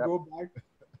need to go back,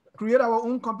 create our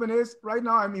own companies. Right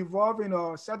now, I'm involved in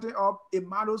setting up a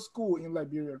model school in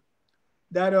Liberia.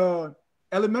 That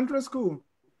elementary school,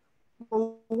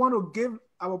 we want to give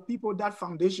our people that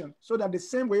foundation, so that the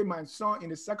same way my son in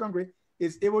the 2nd grade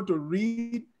is able to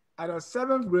read at a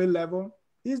 7th grade level,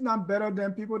 he's not better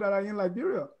than people that are in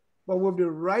Liberia. But with the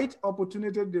right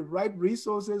opportunity, the right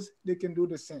resources, they can do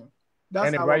the same.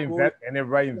 That's our goal. And the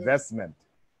right investment.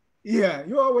 Yeah,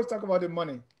 you always talk about the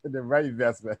money. The right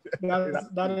investment.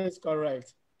 That is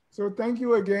correct. So thank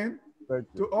you again. Thank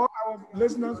you. To all our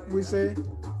listeners, we say,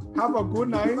 have a good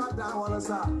night.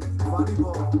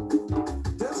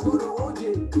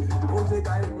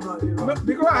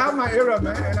 Because I have my area,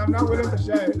 man, and I'm not willing to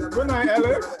share it. Good night,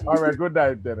 Alex. All right, good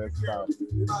night, Dennis.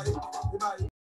 Bye.